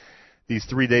presented these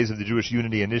 3 days of the Jewish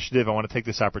Unity Initiative. I want to take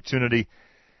this opportunity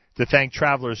to thank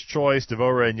Traveler's Choice,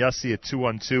 Devora and Yossi at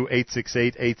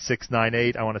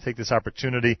 212-868-8698. I want to take this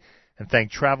opportunity and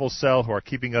thank TravelCell, who are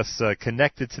keeping us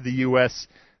connected to the U.S.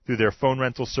 through their phone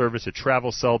rental service at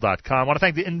TravelCell.com. I want to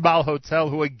thank the Inbal Hotel,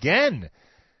 who again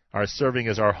are serving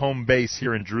as our home base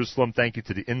here in Jerusalem. Thank you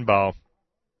to the Inbal.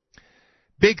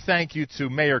 Big thank you to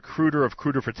Mayor Kruder of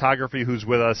Kruder Photography, who's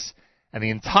with us, and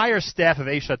the entire staff of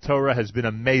Esha Torah has been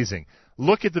amazing.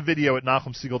 Look at the video at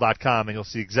NachumSegal.com, and you'll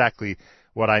see exactly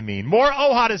what I mean. More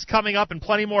Ohad is coming up, and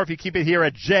plenty more if you keep it here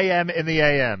at JM in the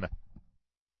AM.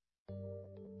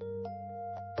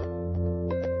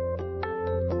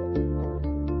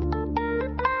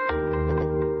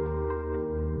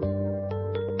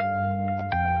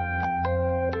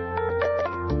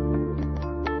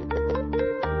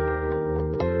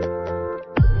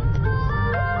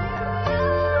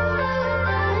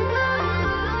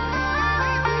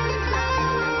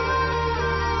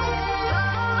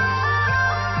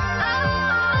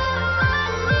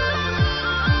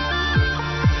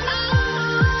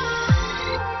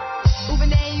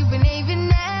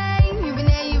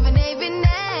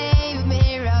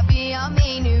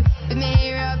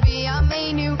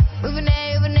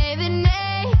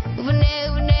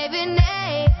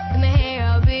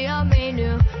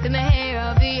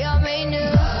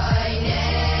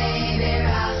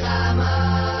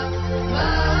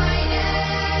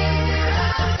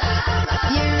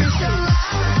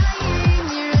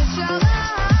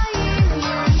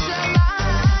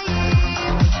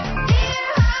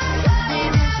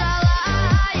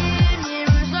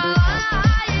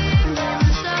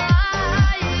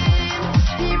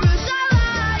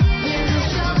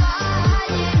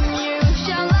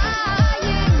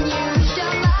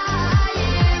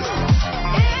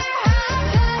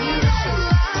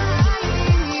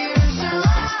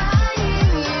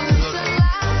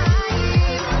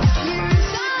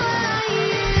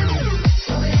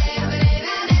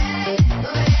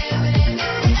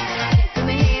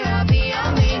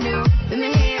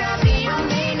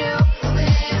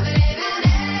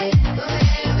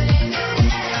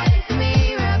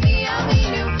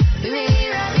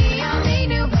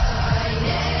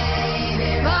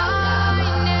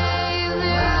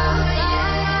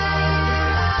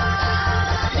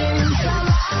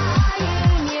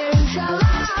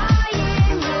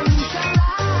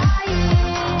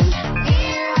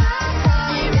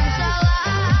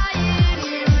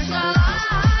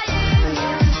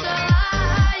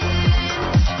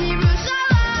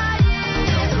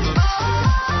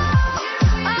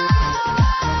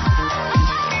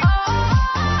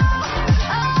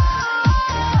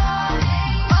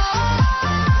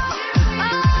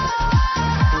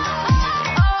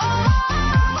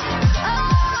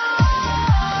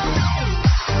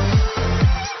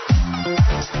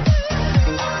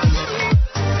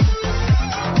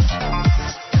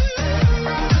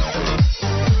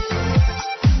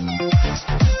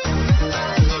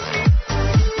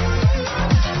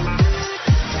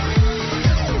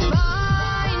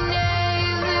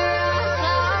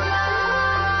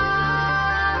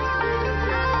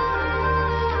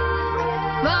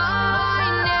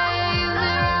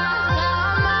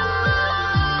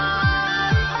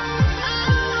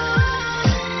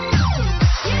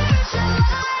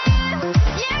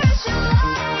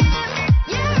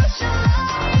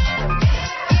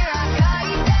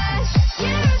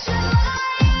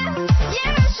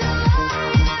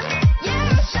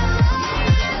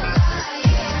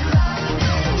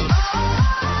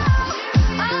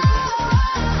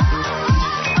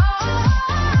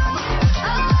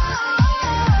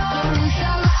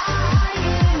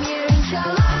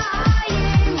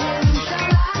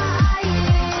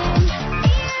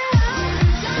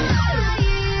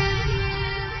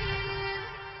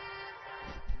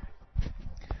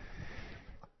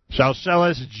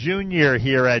 Shalshelis Jr.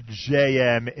 here at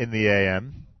JM in the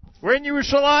AM. We're in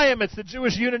Yerushalayim. It's the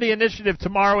Jewish Unity Initiative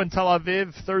tomorrow in Tel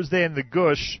Aviv, Thursday in the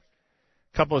Gush.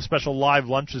 A couple of special live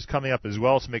lunches coming up as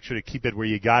well, so make sure to keep it where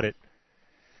you got it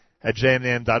at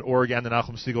jmam.org and the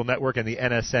Nachum Segal Network and the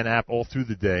NSN app all through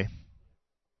the day.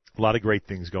 A lot of great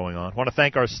things going on. I want to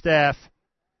thank our staff,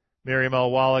 Miriam L.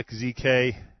 Wallach,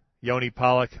 ZK, Yoni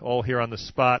Pollack, all here on the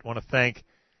spot. I want to thank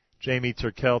Jamie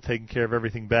Turkel taking care of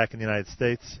everything back in the United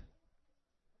States.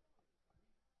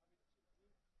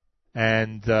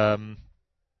 And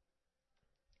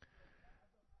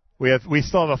we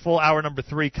still have a full hour number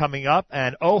 3 coming up,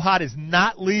 and Ohad is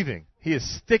not leaving. He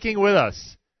is sticking with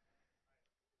us.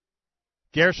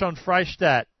 Gershon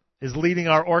Freistadt is leading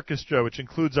our orchestra, which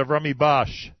includes Avrami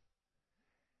Bosch.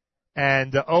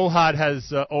 And Ohad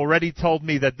has already told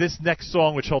me that this next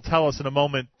song, which he'll tell us in a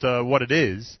moment what it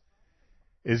is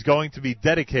going to be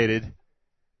dedicated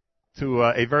to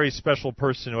a very special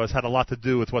person who has had a lot to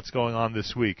do with what's going on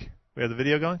this week. We have the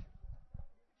video going?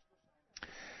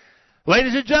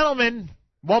 Ladies and gentlemen,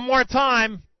 one more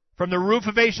time, from the roof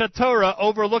of Esha Torah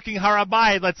overlooking Har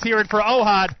HaBayit, let's hear it for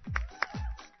Ohad.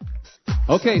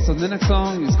 Okay, so the next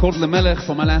song is called Lemelech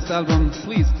from my last album.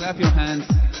 Please clap your hands.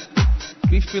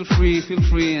 Please feel free,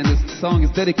 and this song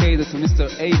is dedicated to Mr.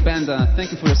 A. Banda.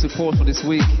 Thank you for your support for this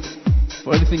week,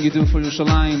 for everything you do for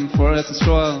Yerushalayim, for Eretz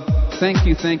Yisrael. Thank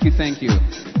you.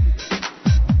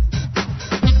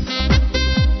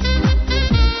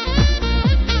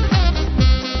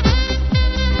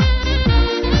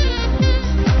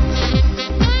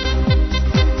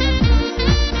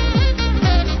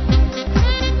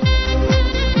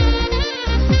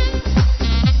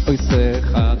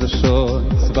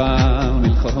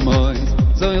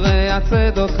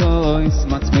 Tzedokois,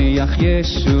 Matzmiach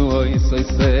Yeshuois,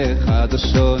 Oiseh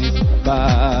Chadoshois,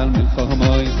 Baal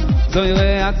Milchomois.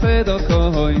 Zoirei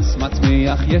Tzedokois,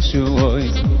 Matzmiach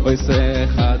Yeshuois, Oiseh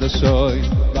Chadoshois,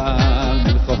 Baal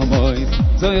Milchomois.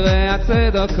 Zoirei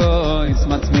Tzedokois,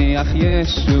 Matzmiach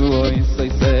Yeshuois,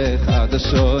 Oiseh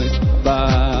Chadoshois,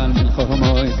 Baal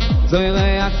Milchomois.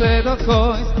 Zoirei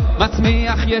Tzedokois,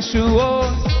 Matzmiach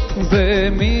Yeshuois,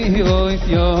 Zemirois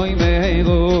Yoi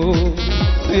Meiru.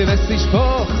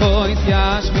 ושפוכו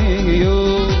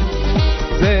ישמיעו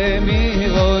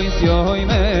זמירו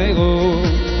ישמיעו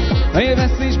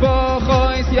ושפוכו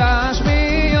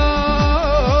ישמיעו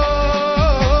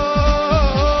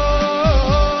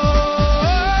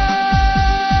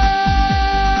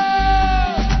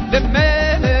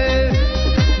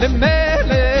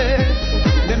למלך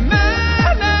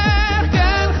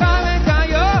כן חלק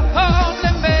היום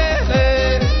למלך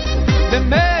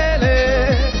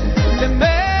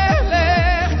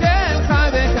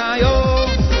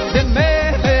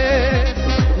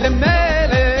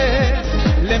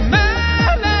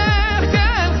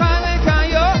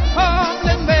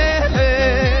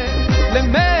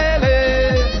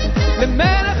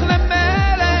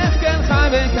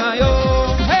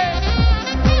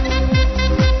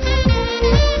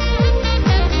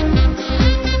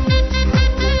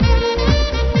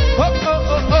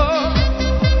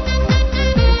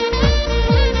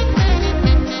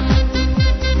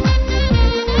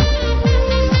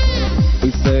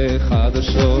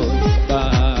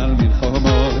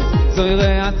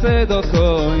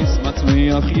Tzedokois,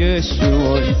 Matzmiach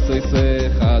Yeshuois, Oiseh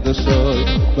Chadoshois,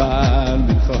 Baal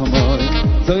Milchomois.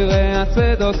 Zoirei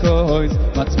Tzedokois,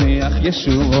 Matzmiach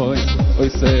Yeshuois,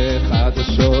 Oiseh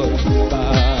Chadoshois,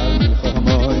 Baal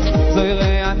Milchomois.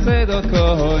 Zoirei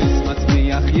Tzedokois,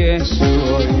 Matzmiach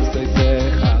Yeshuois, Oiseh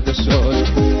Chadoshois,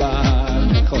 Baal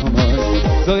Milchomois.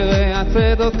 Zoirei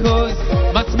Tzedokois,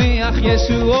 Matzmiach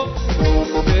Yeshuois,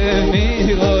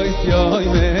 Zemirois Yoi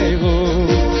Meiru.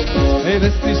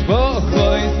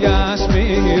 ושפוכוis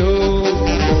ישמיעו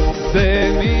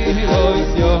זמירוis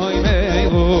יoi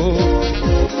meiru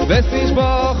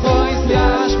ושפוכוis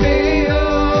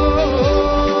ישמיעו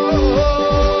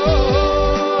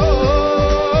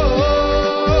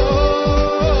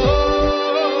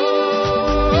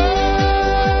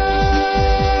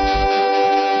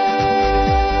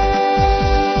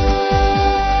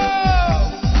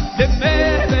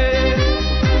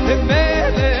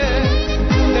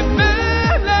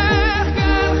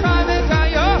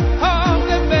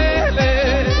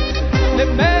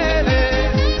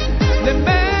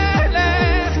למלך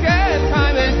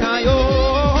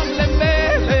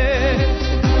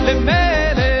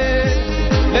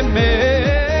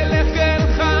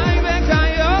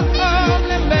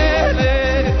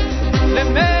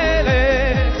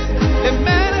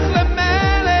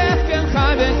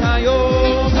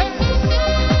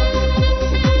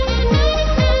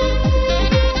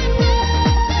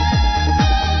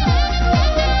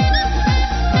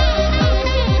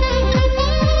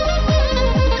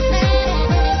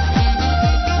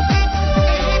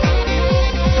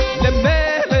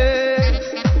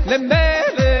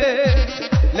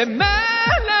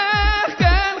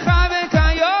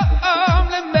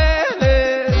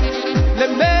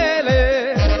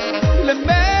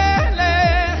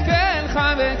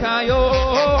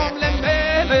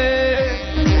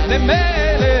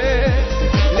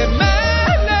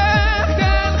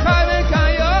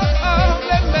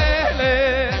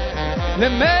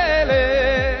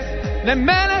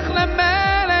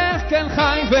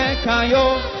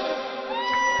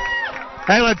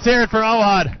Hey, let's hear it for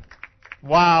Ohad.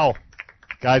 Wow.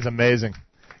 Guy's amazing.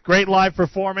 Great live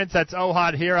performance. That's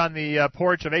Ohad here on the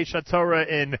porch of Eish Torah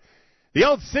in the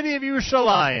old city of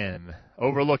Yerushalayim,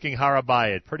 overlooking Har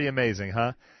HaBayit. Pretty amazing,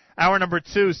 huh? Hour number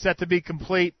 2 set to be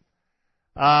complete.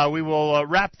 We will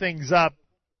wrap things up.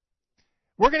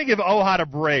 We're going to give Ohad a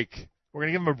break. We're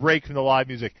going to give him a break from the live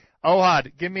music.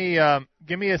 Ohad, give me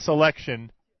a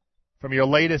selection from your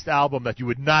latest album that you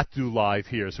would not do live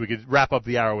here, so we could wrap up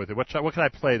the hour with it. What can I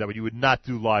play that you would not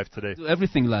do live today? Do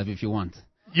everything live if you want.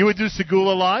 You would do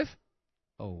Segula live?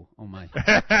 Oh my.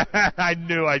 I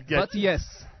knew I'd get. But yes,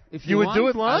 if you would want, do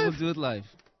it live. I would do it live.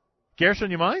 Gershon,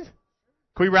 you mind?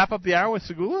 Can we wrap up the hour with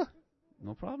Segula?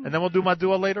 No problem. And then we'll do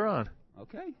Madua later on.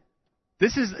 Okay.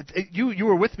 This is you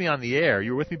were with me on the air.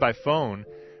 You were with me by phone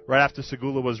right after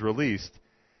Segula was released.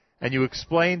 And you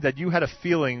explained that you had a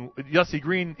feeling Yossi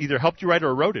Green either helped you write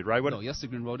or wrote it, right? No, Yossi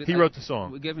Green wrote it. He wrote the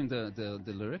song. We gave him the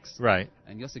lyrics. Right.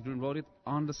 And Yossi Green wrote it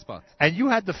on the spot. And you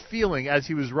had the feeling as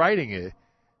he was writing it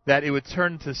that it would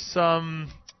turn to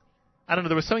some, I don't know,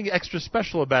 there was something extra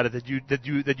special about it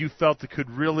that you felt that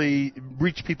could really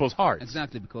reach people's hearts.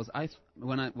 Exactly, because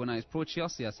when I approached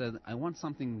Yossi, I said I want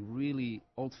something really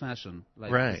old-fashioned,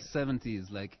 like right. the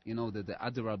 70s, like the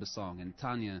Adarabah song and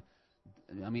Tanya.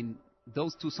 I mean,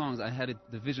 those two songs, I had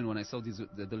the vision when I saw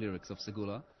the lyrics of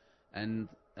Segula, and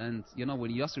when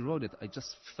Yossi wrote it, I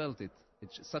just felt it.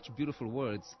 It's such beautiful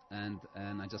words, and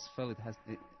I just felt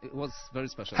it was very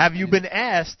special. Have you been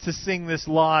asked to sing this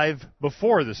live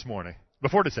before this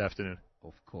afternoon?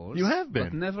 Of course. You have been.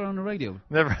 But never on the radio.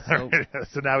 Never on the radio,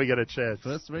 so now we get a chance.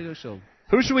 First radio show.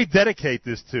 Who should we dedicate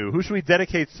this to? Who should we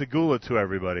dedicate Segula to,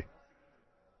 everybody?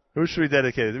 Who should we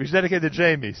dedicate it? We should dedicate it to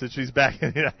Jamie, since she's back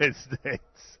in the United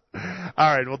States.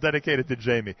 All right, we'll dedicate it to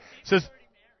Jamie. Says,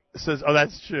 oh,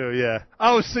 that's true, yeah.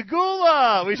 Oh,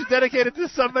 Segula! We should dedicate it to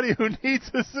somebody who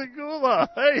needs a Segula.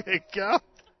 There you go.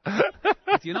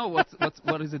 But you know what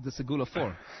is it the Segula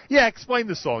for? Yeah, explain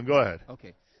the song. Go ahead.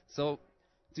 Okay. So,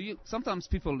 sometimes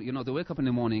people, they wake up in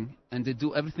the morning and they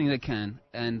do everything they can,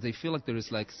 and they feel like there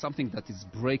is like something that is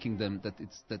breaking them,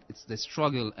 they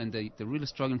struggle, and they're really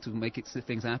struggling to make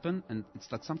things happen, and it's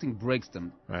like something breaks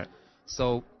them. Right.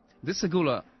 So, this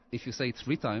Segula, if you say it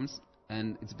 3 times,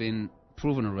 and it's been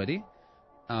proven already,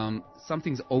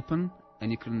 something's open,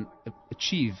 and you can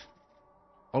achieve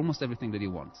almost everything that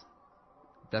you want.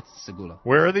 That's Segula.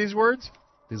 Where are these words?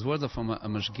 These words are from a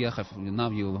mashgiach.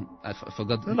 I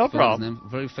forgot no problem. His name.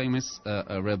 Very famous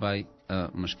rabbi,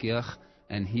 mashgiach,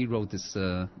 and he wrote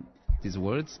these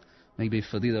words. Maybe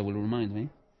Fadida will remind me.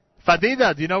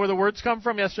 Fadida, do you know where the words come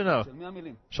from? Yes or no?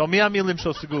 Shal mi amilim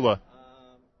shel Segula.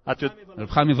 Reb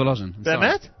Chaim Volozhin.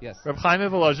 Bemet? Yes. Reb Chaim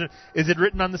Volozhin. Is it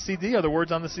written on the CD? Are the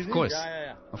words on the CD? Of course.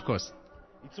 Yeah. Of course.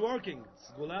 It's working.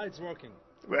 Segula, it's working.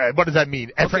 What does that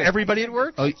mean? And for everybody it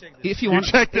works? Oh, if you want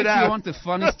the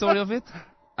funny story of it,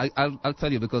 I'll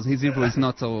tell you, because his Hebrew is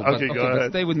not so... Okay, go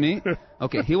ahead. But stay with me.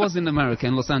 Okay, he was in America,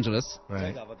 in Los Angeles.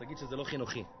 Right.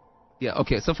 Yeah,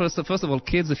 okay, so first of all,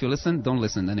 kids, if you listen, don't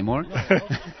listen anymore.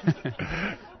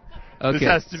 Okay, this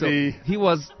has to be...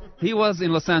 He was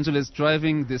in Los Angeles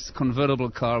driving this convertible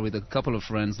car with a couple of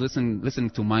friends, listening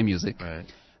to my music. Right.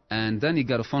 And then he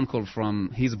got a phone call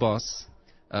from his boss,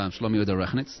 Shlomi Uda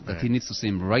Rechnitz, that he needs to see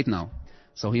him right now.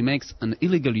 So he makes an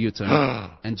illegal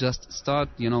U-turn and just start,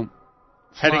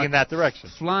 heading in that direction.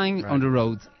 Flying on the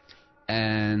road.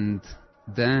 And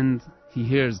then he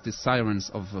hears the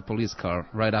sirens of a police car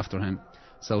right after him.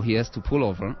 So he has to pull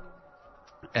over.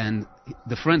 And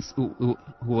the friends who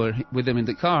were with him in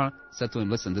the car said to him,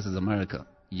 listen, this is America.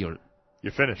 You're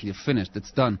finished. You're finished.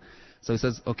 It's done. So he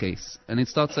says, okay. And he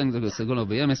starts saying, he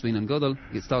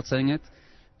starts saying it.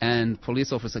 And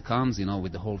police officer comes,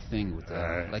 with the whole thing, with the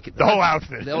whole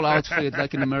outfit. The whole outfit,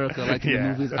 like in America, like in the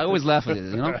movies. I always laugh at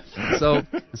it, So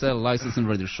he said license and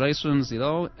registrations,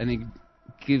 and he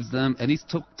gives them, and he's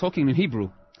talking in Hebrew.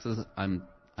 He says,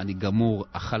 Ani gamur,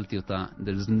 achalti ota.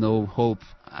 There is no hope.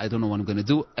 I don't know what I'm going to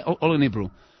do. All in Hebrew.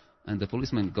 And the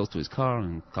policeman goes to his car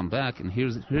and come back and hear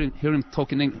him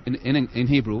talking in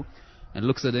Hebrew, and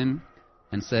looks at him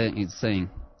and he's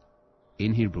saying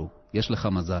in Hebrew, Yesh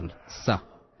lecha mazal, sa.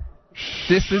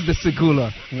 This is the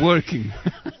Segula working.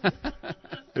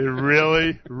 It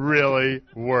really, really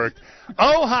worked.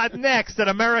 Ohad next at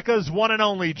America's one and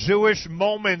only Jewish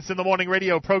Moments in the Morning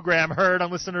radio program, heard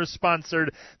on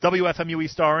listeners-sponsored WFMU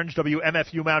East Orange,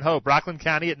 WMFU Mount Hope, Rockland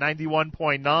County at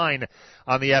 91.9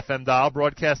 on the FM dial,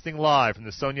 broadcasting live from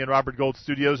the Sonia and Robert Gold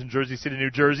Studios in Jersey City, New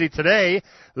Jersey. Today,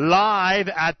 live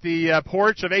at the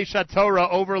porch of Eshat Torah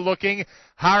overlooking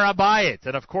Har HaBayit,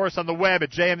 and of course on the web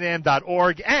at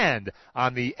jmn.org and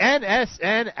on the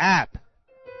NSN app.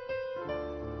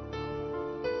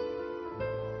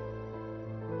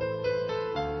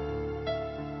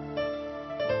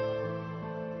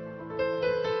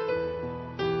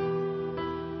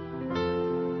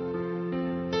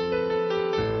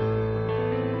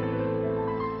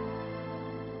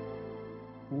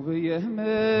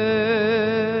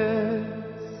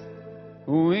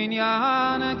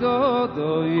 ועניין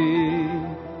גדול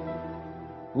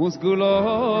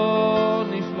וסגולו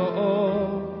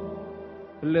נפלאו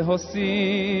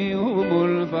להוציא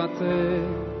ומולבטה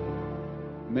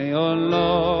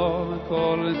מעולם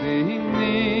כל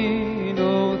דינים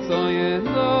וציין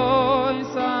לא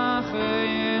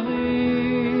יסחרים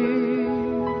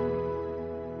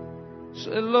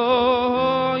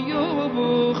שלא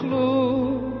יובו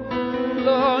כלום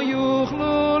לא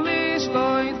יוכלו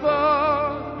לשלוט בו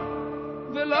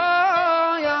ולא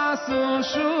יעשו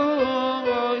שום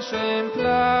רושם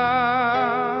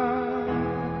כלל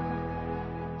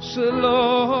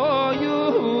שלא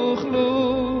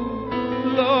יוכלו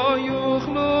לא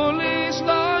יוכלו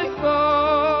לשלוט בו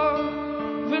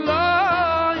ולא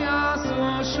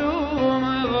יעשו שום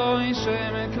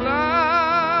רושם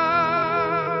כלל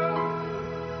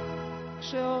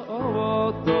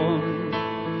כשאודון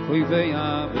Oy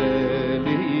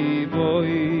veyaveli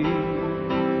boy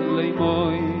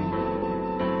leimoy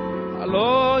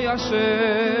alo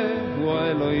yashem hu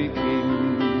elokim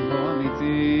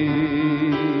amiti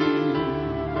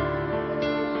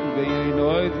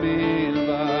veynoid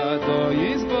milvado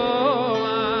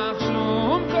yizborach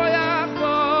shum koyach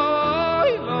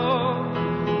boy lo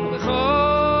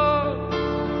bechol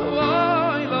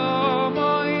boy lo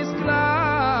mois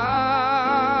klal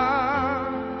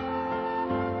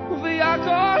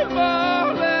Kol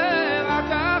boler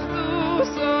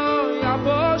akachtuso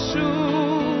yaposhu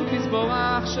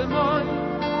tizborach shemoy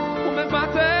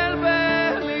umevatel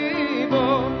belibo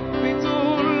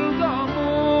bitul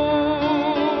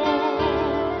gomur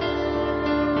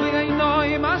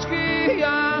v'yeinoi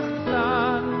mashkiach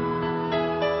klal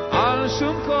al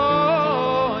shum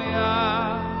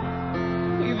koyach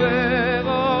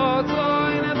iverot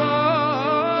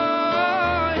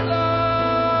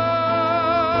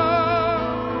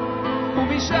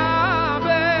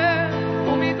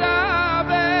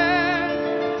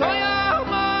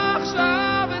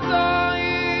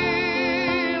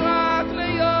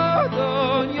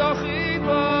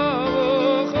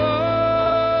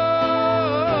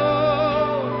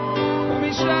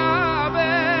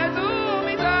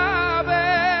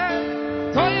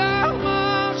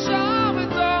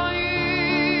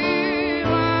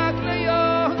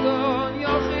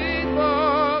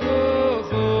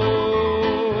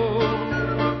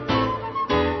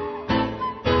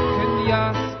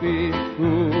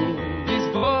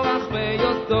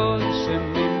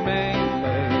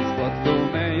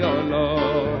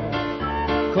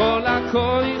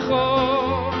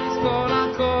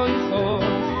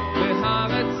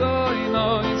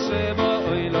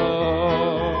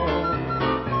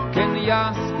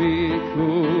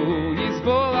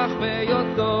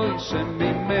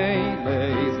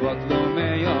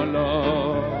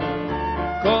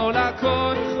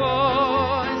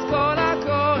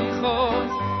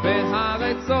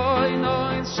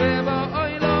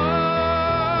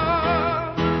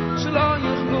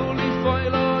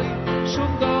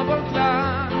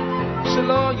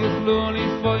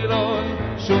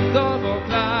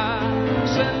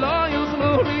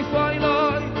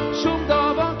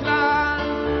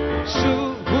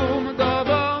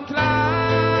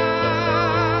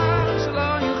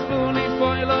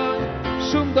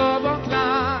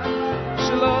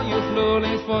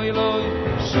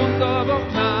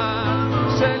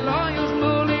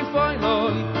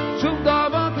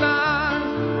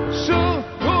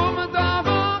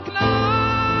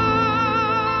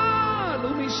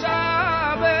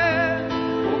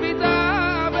Umida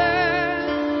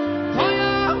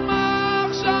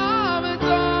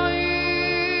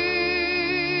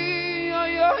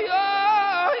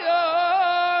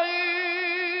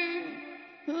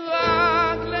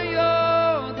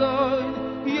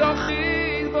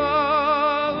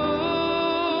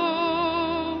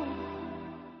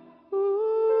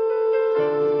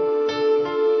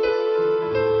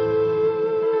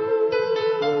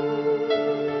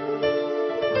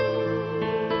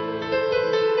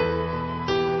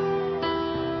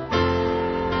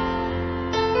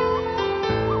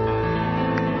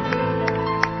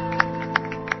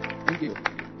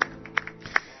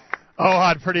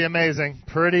Ohad, pretty amazing.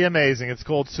 Pretty amazing. It's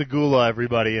called Segula,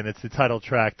 everybody, and it's the title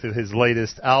track to his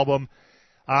latest album.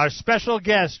 Our special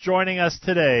guest joining us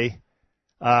today,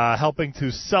 helping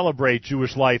to celebrate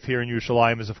Jewish life here in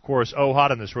Yerushalayim, is, of course, Ohad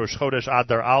on this Rosh Chodesh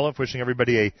Adar Aleph, wishing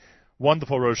everybody a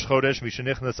wonderful Rosh Chodesh.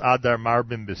 Mishenichnas Adar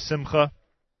Marbim B'Simcha.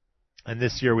 And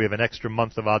this year we have an extra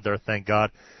month of Adar, thank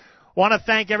God. Want to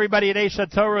thank everybody at Eish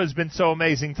HaTorah who's been so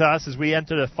amazing to us as we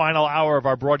enter the final hour of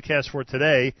our broadcast for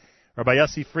today. Rabbi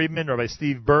Yossi Friedman, Rabbi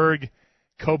Steve Berg,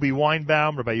 Kobe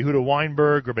Weinbaum, Rabbi Yehuda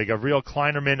Weinberg, Rabbi Gavriel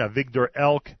Kleinerman, Avigdor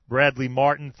Elk, Bradley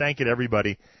Martin. Thank you to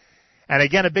everybody. And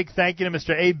again, a big thank you to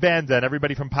Mr. Abe Banda and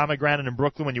everybody from Pomegranate in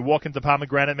Brooklyn. When you walk into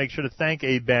Pomegranate, make sure to thank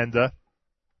Abe Banda,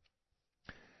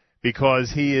 because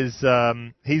he's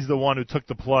the one who took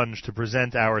the plunge to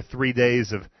present our 3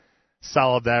 days of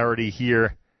solidarity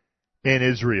here in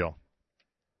Israel.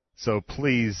 So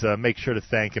please make sure to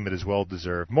thank him. It is well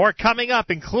deserved. More coming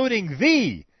up, including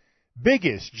the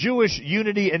biggest Jewish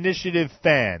Unity Initiative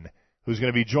fan, who's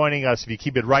going to be joining us if you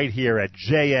keep it right here at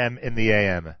JM in the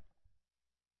AM.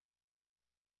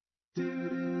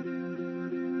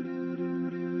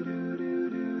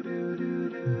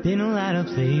 Been a lot of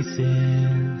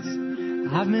places,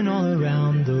 I've been all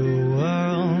around the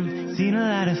world, seen a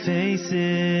lot of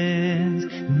faces,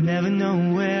 never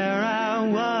know where I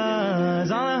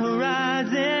was on the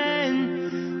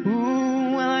horizon.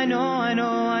 Ooh, well I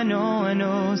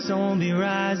know, so I'll be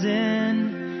rising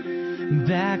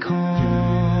back home.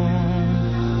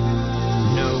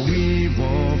 No, we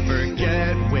won't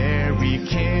forget where we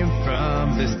came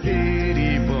from, the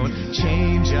city won't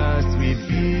change us, we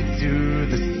beat to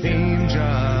the same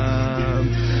drum.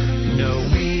 No,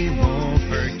 we won't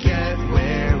forget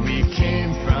where we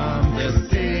came from. The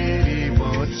city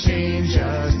won't change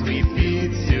us. We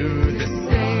beat to the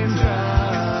same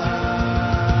drum.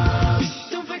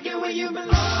 Don't forget where you belong.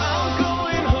 I'm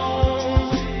going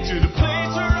home to the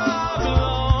place where I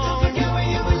belong. Don't forget where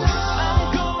you belong.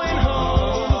 I'm going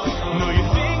home. No, you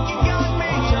think you got me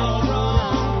all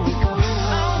wrong.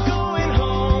 I'm going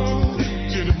home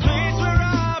to the place where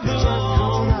I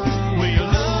belong. Where your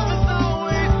love has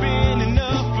always been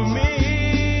enough for me.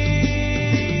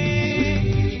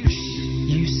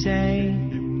 You say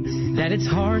that it's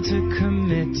hard to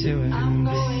commit to it.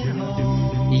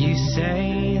 You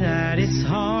say that it's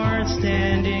hard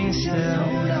standing still.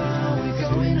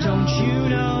 Don't you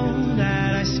know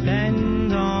that I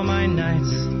spend all my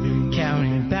nights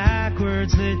counting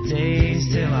backwards the days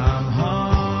till I'm home?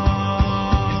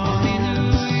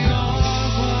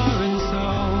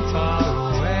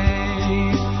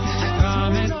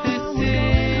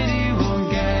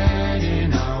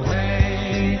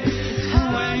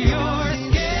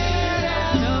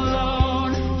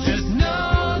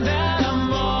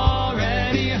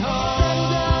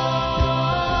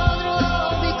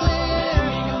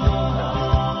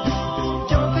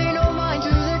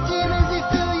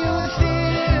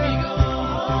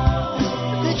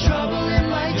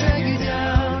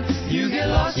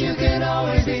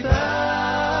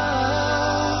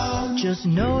 Just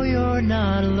know you're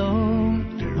not alone.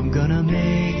 I'm gonna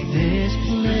make this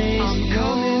place. I'm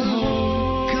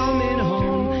coming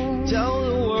home. Tell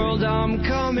the world I'm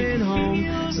coming home.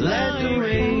 Let the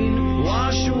rain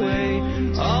wash away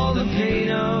all the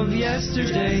pain of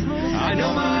yesterday. I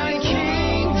know my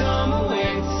kingdom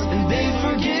awaits, and they've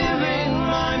forgiven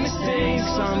my mistakes.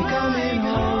 I'm coming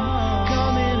home.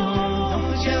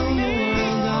 Tell the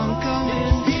world I'm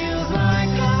coming. Feels like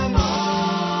I'm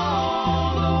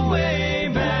all the way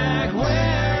back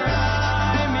where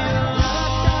I'm in.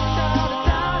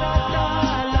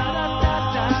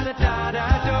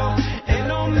 And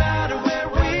no matter where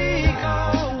we go,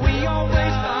 we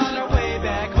always find our way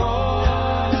back home.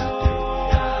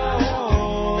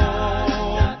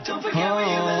 Don't forget where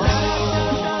you belong.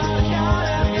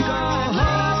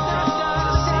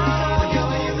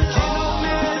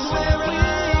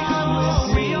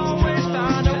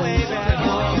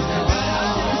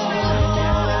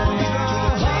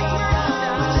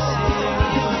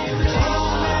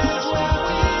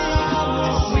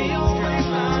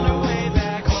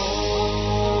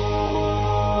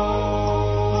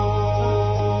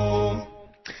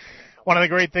 One of the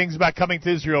great things about coming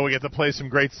to Israel, we get to play some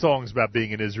great songs about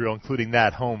being in Israel, including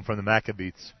that, Home from the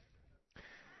Maccabees.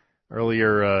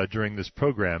 Earlier during this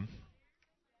program,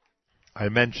 I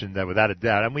mentioned that without a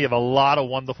doubt, and we have a lot of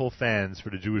wonderful fans for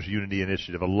the Jewish Unity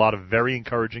Initiative, a lot of very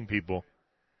encouraging people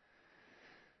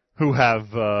who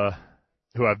have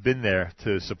been there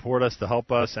to support us, to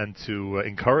help us, and to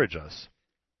encourage us.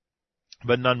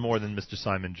 But none more than Mr.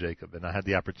 Simon Jacob. And I had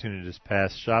the opportunity this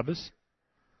past Shabbos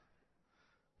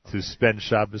to spend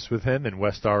Shabbos with him in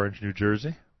West Orange, New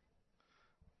Jersey.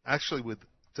 Actually, with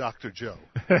Dr. Joe.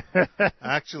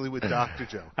 Actually, with Dr.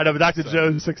 Joe. I know, but Dr.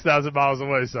 Joe's 6,000 miles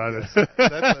away, Simon.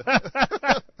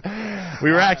 Yes,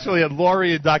 we were actually at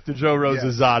Lori and Dr. Joe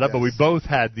Rosazada, yes. but we both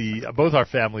had both our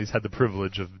families had the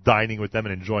privilege of dining with them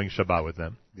and enjoying Shabbat with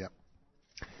them. Yep.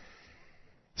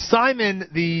 Simon,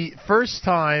 the first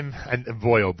time, and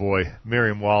boy, oh boy,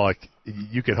 Miriam Wallach,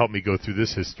 you could help me go through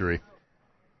this history.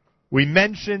 We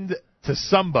mentioned to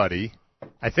somebody,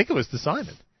 I think it was to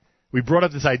Simon, we brought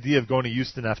up this idea of going to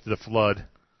Houston after the flood.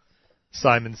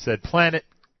 Simon said, plan it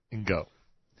and go.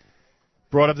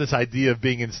 Brought up this idea of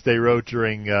being in Sderot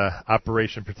during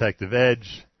Operation Protective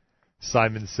Edge.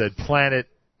 Simon said, plan it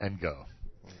and go.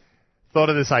 Thought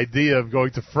of this idea of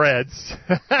going to Fred's.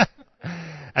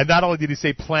 And not only did he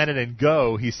say plan it and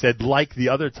go, he said, like the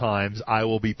other times, I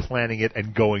will be planning it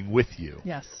and going with you.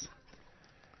 Yes.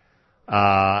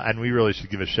 And we really should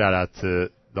give a shout-out to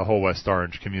the whole West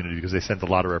Orange community because they sent a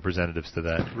lot of representatives to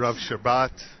that. Rav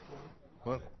Shabbat.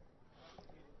 What?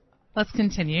 Let's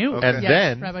continue. Okay. And yes,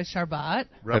 then Rabbi Sharbat.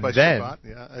 Rabbi Shabbat,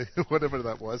 yeah, whatever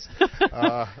that was.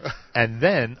 And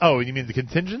then, oh, you mean the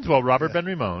contingents? Well, Robert Ben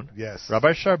Ramon. Yes.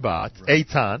 Rabbi Sharbat.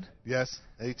 Eitan. Yes.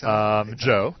 Eitan.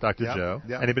 Joe. Dr. Yep. Joe.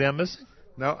 Yep. Anybody I'm missing?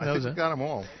 No, I think we got them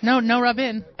all. No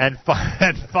Rabin. And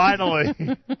finally,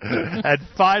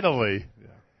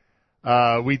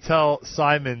 we tell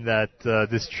Simon that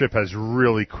this trip has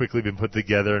really quickly been put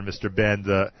together, and Mr.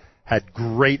 Banda had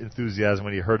great enthusiasm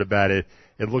when he heard about it.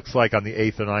 It looks like on the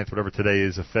 8th or 9th, whatever today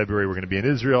is, of February, we're going to be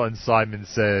in Israel, and Simon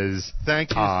says, Thank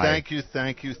you,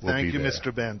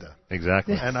 Mr. Banda.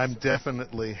 Exactly. And I'm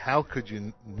definitely, how could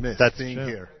you miss being true.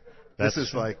 here? That's this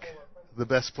is true. like the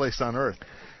best place on earth.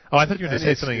 Oh, I thought you were going to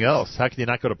say something else. How can you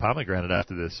not go to Pomegranate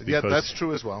after this? Yeah, Because that's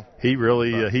true as well. He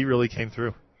really came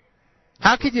through.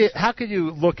 How could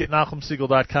you look at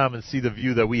NachumSegal.com and see the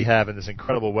view that we have in this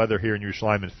incredible weather here in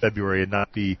Yerushalayim in February and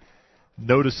not be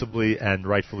noticeably and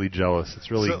rightfully jealous?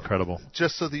 It's really incredible.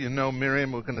 Just so that you know,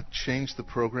 Miriam, we're going to change the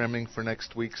programming for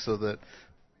next week so that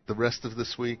the rest of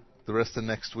this week, the rest of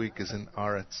next week is in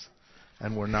Aretz,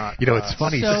 and we're not. You know, it's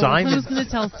funny. So Simon. who's going to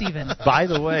tell Stephen? By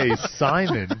the way,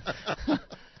 Simon.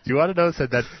 Do you want to know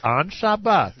said that on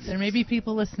Shabbat? There may be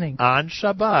people listening. On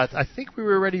Shabbat, I think we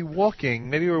were already walking.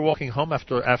 Maybe we were walking home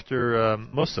after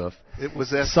Musaf. It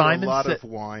was after Simon a lot of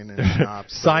wine and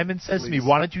schnapps. Simon says to me,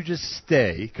 "Why don't you just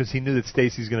stay?" Because he knew that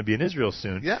Stacy's going to be in Israel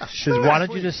soon. Yeah, He says, "Why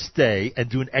don't you just stay and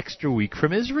do an extra week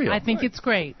from Israel?" I think it's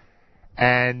great.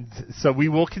 And so we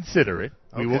will consider it.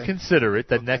 We will consider it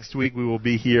that next week we will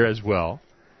be here as well,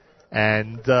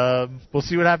 and we'll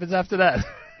see what happens after that.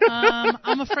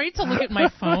 I'm afraid to look at my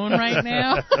phone right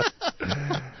now.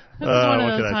 This is one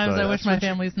of those times I wish my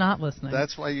family's not listening.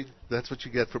 That's what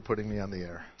you get for putting me on the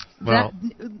air. Well,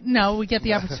 no, we get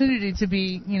the opportunity to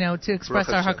be, to express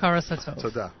our Hakara Satov.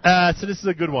 So this is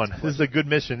a good one. This is a good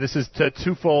mission. This is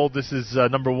twofold. This is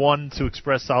number one, to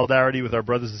express solidarity with our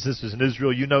brothers and sisters in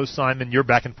Israel. You know, Simon, you're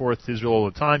back and forth to Israel all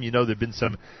the time. You know there have been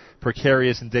some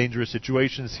precarious and dangerous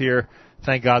situations here.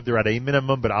 Thank God they're at a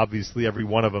minimum, but obviously every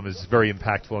one of them is very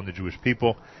impactful on the Jewish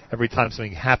people. Every time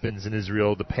something happens in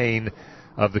Israel, the pain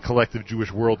of the collective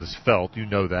Jewish world is felt. You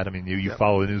know that. I mean, you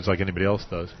follow the news like anybody else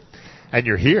does. And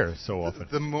you're here so often.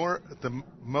 The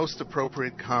most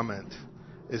appropriate comment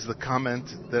is the comment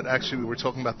that actually we were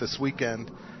talking about this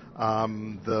weekend.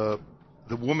 The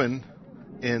woman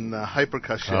in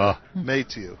Hyperkasher made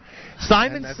to you.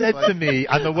 Simon said to me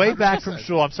on the way back from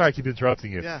shul, I'm sorry I keep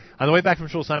interrupting you. Yeah. On the way back from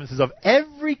shul, Simon says, of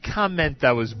every comment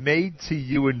that was made to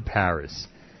you in Paris,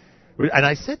 and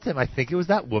I said to him, I think it was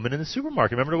that woman in the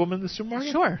supermarket. Remember the woman in the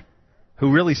supermarket? Sure.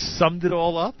 Who really summed it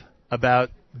all up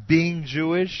about being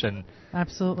Jewish and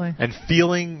absolutely and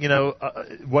feeling,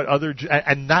 what other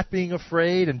and not being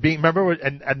afraid and being. Remember,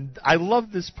 and I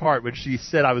love this part when she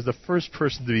said I was the first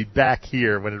person to be back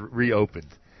here when it reopened,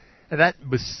 and it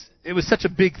was such a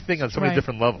big thing on so many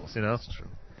different levels, That's true.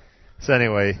 So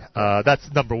anyway, that's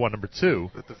number one. Number two,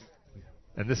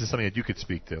 and this is something that you could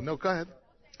speak to. No, go ahead.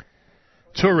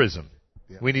 Tourism.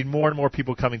 Yeah. We need more and more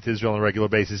people coming to Israel on a regular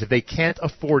basis. If they can't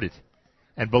afford it,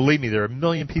 and believe me, there are a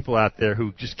million people out there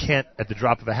who just can't, at the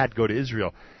drop of a hat, go to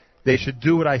Israel. They should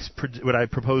do what I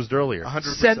proposed earlier. 100%.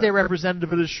 Send their representative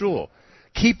to the shul.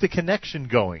 Keep the connection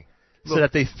going so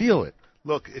that they feel it.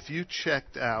 Look, if you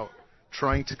checked out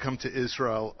trying to come to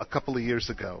Israel a couple of years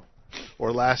ago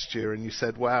or last year and you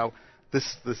said, wow,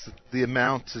 the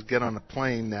amount to get on a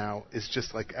plane now is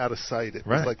just like out of sight. It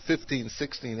was like $1,500,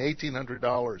 $1,600,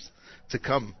 $1,800 to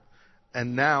come.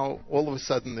 And now, all of a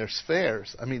sudden, there's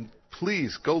fares. I mean,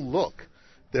 please go look.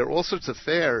 There are all sorts of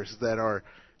fares that are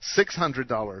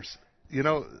 $600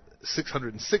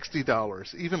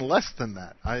 $660, even less than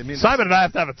that. I mean, Simon and I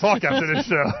have to have a talk after this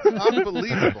show.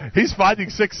 Unbelievable. He's finding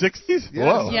 660s? Yes,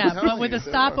 Whoa. Yeah, but with a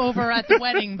stopover at the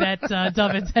wedding that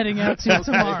David's heading out to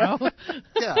tomorrow.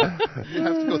 Yeah, you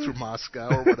have to go through Moscow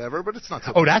or whatever, but it's not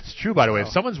so Oh, that's true, by the way. If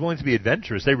someone's willing to be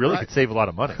adventurous, they really could save a lot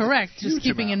of money. Correct. Just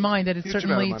keeping in mind that it Huge amount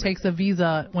certainly of money. takes a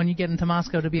visa when you get into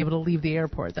Moscow to be able to leave the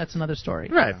airport. That's another story.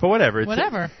 Right, but whatever.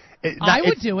 Whatever. I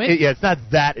would do it. Yeah, it's not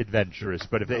that adventurous,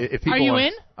 but if people Are you want,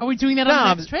 in? Are we doing that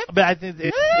on the next trip? But I think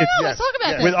it's Let's talk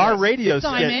about this. with our radio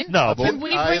Simon, no, but can we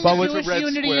bring the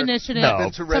Jewish Unity Initiative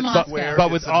to Moscow?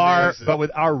 but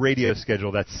with our radio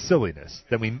schedule, that's silliness.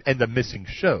 Then we end up missing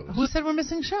shows. Who said we're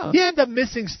missing shows? You end up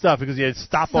missing stuff because you had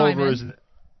stopovers.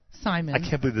 Simon. I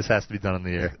can't believe this has to be done on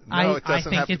the air. No, it doesn't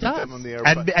think have to it be does. done on the air.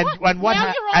 And what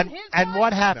Now you're on his side?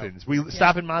 what happens? We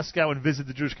stop in Moscow and visit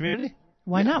the Jewish community,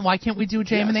 Why not? Why can't we do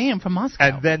JM and AM from Moscow?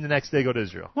 and then the next day go to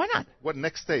Israel. Why not? What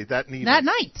next day? That evening. That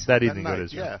night. That evening go to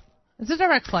Israel. Yeah. It's a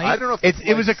direct flight. I don't know if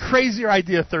It was a crazier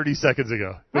idea 30 seconds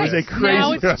ago. It was a crazy.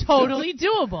 Now it's totally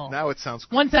doable. Now it sounds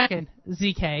good. 1 second.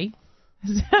 ZK.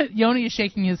 Yoni is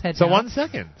shaking his head. So now. 1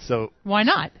 second. So Why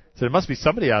not? there must be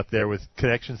somebody out there with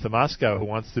connections to Moscow who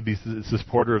wants to be the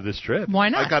supporter of this trip. Why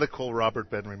not? I got to call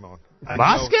Robert Ben Ramon.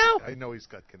 Moscow? I know he's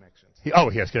got connections. He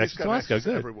has connections got to Moscow. connections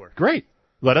Good. everywhere. Great.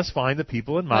 Let us find the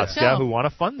people in Let's Moscow go. who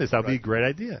want to fund this. That would be a great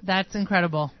idea. That's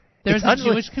incredible. There's It's a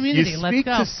unreal. Jewish community. You Let's speak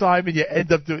go. to Simon, you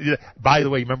end up doing. By the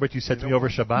way, remember what you said to me over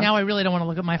Shabbat? Now I really don't want to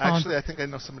look at my phone. Actually, I think I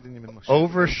know somebody named Moshe.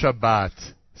 Over Shabbat,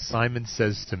 Simon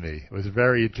says to me, it was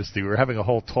very interesting. We were having a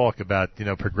whole talk about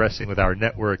progressing with our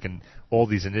network and all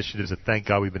these initiatives that thank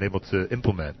God we've been able to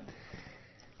implement.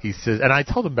 He says, and I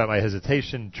told him about my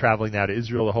hesitation traveling now to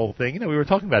Israel, the whole thing. We were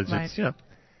talking about it. Right.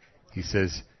 He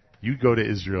says, you go to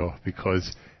Israel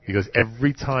because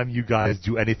every time you guys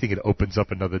do anything, it opens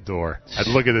up another door.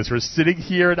 And look at this. We're sitting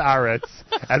here in Aretz,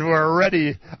 and we're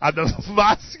already on the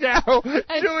Moscow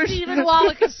And Jewish... Stephen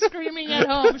Wallach is screaming at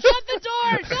home, shut the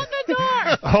door, shut the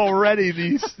door. Already,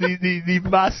 the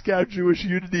Moscow Jewish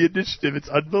Unity Initiative, it's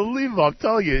unbelievable. I'm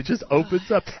telling you, it just opens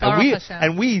up.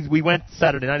 And we went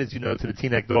Saturday night, as you know, to the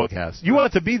Teaneck Doghouse. You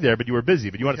wanted to be there, but you were busy,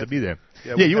 but you wanted to be there.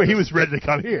 Yeah, he was ready to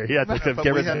come here. He had to get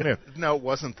ready to come here. No, it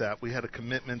wasn't that. We had a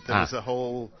commitment. There was a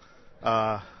whole...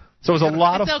 so it was a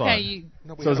lot of fun. Okay.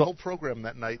 We had a whole program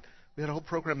that night.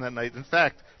 In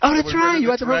fact... Oh, that's right. You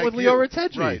had to work with Leora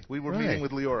Tedji. Right. We were meeting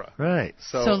with Leora. Right.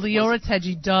 So Leora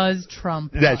Tedji does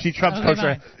trump. Yeah, she trumps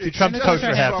kosher. She trumps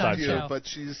kosher halftime show. But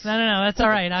she's... No, that's all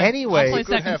right. Anyway, I'll play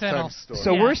second fiddle.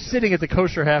 So we're sitting at the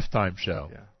kosher halftime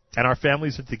show, and our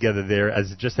families are together there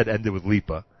as it just had ended with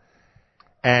Lipa.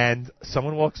 And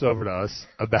someone walks over to us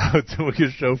about doing a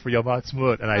show for Yom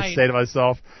Ha'atzmaut, and I say to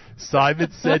myself,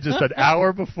 Simon said just an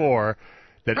hour before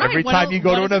that every time you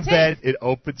go to an event, it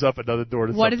opens up another door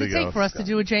to something else. What does it take for us to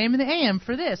do a JM and the AM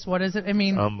for this? What is it? I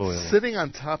mean, unbelievable. Sitting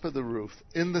on top of the roof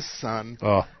in the sun.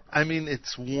 Oh. I mean,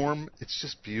 it's warm. It's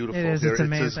just beautiful. It is. It's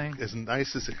amazing. As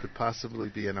nice as it could possibly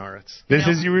be in Aretz. This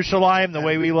is Yerushalayim, the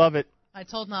way we love it. I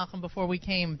told Nachum before we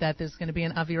came that there's going to be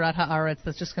an Avirat Haaretz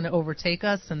that's just going to overtake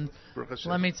us, and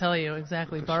let me tell you,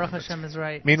 exactly, Baruch Hashem is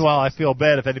right. Meanwhile, I feel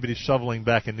bad if anybody's shoveling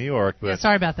back in New York. But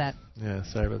sorry about that. Yeah,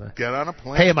 sorry about that. Get on a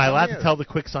plane. Hey, am I allowed to tell the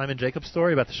quick Simon Jacobs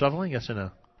story about the shoveling? Yes or no?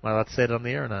 Am I allowed to say it on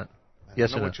the air or not?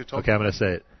 Yes or no? Okay, I'm going to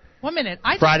say it. 1 minute.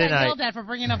 I just Friday got night. yelled at for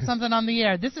bringing up something on the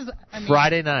air. This is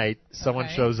Friday night, someone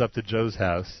shows up to Joe's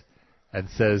house and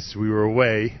says we were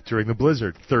away during the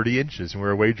blizzard, 30 inches, and we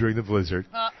were away during the blizzard.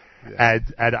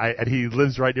 And he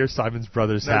lives right near Simon's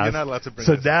brother's house. You're not allowed to bring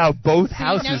so this now up. both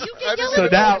houses. So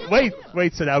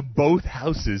now both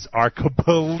houses are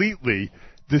completely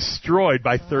destroyed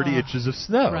by 30 inches of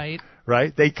snow.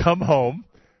 Right. They come home.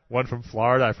 One from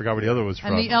Florida. I forgot where the other was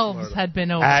from. And the elves had been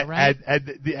over, right?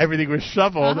 And everything was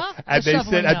shoveled. And they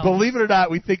said, and believe it or not,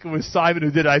 we think it was Simon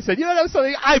who did it. I said, that was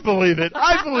something. I believe it.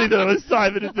 I believe that it was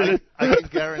Simon who did it. I can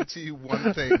guarantee you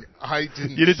one thing. I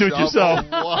didn't. You didn't do it yourself.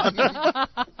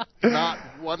 Not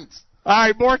once. All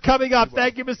right, more coming up.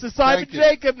 Thank you, Mr. Simon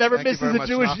Jacob. Never misses a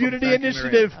Jewish Unity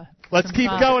Initiative. Let's keep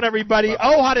going, everybody.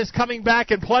 Ohad is coming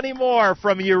back and plenty more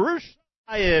from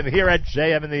Yerushalayim here at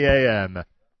JM in the AM.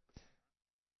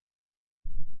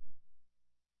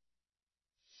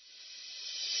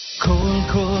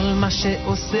 כל מה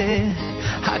שעושה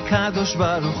הקדוש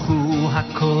ברוך הוא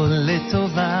הכל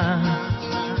לטובה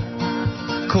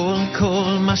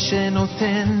כל מה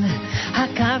שנותן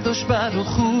הקדוש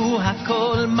ברוך הוא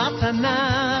הכל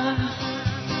מתנה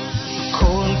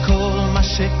כל מה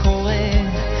שקורה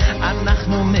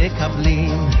אנחנו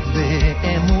מקבלים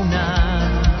באמונה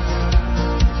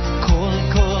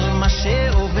כל מה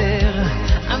שעובר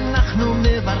אנחנו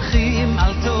מברכים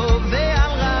על טוב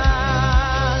ועל רע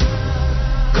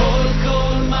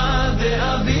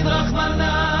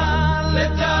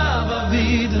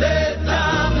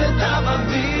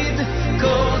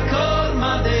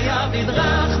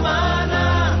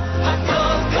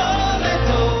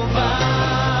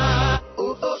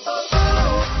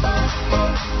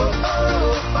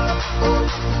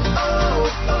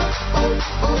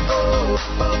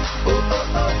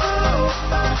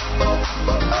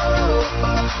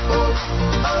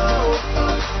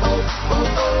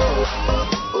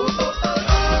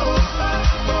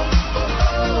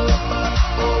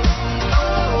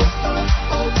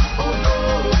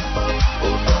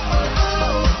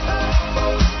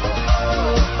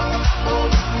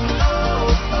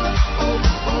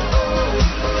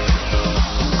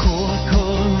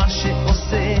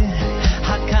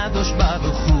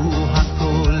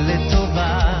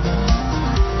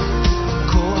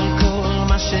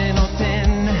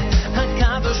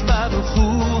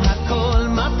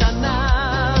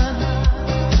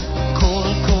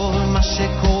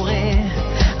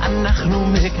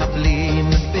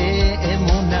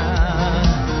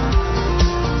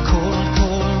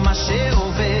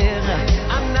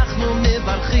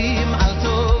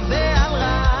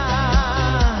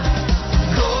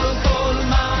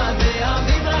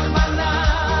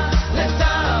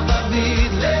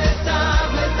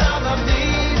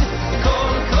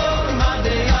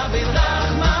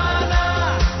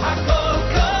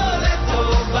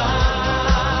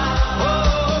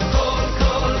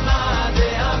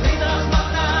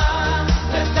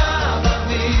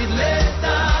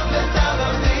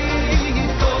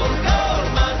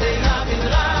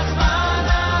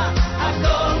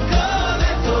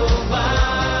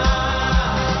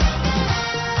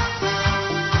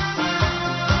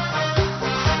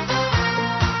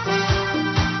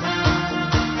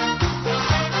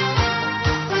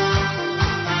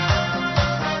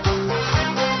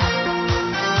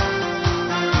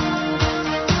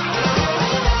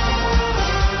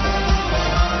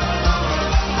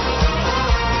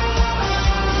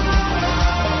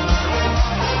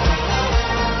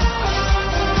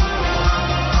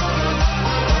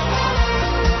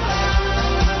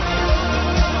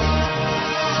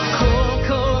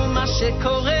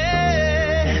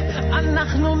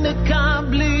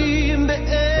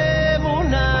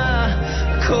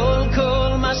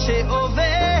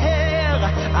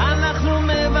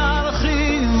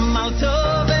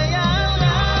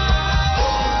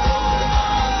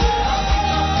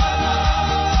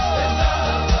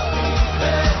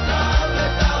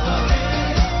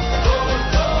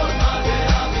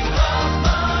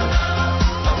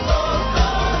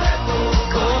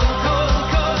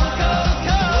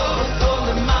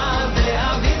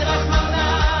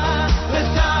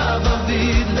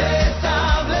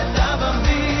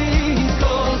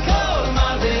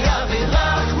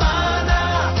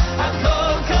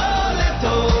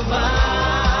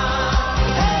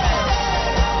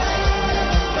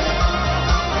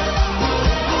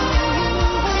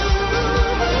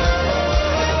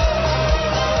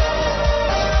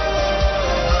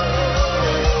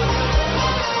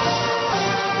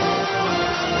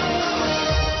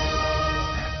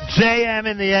JM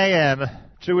in the AM,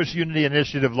 Jewish Unity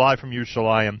Initiative, live from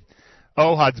Yerushalayim.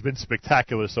 Ohad's been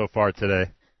spectacular so far today.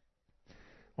 I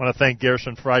want to thank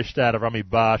Gershon Freistadt of Rami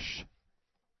Bosch.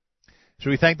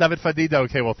 Should we thank David Fadida?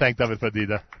 Okay, we'll thank David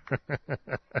Fadida.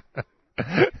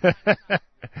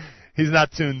 He's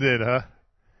not tuned in, huh?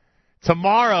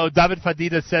 Tomorrow, David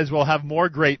Fadida says we'll have more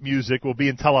great music. We'll be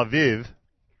in Tel Aviv.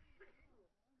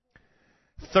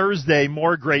 Thursday,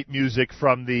 more great music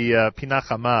from the Pinach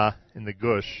Hama in the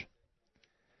Gush.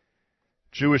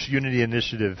 Jewish Unity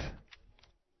Initiative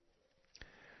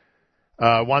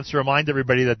wants to remind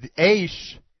everybody that the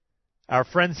Aish, our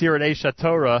friends here at Aish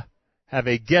HaTorah, have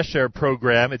a Gesher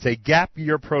program. It's a gap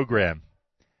year program.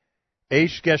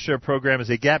 Aish Gesher program is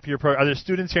a gap year program. Are there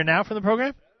students here now from the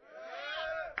program?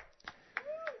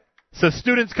 So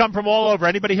students come from all over.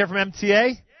 Anybody here from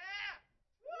MTA?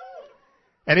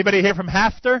 Anybody here from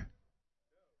Hafter?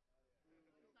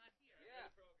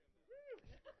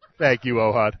 Thank you,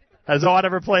 Ohad. Has Ohad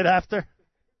ever played Hafter? No.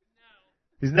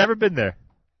 He's never been there.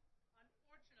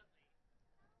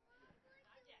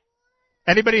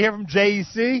 Anybody here from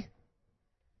JEC?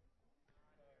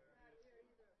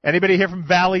 Anybody here from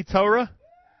Valley Torah?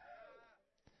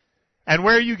 And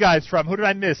where are you guys from? Who did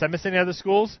I miss? I missed any other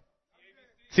schools?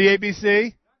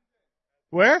 CABC?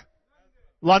 Where?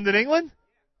 London, England?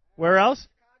 Where else?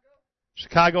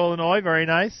 Chicago, Illinois. Very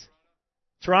nice.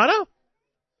 Toronto?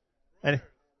 And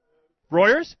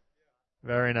Royers?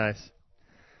 Very nice. So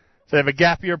they have a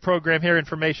gap year program here.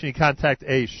 Information, you contact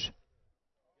Aish.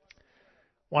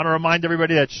 Want to remind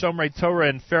everybody that Shomrei Torah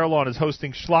in Fairlawn is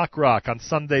hosting Shlock Rock on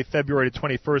Sunday, February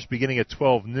 21st, beginning at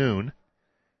 12 noon.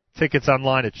 Tickets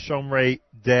online at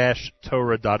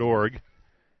shomrei-torah.org.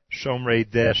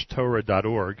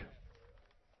 Shomrei-torah.org.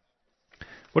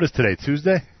 What is today,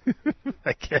 Tuesday?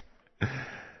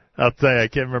 I'll tell you, I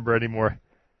can't remember anymore.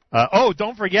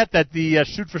 Don't forget that the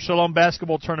Shoot for Shalom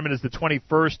basketball tournament is the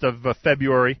 21st of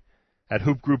February at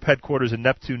Hoop Group headquarters in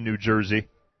Neptune, New Jersey.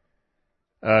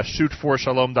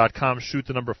 Shoot4shalom.com, shoot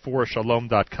the number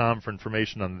 4shalom.com for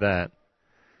information on that.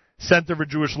 Center for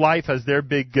Jewish Life has their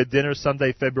big dinner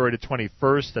Sunday, February the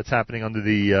 21st. That's happening under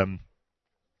the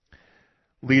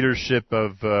leadership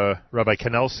of Rabbi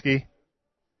Kanelsky,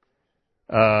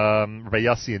 Rabbi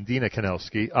Yossi and Dina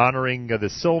Kanelsky, honoring the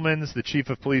Silmans, the Chief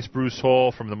of Police Bruce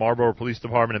Hall from the Marlborough Police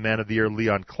Department, and Man of the Year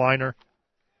Leon Kleiner.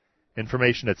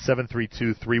 Information at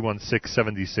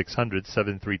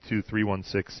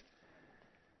 732-316-7600,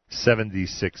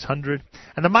 732-316-7600.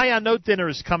 And the Maya Note Dinner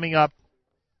is coming up.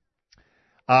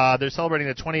 They're celebrating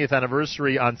the 20th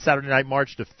anniversary on Saturday night,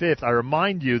 March the 5th. I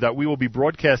remind you that we will be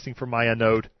broadcasting from Maya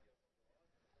Note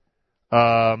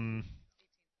the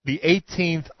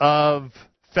 18th of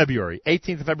February.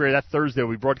 18th of February, that Thursday,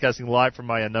 we'll be broadcasting live from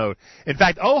Maya Note. In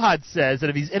fact, Ohad says that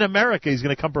if he's in America, he's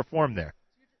going to come perform there.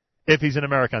 If he's in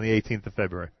America on the 18th of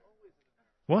February.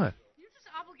 What? You just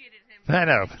obligated him. I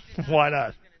know. Why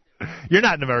not? You're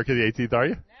not in America the 18th, are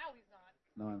you?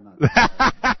 No, I'm not.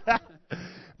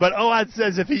 But Ohad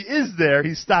says if he is there,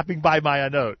 he's stopping by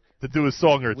Maya Note to do a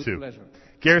song or With two. pleasure.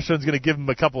 Gershon's going to give him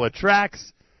a couple of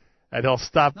tracks, and he'll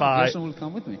stop by. Gershon will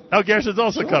come with me. Oh, Gershon's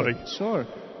also coming. Sure.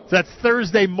 So that's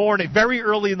Thursday morning, very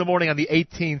early in the morning on the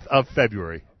 18th of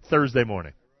February. Thursday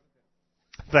morning.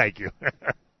 Thank you.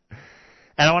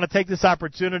 And I want to take this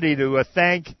opportunity to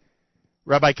thank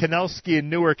Rabbi Kanelsky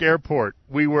in Newark Airport.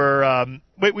 We weren't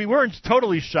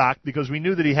totally shocked because we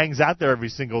knew that he hangs out there every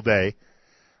single day.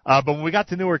 But when we got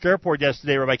to Newark Airport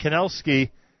yesterday, Rabbi Kanelsky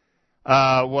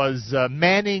was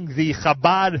manning the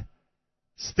Chabad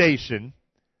station,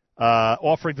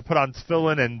 offering to put on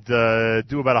tefillin and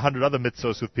do about 100 other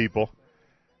mitzvos with people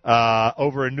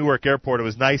over in Newark Airport. It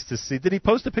was nice to see. Did he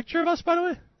post a picture of us, by the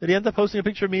way? Did he end up posting a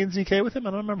picture of me and ZK with him?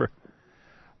 I don't remember.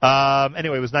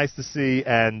 Anyway, it was nice to see,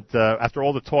 and after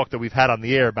all the talk that we've had on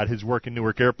the air about his work in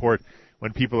Newark Airport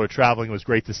when people are traveling, it was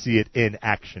great to see it in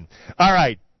action. All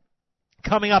right.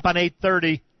 Coming up on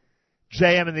 8:30,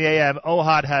 JM in the AM,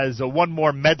 Ohad has one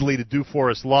more medley to do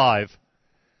for us live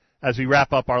as we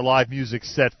wrap up our live music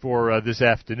set for this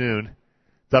afternoon.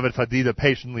 David Fadida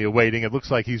patiently awaiting. It looks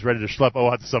like he's ready to schlep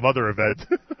Ohad to some other event.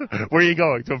 Where are you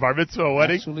going? To a bar mitzvah, a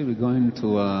wedding? Actually, we're going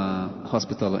to a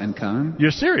hospital in Cannes.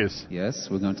 You're serious? Yes,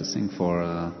 we're going to sing for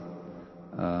a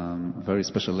very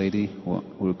special lady who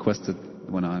requested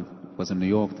when I was in New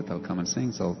York that I'll come and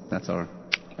sing. So that's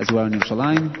as we are in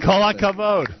Yerushalayim. Kol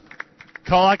HaKavod.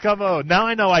 Kol HaKavod. Now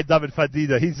I know why David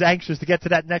Fadida. He's anxious to get to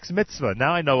that next mitzvah.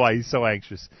 Now I know why he's so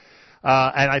anxious.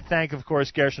 And I thank, of course,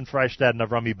 Gershon Freistadt and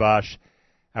Avrami Bosch,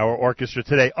 our orchestra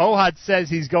today. Ohad says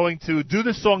he's going to do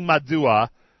the song Madua,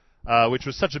 which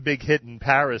was such a big hit in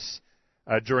Paris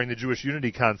during the Jewish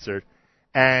Unity concert,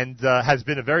 and has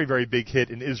been a very, very big hit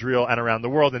in Israel and around the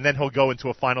world. And then he'll go into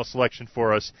a final selection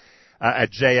for us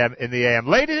at JM in the AM.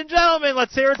 Ladies and gentlemen,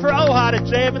 let's hear it for Ohad at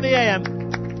JM in the AM.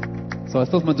 So I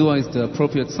thought Madua is the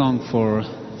appropriate song for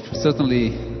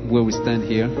certainly where we stand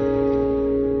here.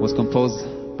 It was composed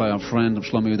by our friend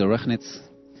Shlomo Yehuda Rechnitz.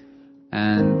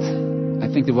 And I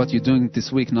think that what you're doing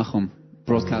this week, Nachum,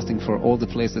 broadcasting for all the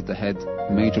places that had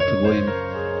major piguim,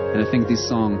 and I think this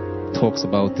song talks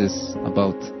about this,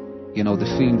 about, the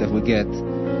feeling that we get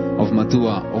of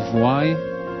Madua, of why,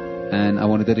 and I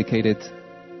want to dedicate it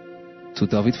to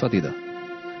David Fadida.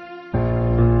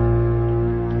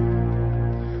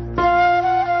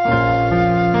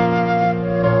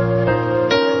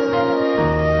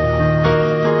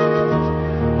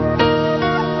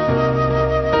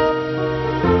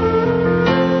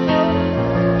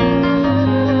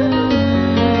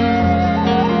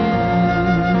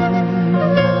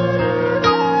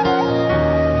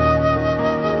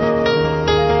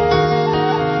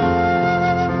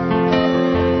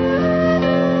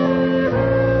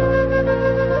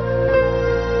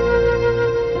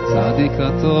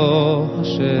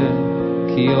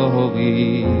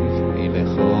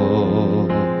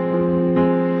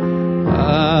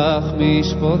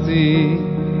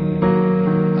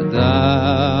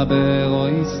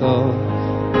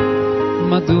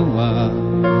 Madua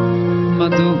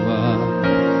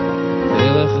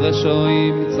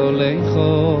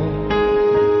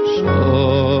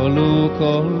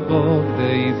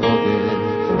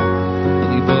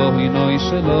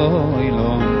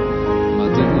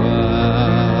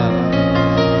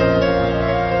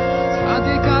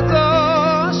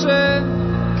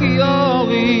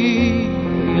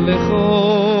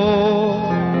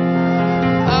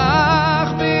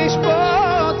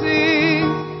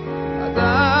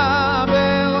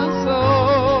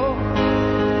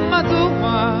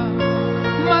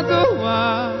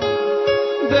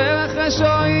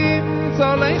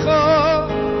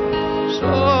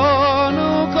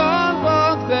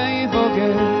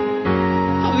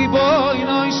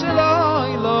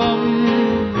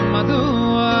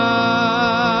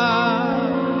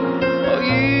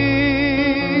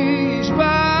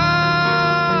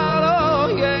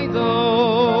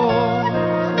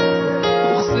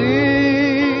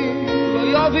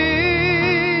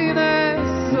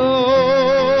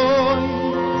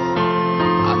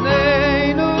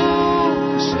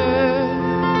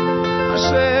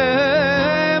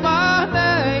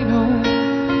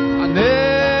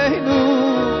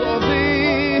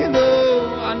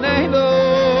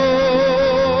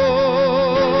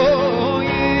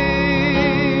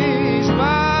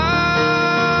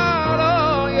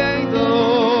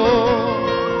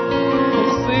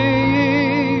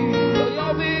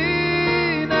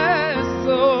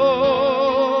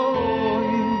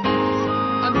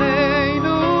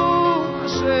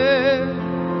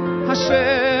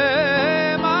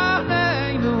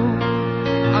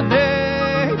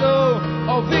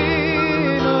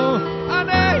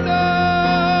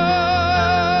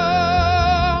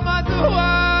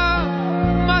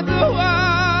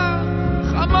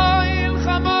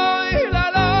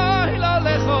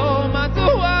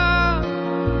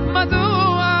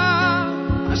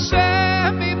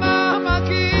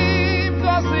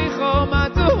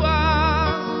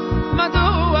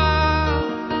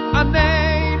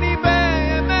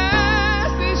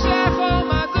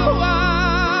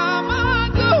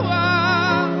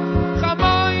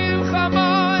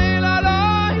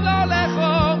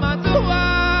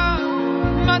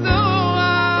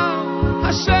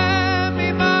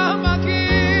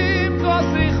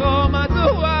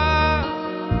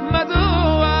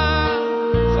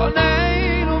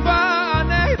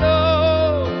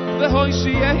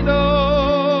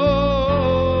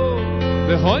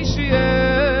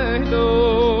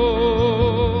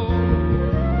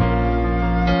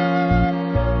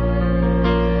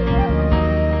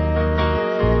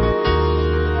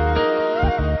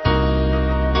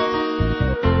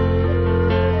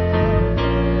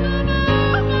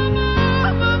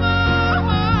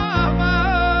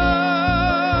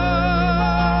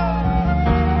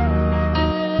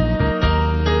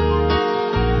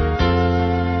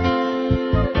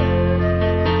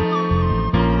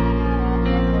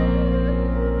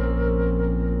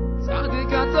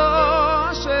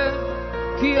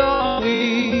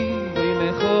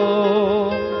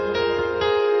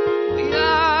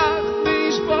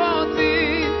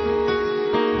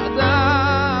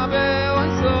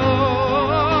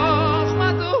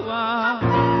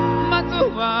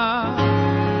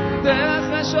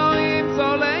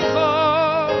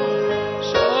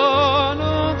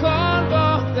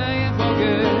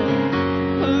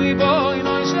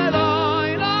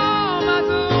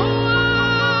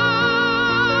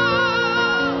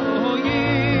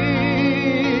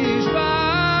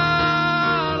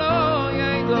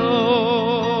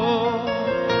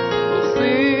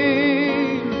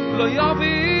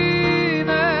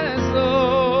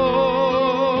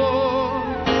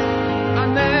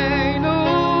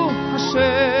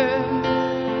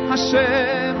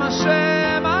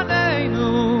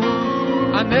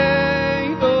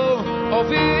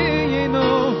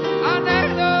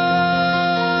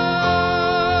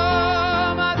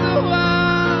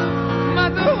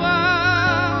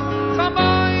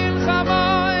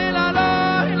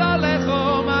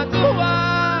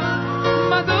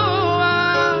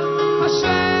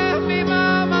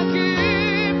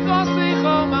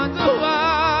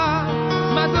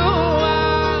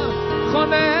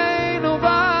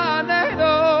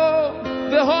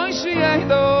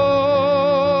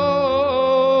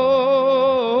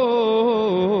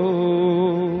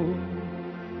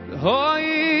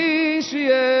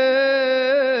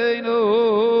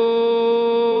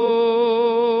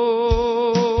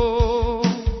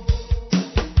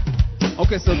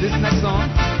Okay, so this next song,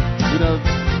 with a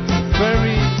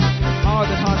very hard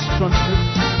and harsh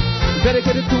trumpet,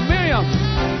 dedicated to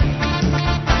Miriam.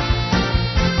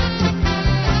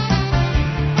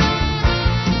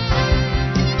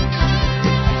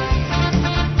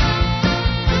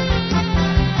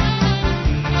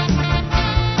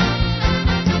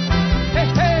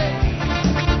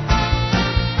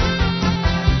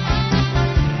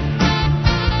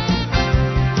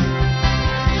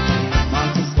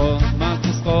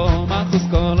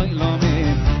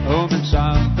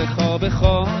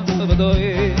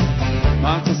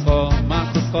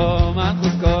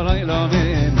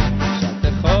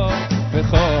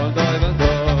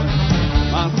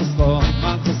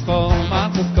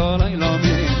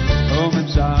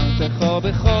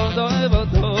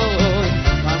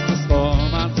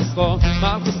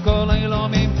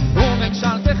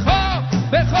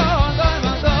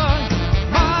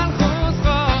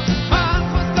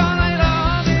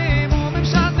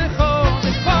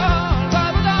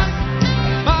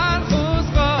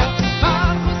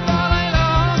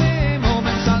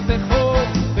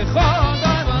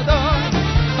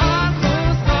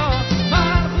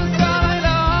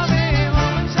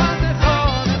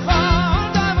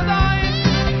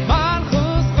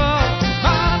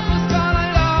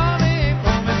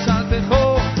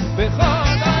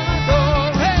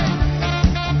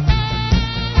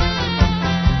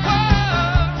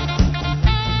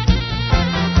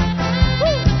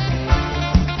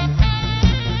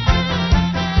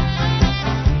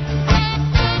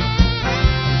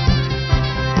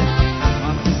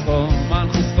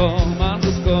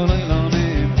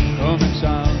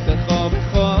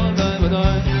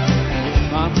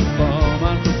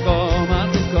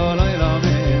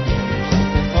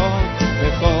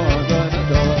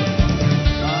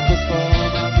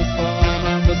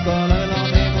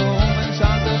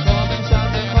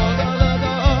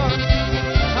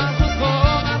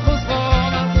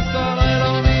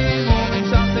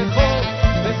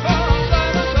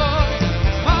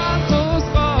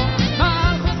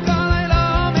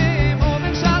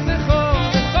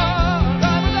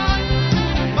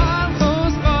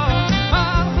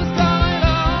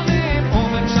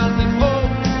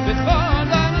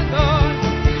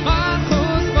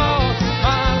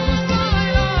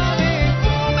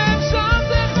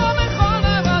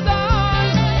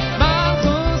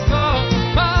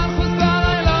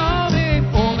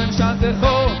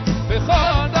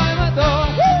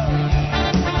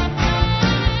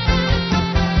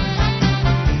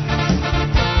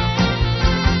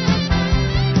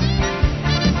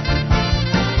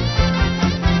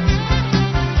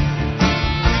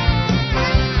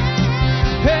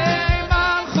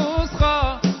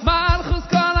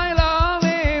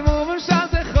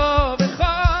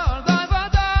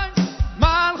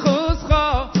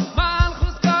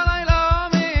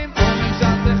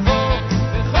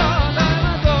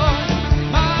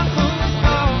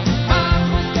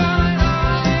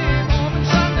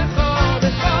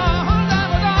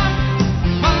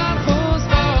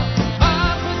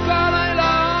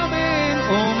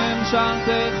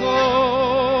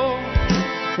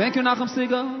 Thank you, Nachum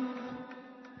Segal.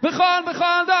 Bechol,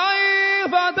 bechol, da'ir,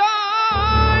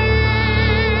 v'adai.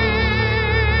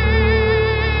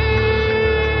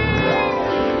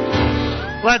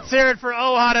 Let's hear it for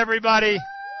Ohad, everybody.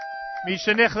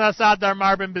 Mishanichnas Adar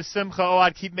Marbin B'Simcha.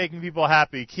 Ohad, keep making people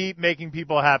happy. Keep making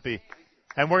people happy.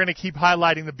 And we're going to keep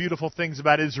highlighting the beautiful things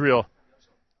about Israel.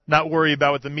 Not worry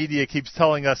about what the media keeps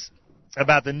telling us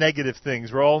about the negative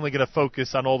things. We're only going to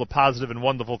focus on all the positive and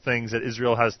wonderful things that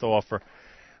Israel has to offer.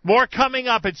 More coming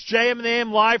up. It's JM in the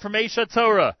AM live from Esha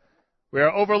Torah. We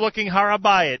are overlooking Har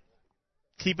HaBayit.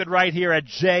 Keep it right here at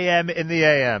JM in the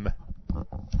AM.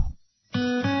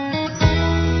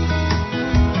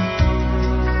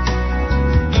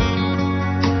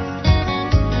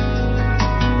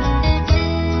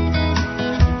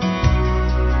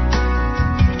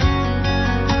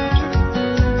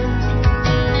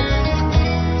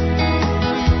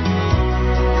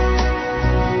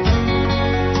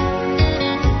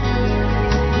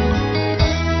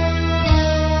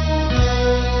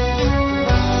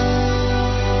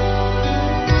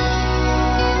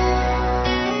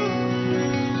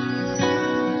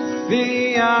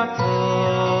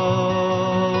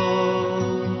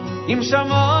 Im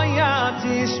shamoya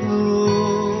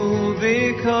tishmu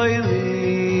v'koili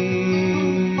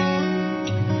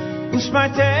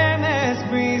Ushmartem es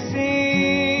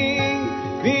brising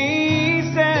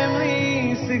V'isem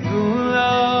li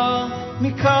segula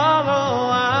Mikolo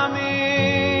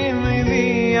amin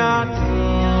v'viato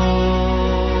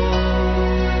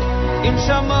Im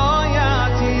shamoya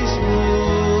tishmu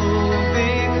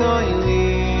v'koili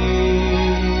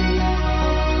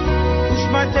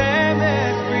Ushmartem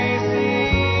es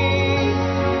brising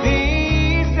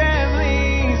V'isem li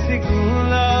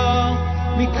segula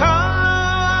Mikolo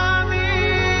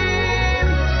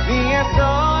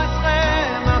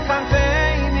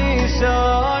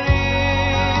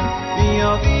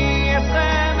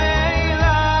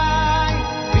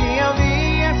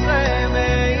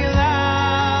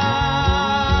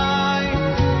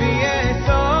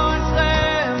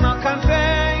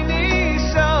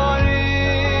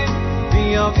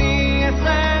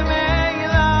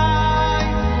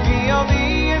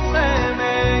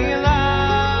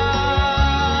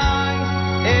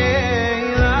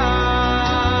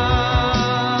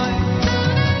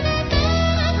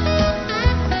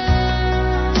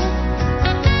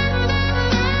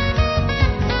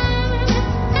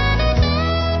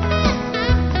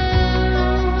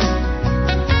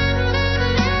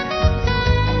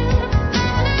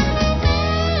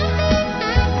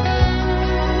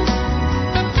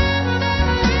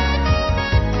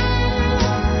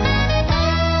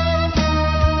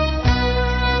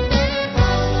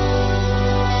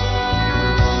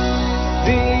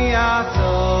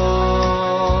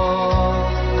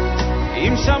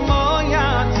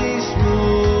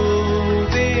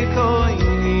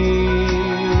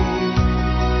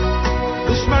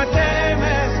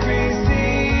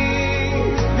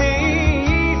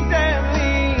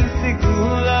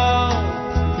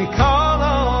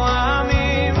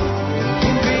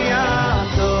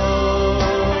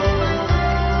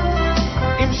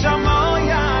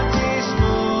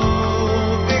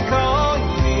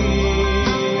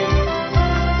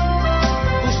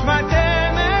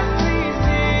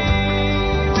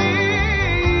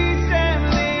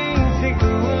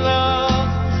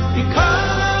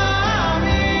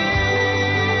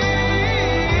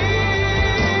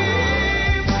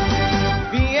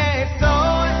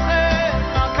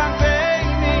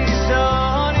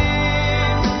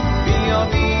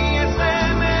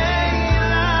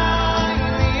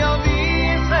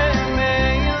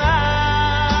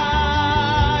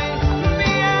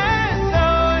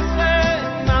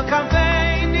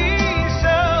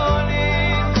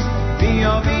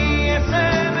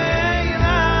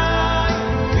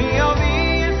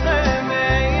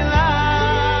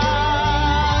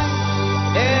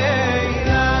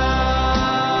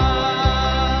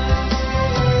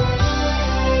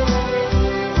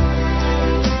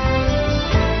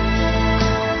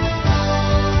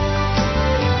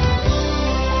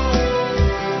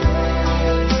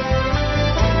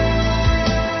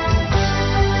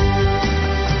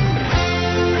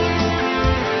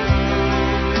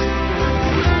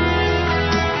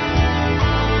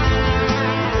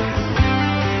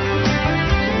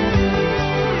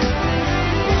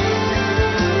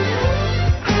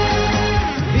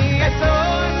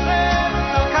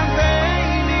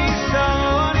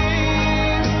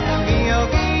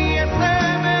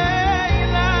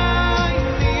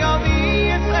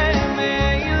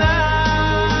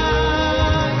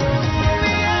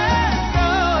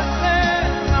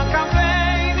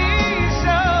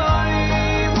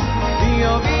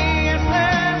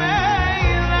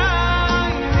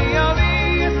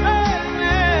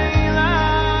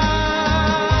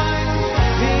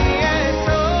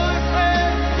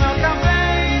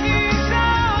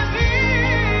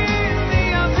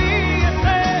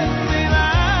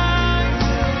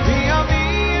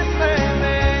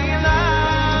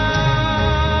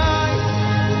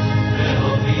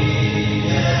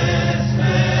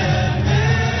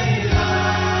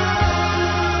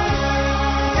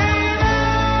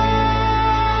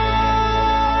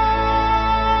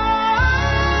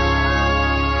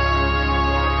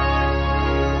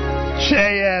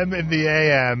the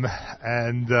AM,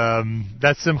 and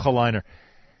that's Simcha Leiner.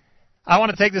 I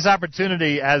want to take this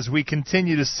opportunity as we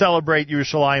continue to celebrate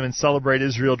Yerushalayim and celebrate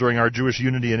Israel during our Jewish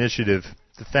Unity Initiative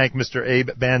to thank Mr. Abe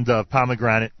Banda of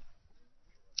Pomegranate,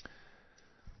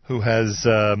 who has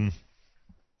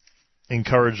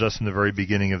encouraged us from the very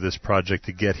beginning of this project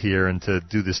to get here and to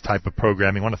do this type of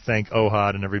programming. I want to thank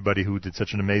Ohad and everybody who did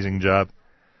such an amazing job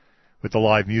with the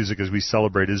live music as we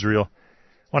celebrate Israel.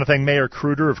 I want to thank Mayor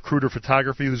Kruder of Kruder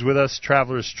Photography, who's with us,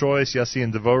 Traveler's Choice, Yossi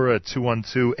and Devora at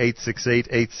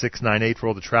 212-868-8698 for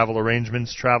all the travel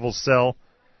arrangements, Travel Cell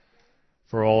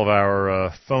for all of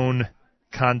our phone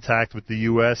contact with the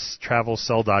U.S.,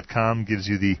 TravelCell.com gives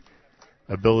you the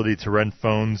ability to rent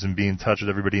phones and be in touch with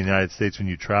everybody in the United States when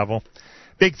you travel.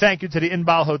 Big thank you to the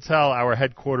Inbal Hotel, our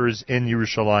headquarters in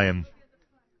Yerushalayim.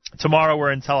 Tomorrow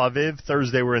we're in Tel Aviv.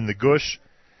 Thursday we're in the Gush.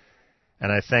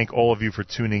 And I thank all of you for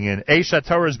tuning in. Eisha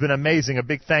Torah has been amazing. A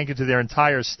big thank you to their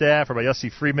entire staff, Rabbi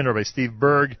Yossi Friedman, Rabbi Steve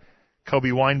Berg, Kobe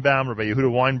Weinbaum, Rabbi Yehuda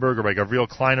Weinberg, Rabbi Gavriel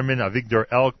Kleinerman, Avigdor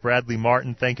Elk, Bradley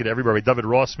Martin. Thank you to everybody. David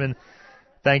Rossman.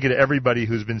 Thank you to everybody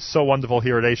who's been so wonderful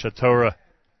here at Eisha Torah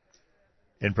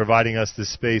in providing us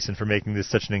this space and for making this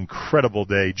such an incredible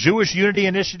day. Jewish Unity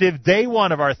Initiative, day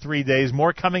one of our 3 days.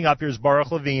 More coming up. Here's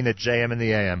Baruch Levine at JM in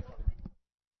the AM.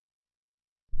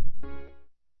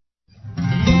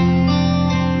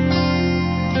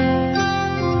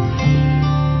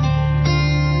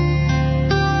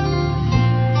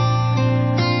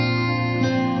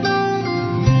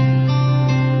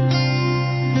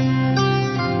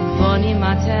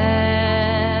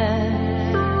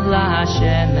 La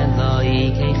Hashem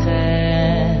Eloi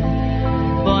Keichem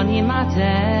Boni Matem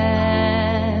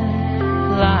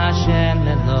La Hashem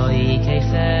Eloi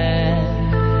Keichem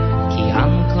Ki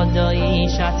Am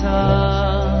Kodoi Shata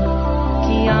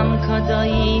Ki Am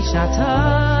Kodoi Shata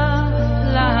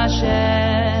La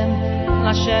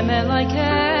Hashem Eloi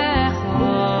Keichem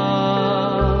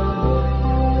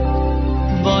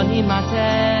Boni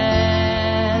Matem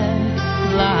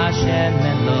La Hashem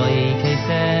Eloi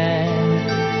Keichem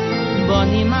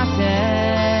Boni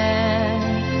Matem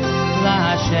La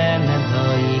Hashem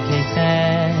Eloi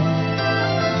Keichem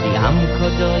Ki Am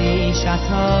Kodoi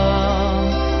Shata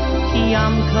Ki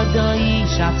Am Kodoi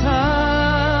Shata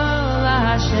La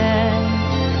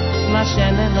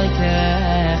Hashem Eloi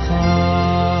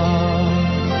Keichem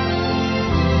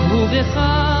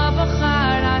Uvicha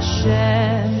B'char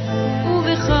Hashem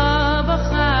Uvicha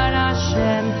B'char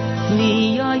Hashem Li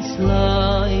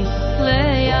Yoisloi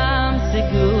Le'yam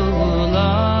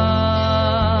Segula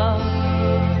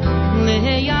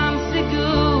Le'yam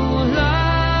Segula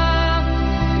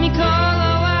Mikol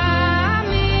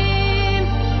Oamim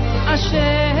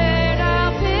Asher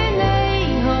Al Pnei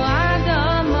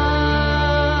Ha'adama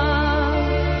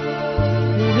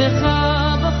Uvecha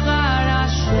B'char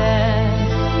Hashem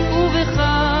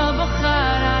Uvecha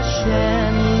B'char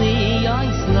Hashem Li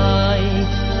Yoisloi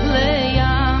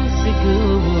Le'yam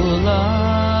Segula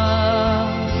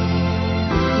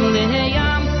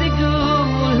Le'yam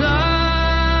Segula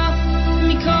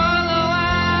Mikol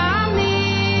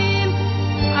Oamim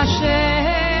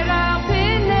Asher Al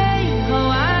Pnei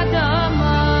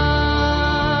Ha'adama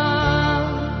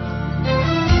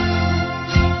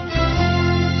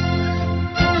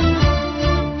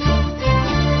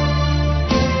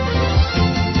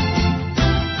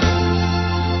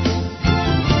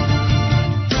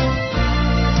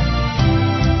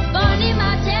Boni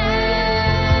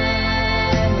Matem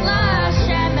La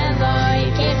Hashem Eloi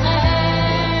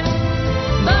Keichem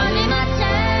Boni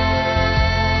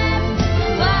Matem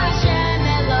La Hashem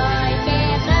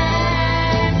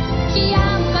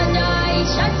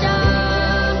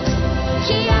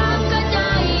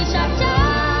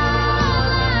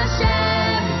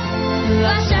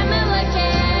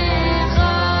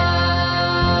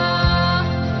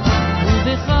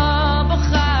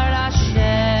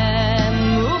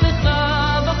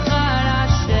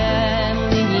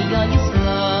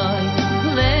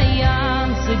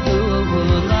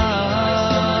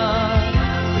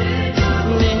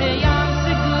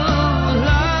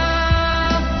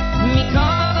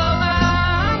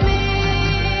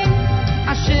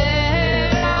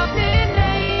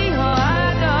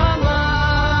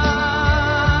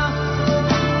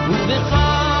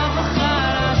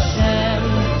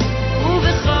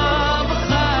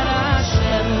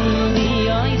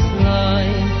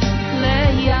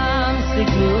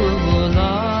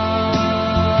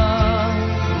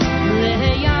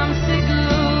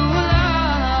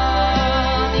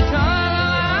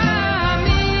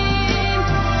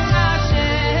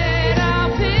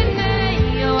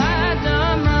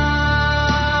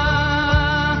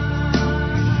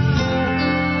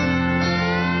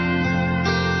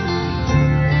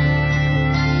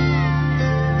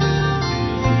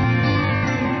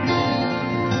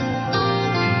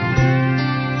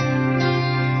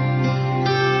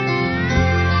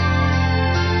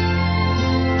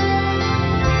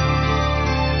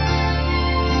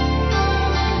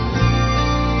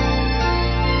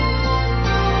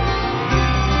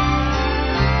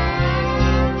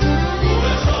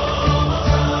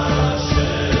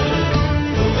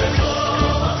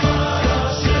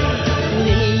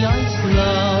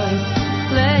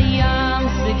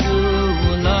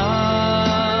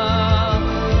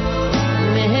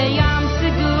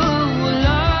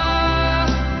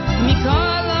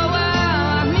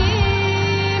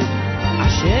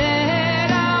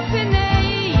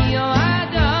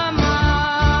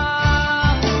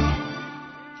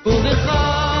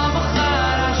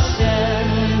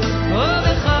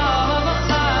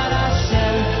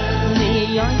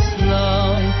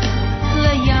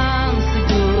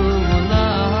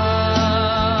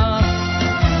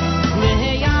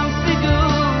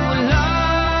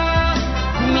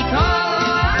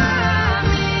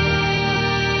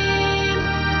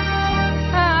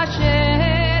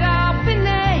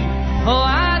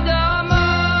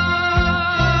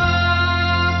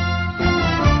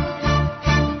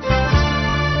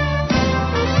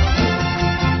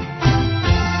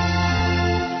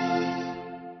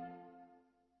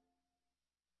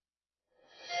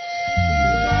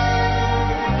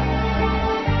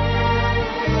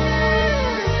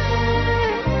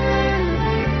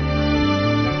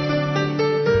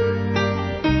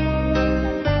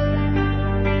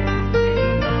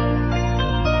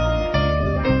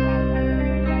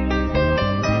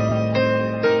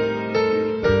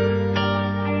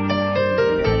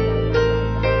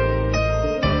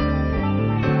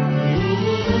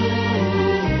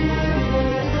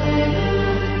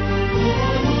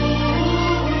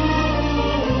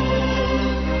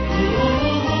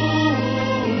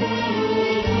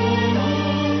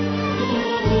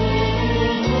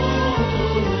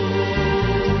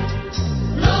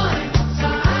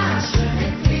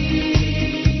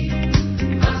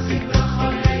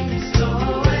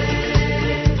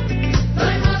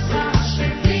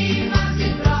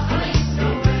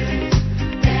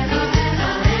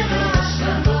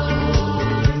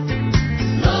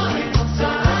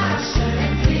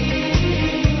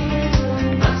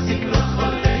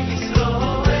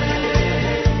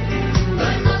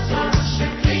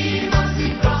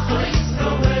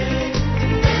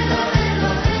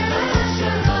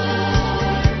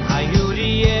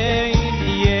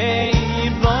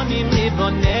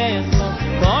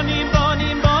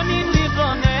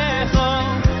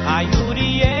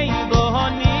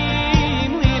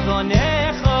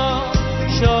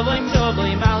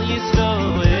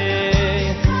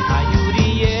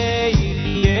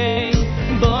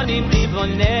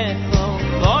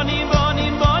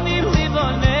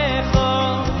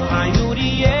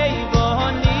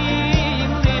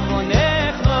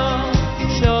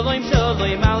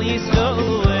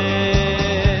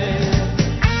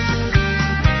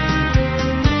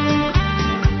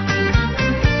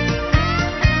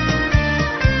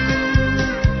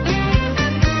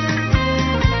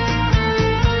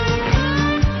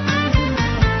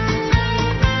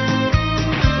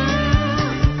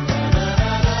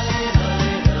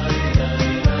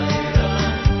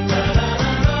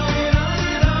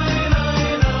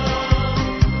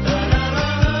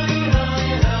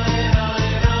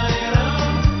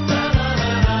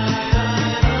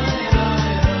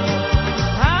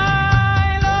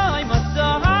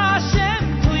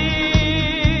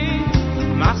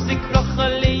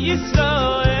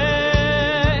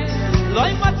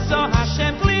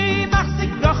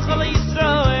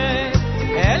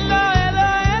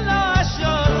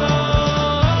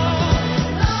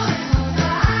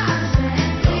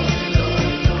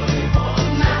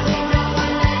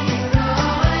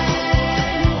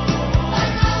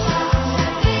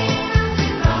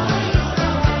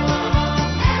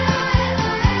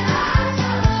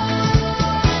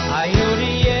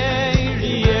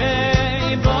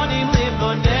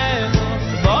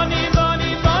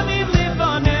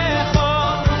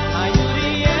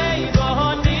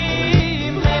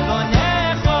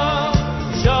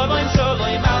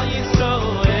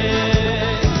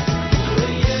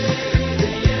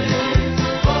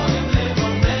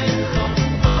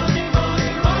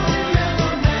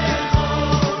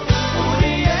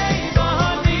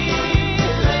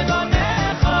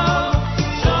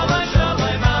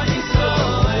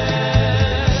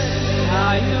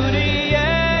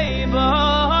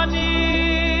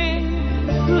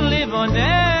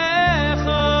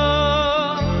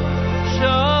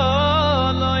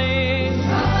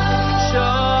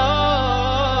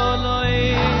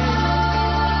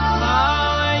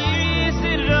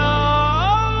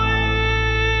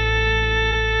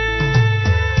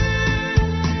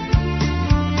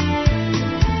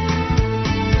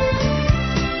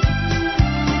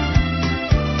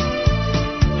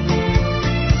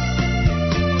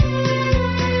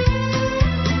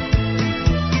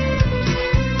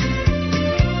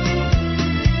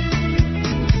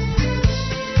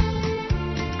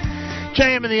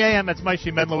in the AM, that's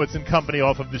Maishi Menlowitz and Company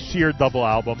off of the Sheer double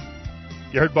album.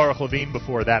 You heard Baruch Levine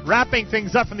before that. Wrapping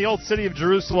things up from the old city of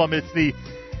Jerusalem, it's the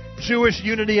Jewish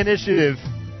Unity Initiative.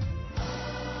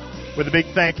 With a big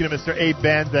thank you to Mr. Abe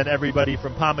Banda and everybody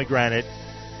from Pomegranate.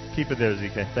 Keep it there,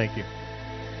 ZK. Thank you.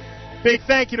 Big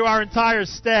thank you to our entire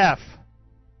staff.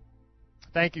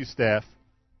 Thank you, staff.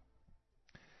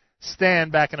 Stan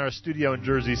back in our studio in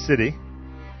Jersey City.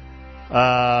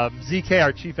 ZK,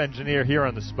 our chief engineer, here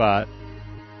on the spot.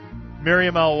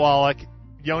 Miriam L. Wallach,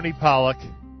 Yoni Pollack,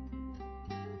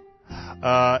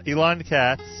 Elon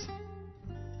Katz.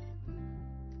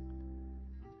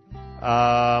 Who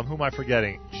am I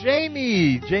forgetting?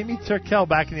 Jamie Turkel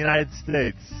back in the United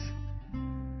States.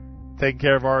 Taking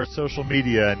care of our social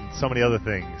media and so many other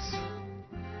things.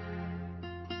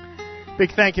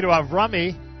 Big thank you to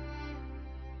Avrami,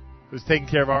 who's taking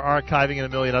care of our archiving and a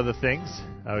million other things.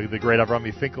 The great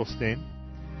Avrami Finkelstein.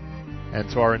 And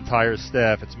to our entire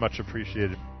staff, it's much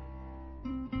appreciated.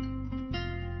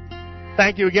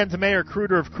 Thank you again to Mayor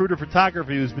Kruder of Kruder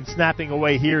Photography, who's been snapping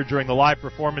away here during the live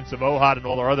performance of Ohad and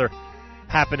all our other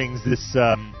happenings this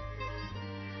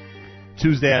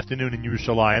Tuesday afternoon in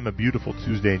Yerushalayim, a beautiful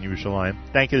Tuesday in Yerushalayim.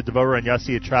 Thank you to Devorah and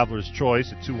Yossi at Traveler's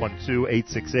Choice at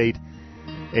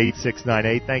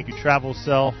 212-868-8698. Thank you, Travel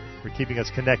Cell, for keeping us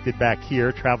connected back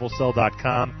here.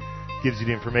 TravelCell.com gives you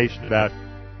the information about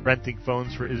renting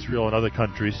phones for Israel and other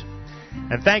countries.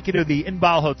 And thank you to the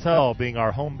Inbal Hotel being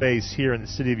our home base here in the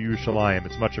city of Yerushalayim.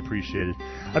 It's much appreciated.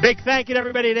 A big thank you to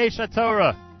everybody at Eish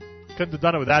HaTorah. Couldn't have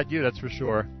done it without you, that's for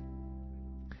sure.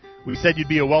 We said you'd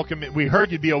be a we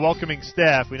heard you'd be a welcoming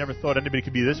staff. We never thought anybody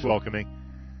could be this welcoming.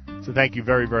 So thank you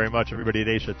very, very much, everybody at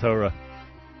Eish HaTorah,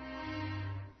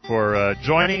 for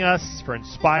joining us, for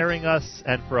inspiring us,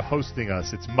 and for hosting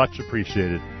us. It's much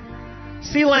appreciated.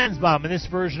 C. Lansbaum in this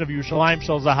version of Yerushalayim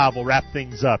Shel Zahav will wrap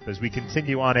things up as we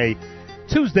continue on a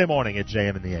Tuesday morning at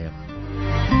JM in the AM.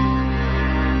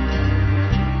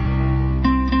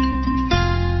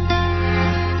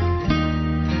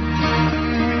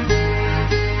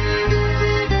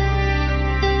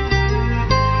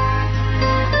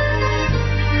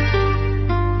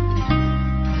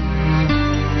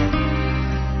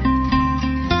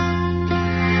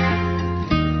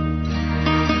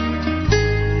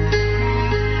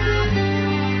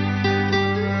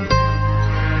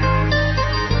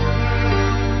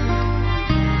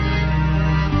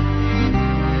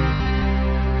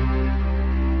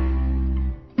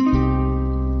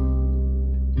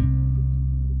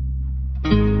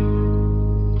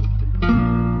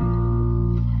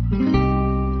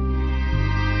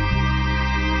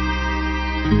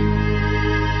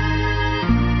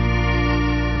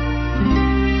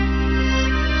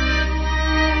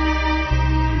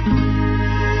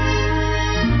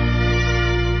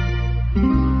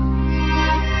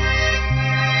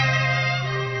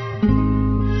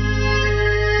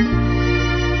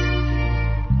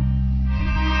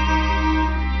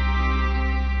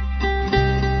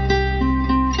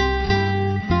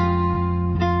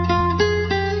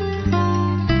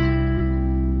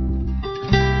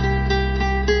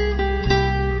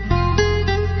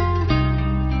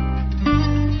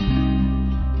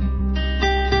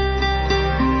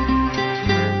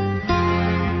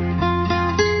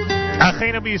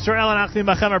 Israel and Achim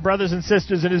Machem, our brothers and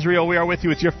sisters in Israel, we are with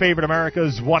you. It's your favorite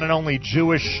America's one and only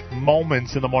Jewish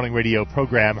Moments in the Morning radio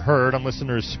program, heard on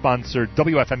listeners-sponsored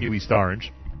WFMU East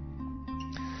Orange,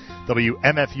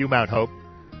 WMFU Mount Hope,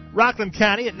 Rockland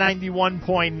County at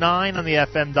 91.9 on the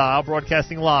FM dial,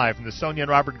 broadcasting live from the Sonia and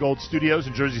Robert Gold studios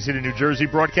in Jersey City, New Jersey,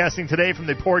 broadcasting today from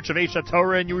the porch of Eish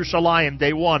HaTorah in Yerushalayim.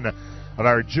 Day one of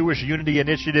our Jewish Unity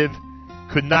Initiative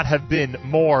could not have been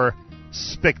more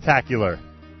spectacular.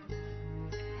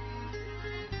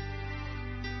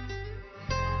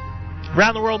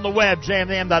 Around the world on the web,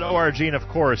 jmam.org, and, of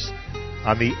course,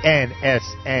 on the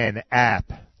NSN app.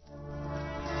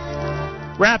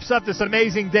 Wraps up this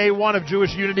amazing day one of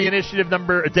Jewish Unity Initiative,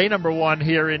 day number one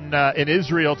here in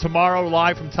Israel. Tomorrow,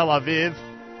 live from Tel Aviv,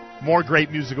 more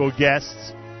great musical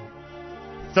guests.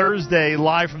 Thursday,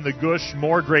 live from the Gush,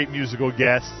 more great musical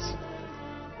guests.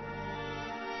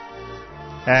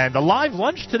 And the live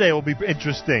lunch today will be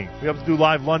interesting. We have to do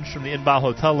live lunch from the Inbal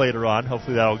Hotel later on.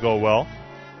 Hopefully that will go well.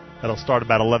 That'll start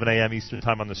about 11 a.m. Eastern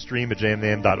Time on the stream at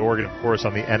jmnam.org and, of course,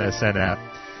 on the NSN app.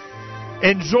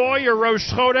 Enjoy your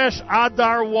Rosh Chodesh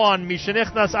Adar 1.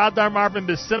 Mishenichnas Adar Marbin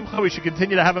B'Simcha. We should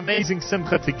continue to have amazing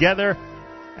Simcha together,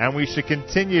 and we should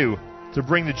continue to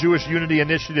bring the Jewish Unity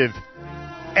Initiative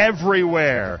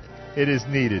everywhere it is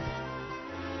needed.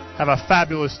 Have a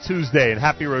fabulous Tuesday, and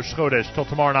happy Rosh Chodesh. Till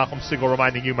tomorrow, Nachum Segal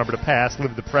reminding you, remember the past,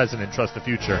 live the present, and trust the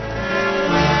future.